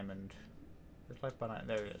diamond. There's Life Pod 19.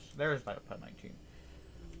 There it is. There's Life Pod 19.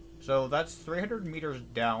 So that's 300 meters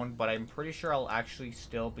down, but I'm pretty sure I'll actually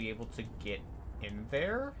still be able to get in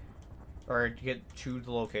there. Or get to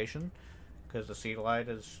the location, because the Sea Glide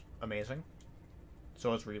is amazing.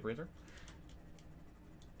 So is Rebreather.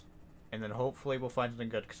 And then hopefully we'll find something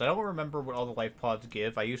good. Because I don't remember what all the life pods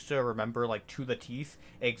give. I used to remember, like, to the teeth,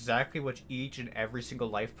 exactly what each and every single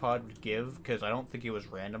life pod would give. Because I don't think it was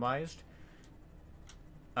randomized.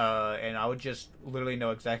 And I would just literally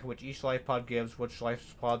know exactly what each life pod gives, which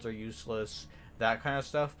life pods are useless, that kind of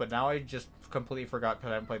stuff. But now I just completely forgot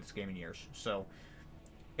because I haven't played this game in years. So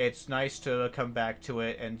it's nice to come back to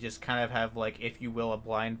it and just kind of have, like, if you will, a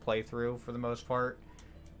blind playthrough for the most part.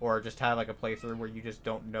 Or just have, like, a playthrough where you just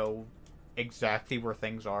don't know exactly where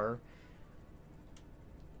things are.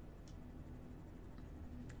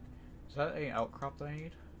 Is that an outcrop that I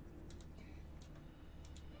need?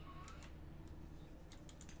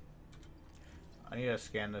 I need to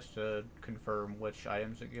scan this to confirm which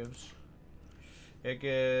items it gives. It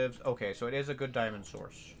gives... Okay, so it is a good diamond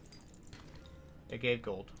source. It gave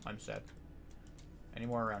gold. I'm sad. Any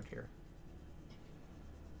more around here?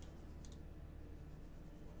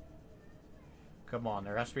 Come on,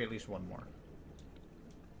 there has to be at least one more.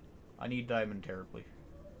 I need diamond terribly.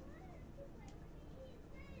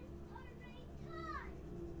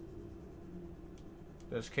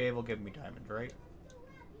 This cave will give me diamond, right?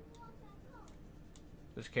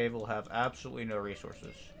 This cave will have absolutely no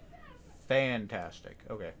resources. Fantastic.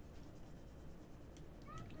 Okay.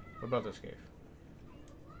 What about this cave?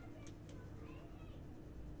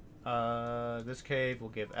 This cave will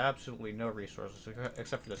give absolutely no resources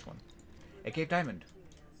except for this one. It gave diamond.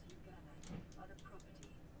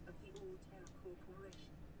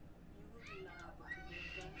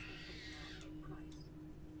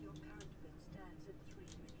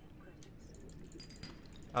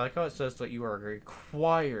 I like how it says that you are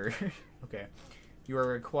required. Okay. You are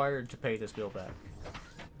required to pay this bill back.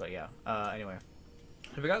 But yeah. Anyway.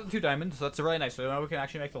 So we got the 2 diamonds, so that's really nice. So now we can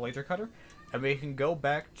actually make the laser cutter. And we can go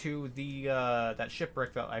back to the that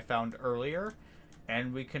shipwreck that I found earlier.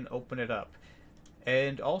 And we can open it up.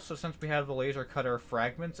 And also, since we have the laser cutter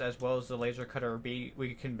fragments, as well as the laser cutter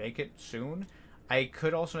we can make it soon. I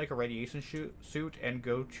could also make a radiation suit and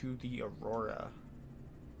go to the Aurora.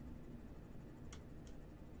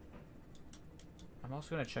 I'm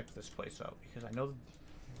also going to check this place out, because I know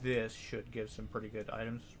this should give some pretty good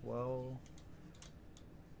items as well.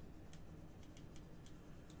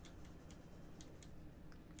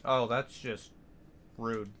 Oh, that's just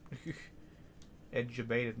rude. It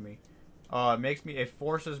debated me. It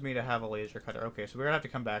forces me to have a laser cutter. Okay, so we're going to have to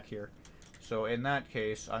come back here. So in that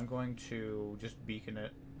case, I'm going to just beacon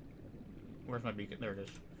it. Where's my beacon? There it is.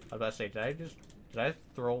 I was about to say, did I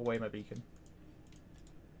throw away my beacon?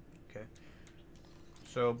 Okay.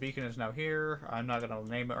 So beacon is now here. I'm not going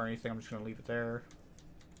to name it or anything. I'm just going to leave it there.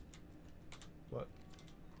 What?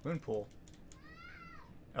 Moon pool.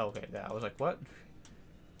 Oh, okay, yeah, I was like, what?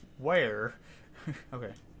 Where?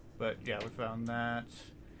 Okay. But yeah, we found that.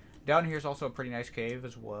 Down here is also a pretty nice cave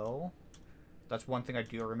as well. That's one thing I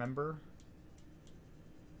do remember.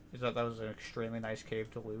 Is that was an extremely nice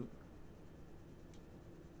cave to loot.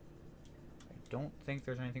 I don't think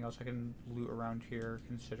there's anything else I can loot around here,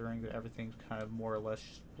 considering that everything's kind of more or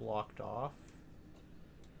less blocked off.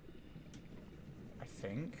 I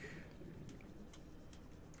think.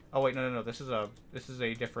 Oh wait, no. This is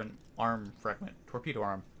a different arm fragment. Torpedo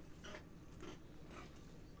arm.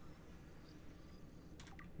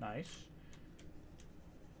 Nice.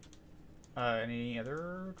 Any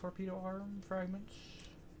other torpedo arm fragments?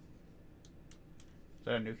 Is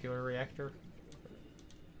that a nuclear reactor?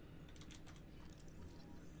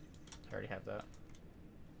 I already have that.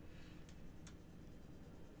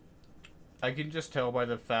 I can just tell by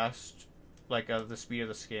the the speed of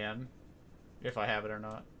the scan, if I have it or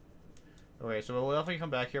not. Okay, so we'll definitely come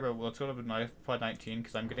back here, but let's go to pod 19,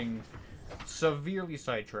 because I'm getting severely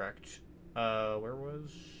sidetracked. Where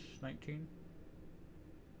was 19?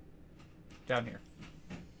 Down here.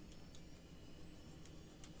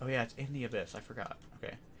 Oh yeah, it's in the abyss. I forgot.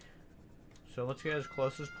 Okay. So let's get as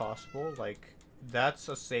close as possible. Like, that's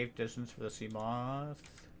a safe distance for the sea moth.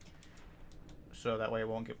 So that way it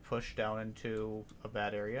won't get pushed down into a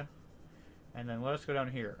bad area. And then let us go down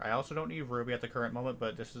here. I also don't need ruby at the current moment,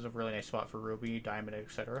 but this is a really nice spot for ruby, diamond,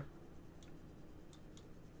 etc.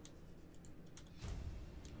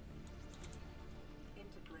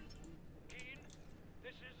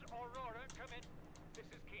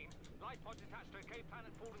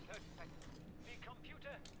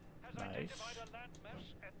 Nice. Identified a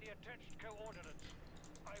landmass at the attached coordinates.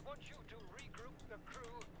 I want you to regroup the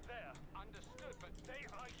crew there. Understood, but they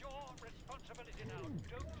are your responsibility now.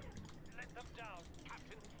 Don't let them down.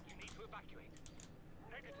 Captain, you need to evacuate.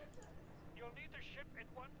 Negative. You'll need the ship in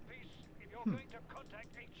one piece if you're going to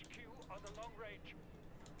contact HQ on the long range.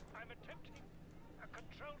 I'm attempting a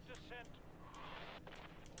controlled descent.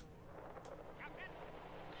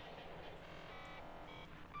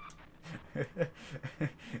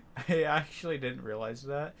 I actually didn't realize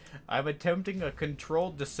that. I'm attempting a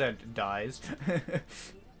controlled descent. Dies.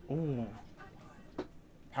 Ooh.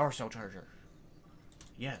 Power cell charger.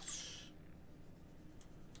 Yes.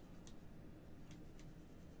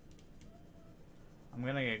 I'm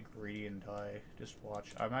gonna get greedy and die. Just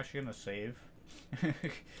watch. I'm actually gonna save.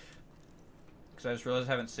 Because I just realized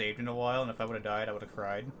I haven't saved in a while, and if I would have died, I would have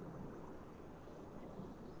cried.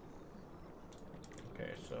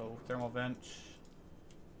 Okay, so thermal vent.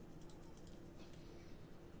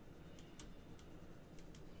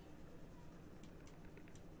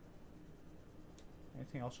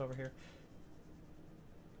 Anything else over here?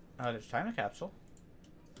 There's time capsule.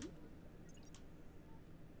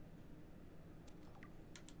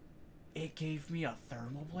 It gave me a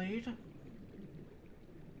thermal blade?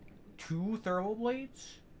 2 thermal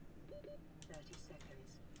blades? 30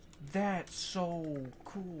 seconds. That's so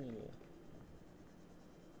cool.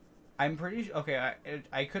 I'm pretty okay.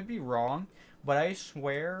 I could be wrong, but I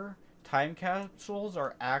swear time capsules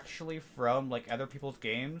are actually from like other people's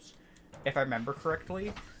games, if I remember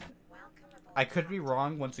correctly. I could be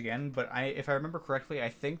wrong once again, but if I remember correctly, I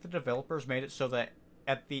think the developers made it so that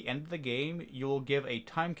at the end of the game, you'll give a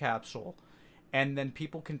time capsule, and then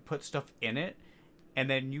people can put stuff in it, and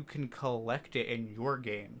then you can collect it in your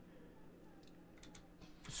game.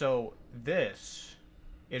 So this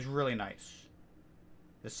is really nice.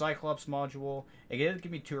 The Cyclops module, it did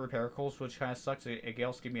give me 2 repair coals, which kind of sucks. It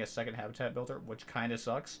also gave me a second habitat builder, which kind of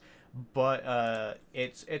sucks. But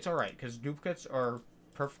it's alright, because duplicates are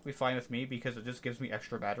perfectly fine with me because it just gives me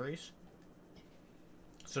extra batteries.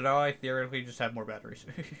 So now I theoretically just have more batteries.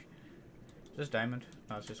 Is this diamond?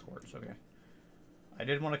 No, it's just quartz. Okay. I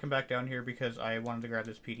did want to come back down here because I wanted to grab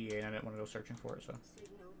this PDA and I didn't want to go searching for it. So.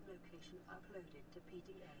 Signal location uploaded to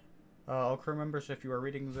PDA. All crew members, if you are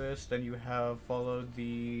reading this, then you have followed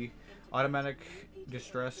the automatic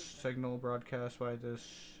distress signal broadcast by this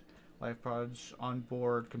life pods on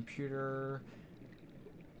board computer.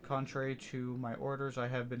 Contrary to my orders, I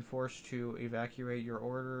have been forced to evacuate. Your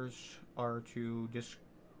orders are to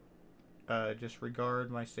disregard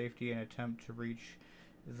my safety and attempt to reach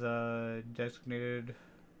the designated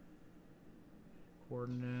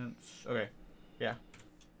coordinates. Okay, yeah.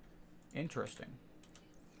 Interesting.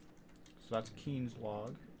 So that's Keen's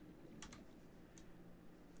log.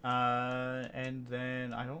 And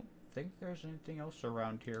then I don't think there's anything else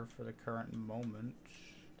around here for the current moment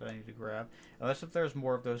that I need to grab. Unless if there's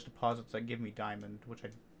more of those deposits that give me diamond, which I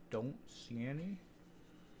don't see any.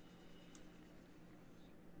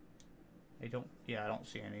 I don't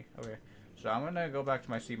see any. Okay. So I'm gonna go back to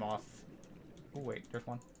my sea moth. Oh wait, there's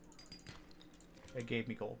one. It gave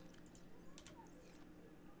me gold.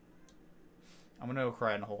 I'm gonna go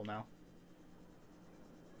cry in a hole now.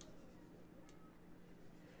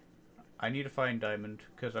 I need to find diamond,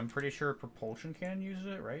 because I'm pretty sure propulsion cannon uses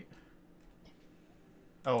it, right?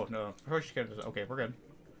 Oh, no. Propulsion cannon doesn't. Okay, we're good.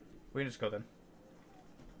 We can just go then.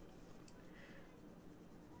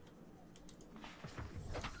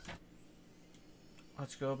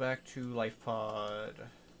 Let's go back to life pod.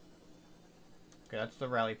 Okay, that's the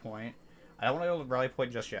rally point. I don't want to go to the rally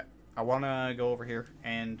point just yet. I want to go over here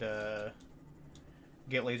and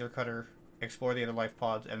get laser cutter, explore the other life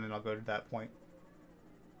pods, and then I'll go to that point.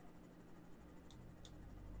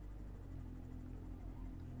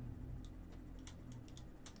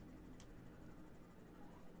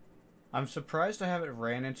 I'm surprised I haven't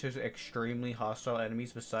ran into extremely hostile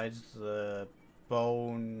enemies besides the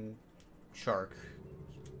bone shark.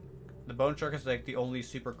 The bone shark is like the only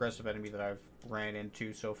super aggressive enemy that I've ran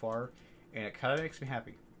into so far, and it kind of makes me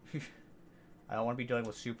happy. I don't want to be dealing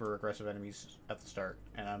with super aggressive enemies at the start,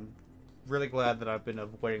 and I'm really glad that I've been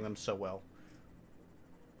avoiding them so well.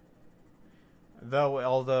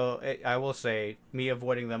 Although I will say, me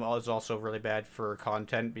avoiding them is also really bad for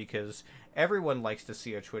content because everyone likes to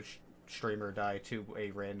see a Twitch streamer die to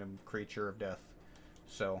a random creature of death.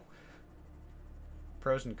 So,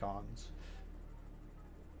 pros and cons.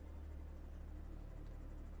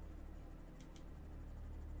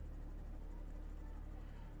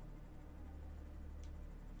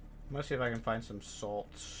 I'm gonna see if I can find some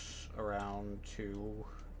salts around too,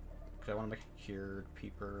 because I want to make a cured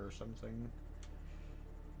peeper or something.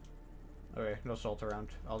 Okay, no salt around.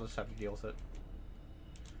 I'll just have to deal with it.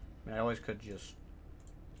 I mean, I always could just...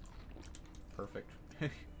 Perfect.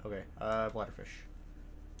 Okay, bladderfish.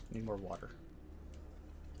 Need more water.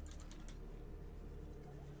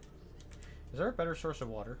 Is there a better source of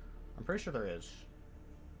water? I'm pretty sure there is.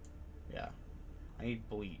 Yeah. I need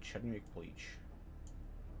bleach. How do you make bleach?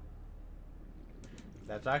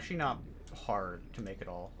 That's actually not hard to make it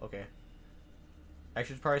all. Okay. I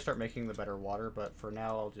should probably start making the better water, but for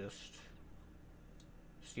now I'll just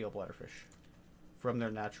steal bladderfish from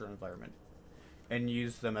their natural environment and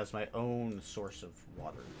use them as my own source of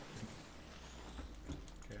water.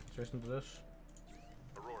 Okay, let's listen to this.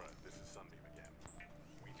 Aurora, this is Sunbeam again.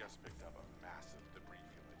 We just picked up a massive debris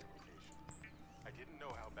field at your location. I didn't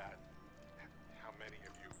know how bad, how many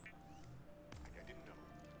of you, I didn't know.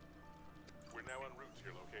 We're now en route to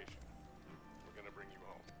your location. We're gonna bring you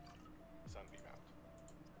home. Sunbeam out.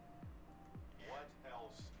 What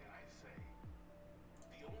else can I say?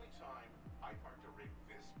 The only time I parked a rig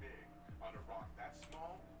this big on a rock that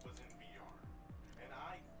small was in VR. And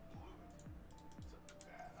I blew it. It's a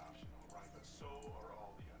bad option, alright, but so are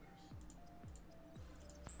all the others.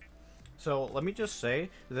 So let me just say,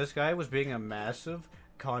 this guy was being a massive,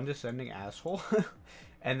 condescending asshole.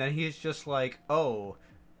 And then he's just like, oh,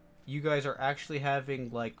 you guys are actually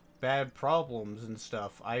having, like, bad problems and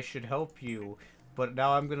stuff. I should help you. But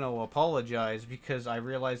now I'm going to apologize because I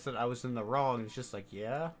realized that I was in the wrong. It's just like,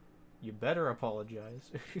 yeah, you better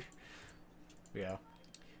apologize. Yeah.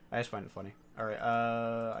 I just find it funny. Alright,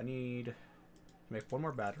 I need to make one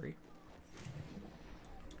more battery.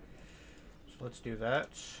 So let's do that.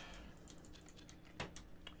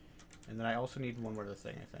 And then I also need one more other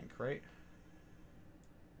thing, I think, right?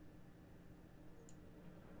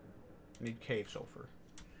 I need cave sulfur.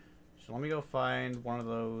 So let me go find one of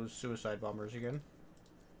those suicide bombers again.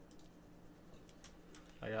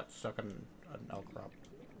 I got stuck on an outcrop.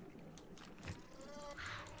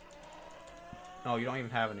 Oh, you don't even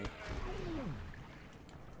have any.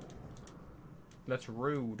 That's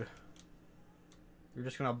rude. You're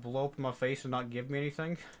just gonna blow up in my face and not give me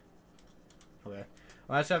anything? Okay.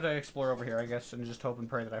 Well, I just have to explore over here, I guess, and just hope and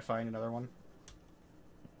pray that I find another one.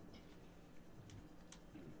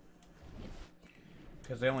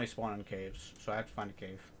 Because they only spawn in caves, so I have to find a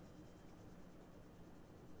cave.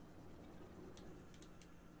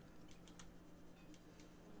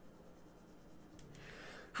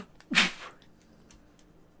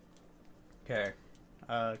 Okay.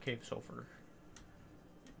 Cave sulfur.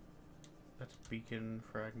 That's a beacon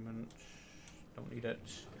fragment. Don't need it.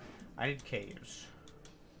 I need caves.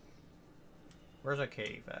 Where's a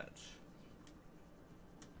cave at?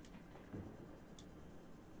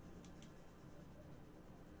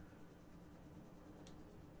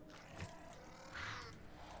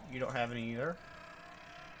 You don't have any either.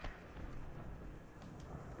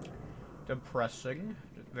 Depressing.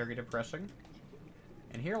 Very depressing.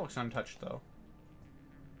 And here looks untouched, though.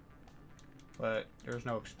 But there's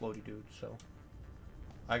no explodey dude, so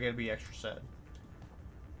I gotta be extra sad.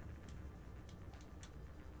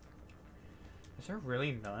 Is there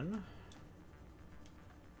really none?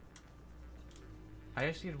 I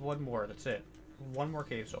just need one more, that's it. One more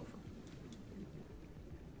cave sulfur.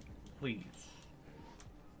 Please.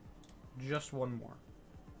 Just one more.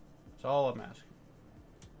 That's all I'm asking.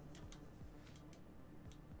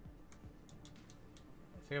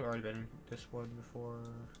 I think I've already been in this one before.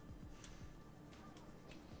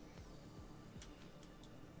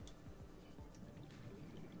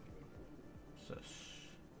 What's this?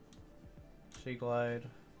 Sea glide.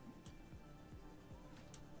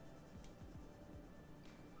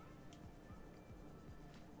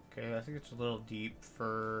 Okay, I think it's a little deep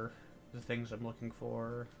for the things I'm looking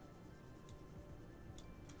for.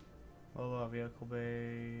 Oh, vehicle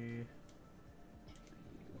bay.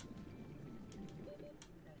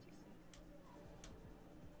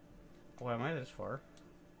 Why am I this far?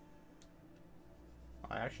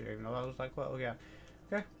 I actually didn't even know that was like, well, yeah.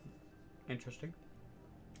 Okay. Interesting.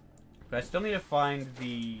 But I still need to find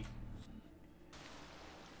the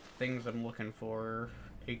things I'm looking for,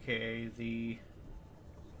 aka the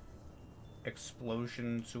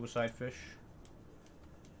explosion suicide fish.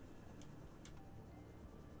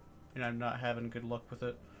 And I'm not having good luck with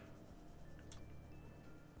it.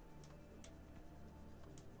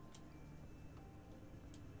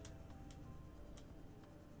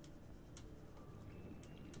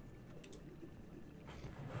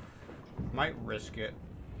 Might risk it.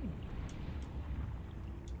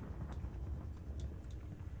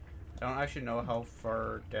 I don't actually know how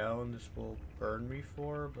far down this will burn me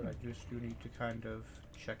for, but I just do need to kind of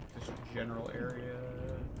check this general area.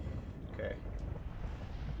 Okay.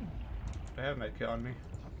 Do I have a medkit on me?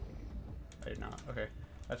 I did not. Okay.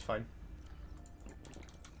 That's fine.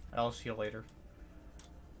 I'll see you later.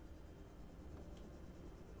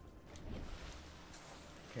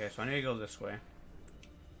 Okay, so I need to go this way.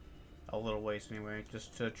 A little ways anyway,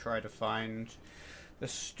 just to try to find the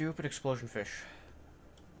stupid explosion fish.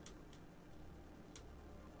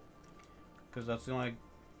 Because that's the only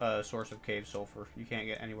source of cave sulfur. You can't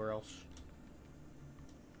get anywhere else.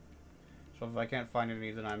 So if I can't find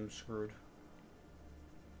any, then I'm screwed.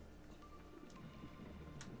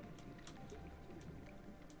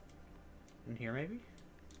 In here, maybe?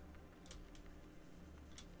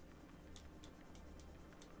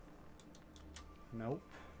 Nope.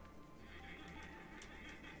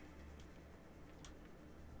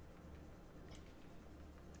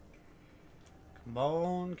 Come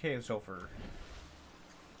on, cave sulfur.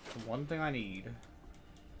 The one thing I need. There's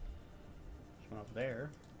one up there.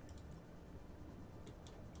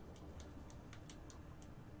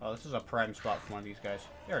 Oh, this is a prime spot for one of these guys.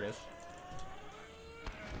 There it is.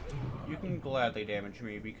 You can gladly damage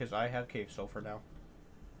me because I have cave sulfur now.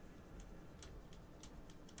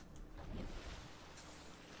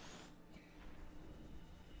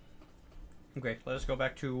 Okay, let us go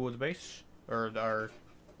back to the base, or our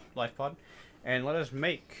life pod, and let us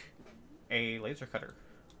make a laser cutter.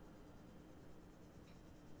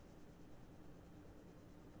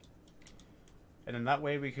 And then that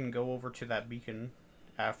way we can go over to that beacon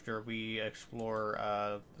after we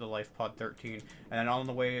explore the life pod 13. And then on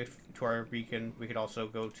the way to our beacon, we could also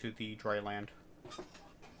go to the dry land.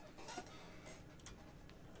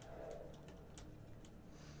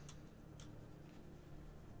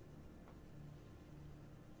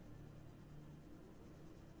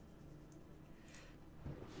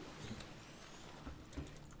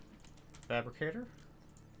 Fabricator.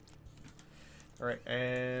 Alright,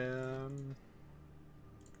 and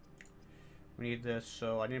we need this,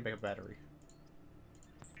 so I need to make a battery.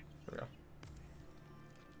 There we go.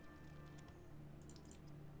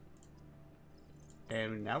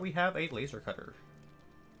 And now we have a laser cutter.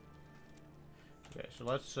 Okay, so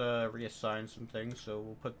let's reassign some things. So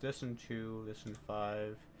we'll put this in 2, this in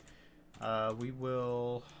 5. We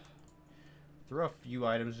will throw a few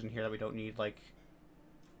items in here that we don't need, like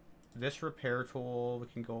this repair tool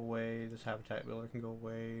can go away, this habitat builder can go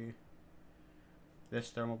away,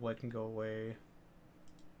 this thermal blade can go away,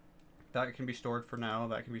 that can be stored for now,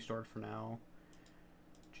 that can be stored for now,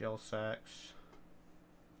 gel sacks,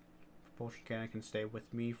 propulsion cannon can stay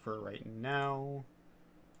with me for right now.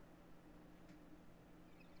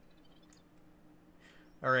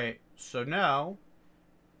 Alright, so now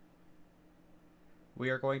we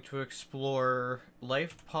are going to explore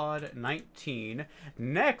Life Pod 19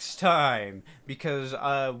 next time, because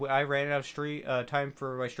I ran out of time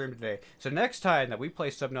for my stream today. So next time that we play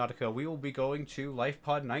Subnautica, we will be going to Life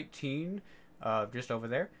Pod 19, just over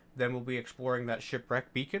there. Then we'll be exploring that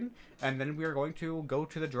shipwreck beacon, and then we are going to go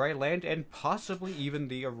to the dry land and possibly even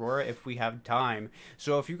the Aurora if we have time.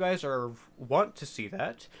 So if you guys want to see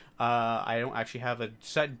that, I don't actually have a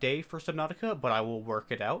set day for Subnautica, but I will work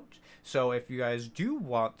it out. So if you guys do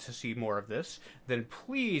want to see more of this, then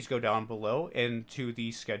please go down below into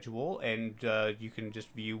the schedule, and you can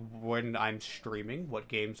just view when I'm streaming, what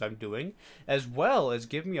games I'm doing, as well as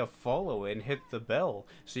give me a follow and hit the bell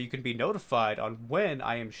so you can be notified on when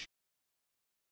I am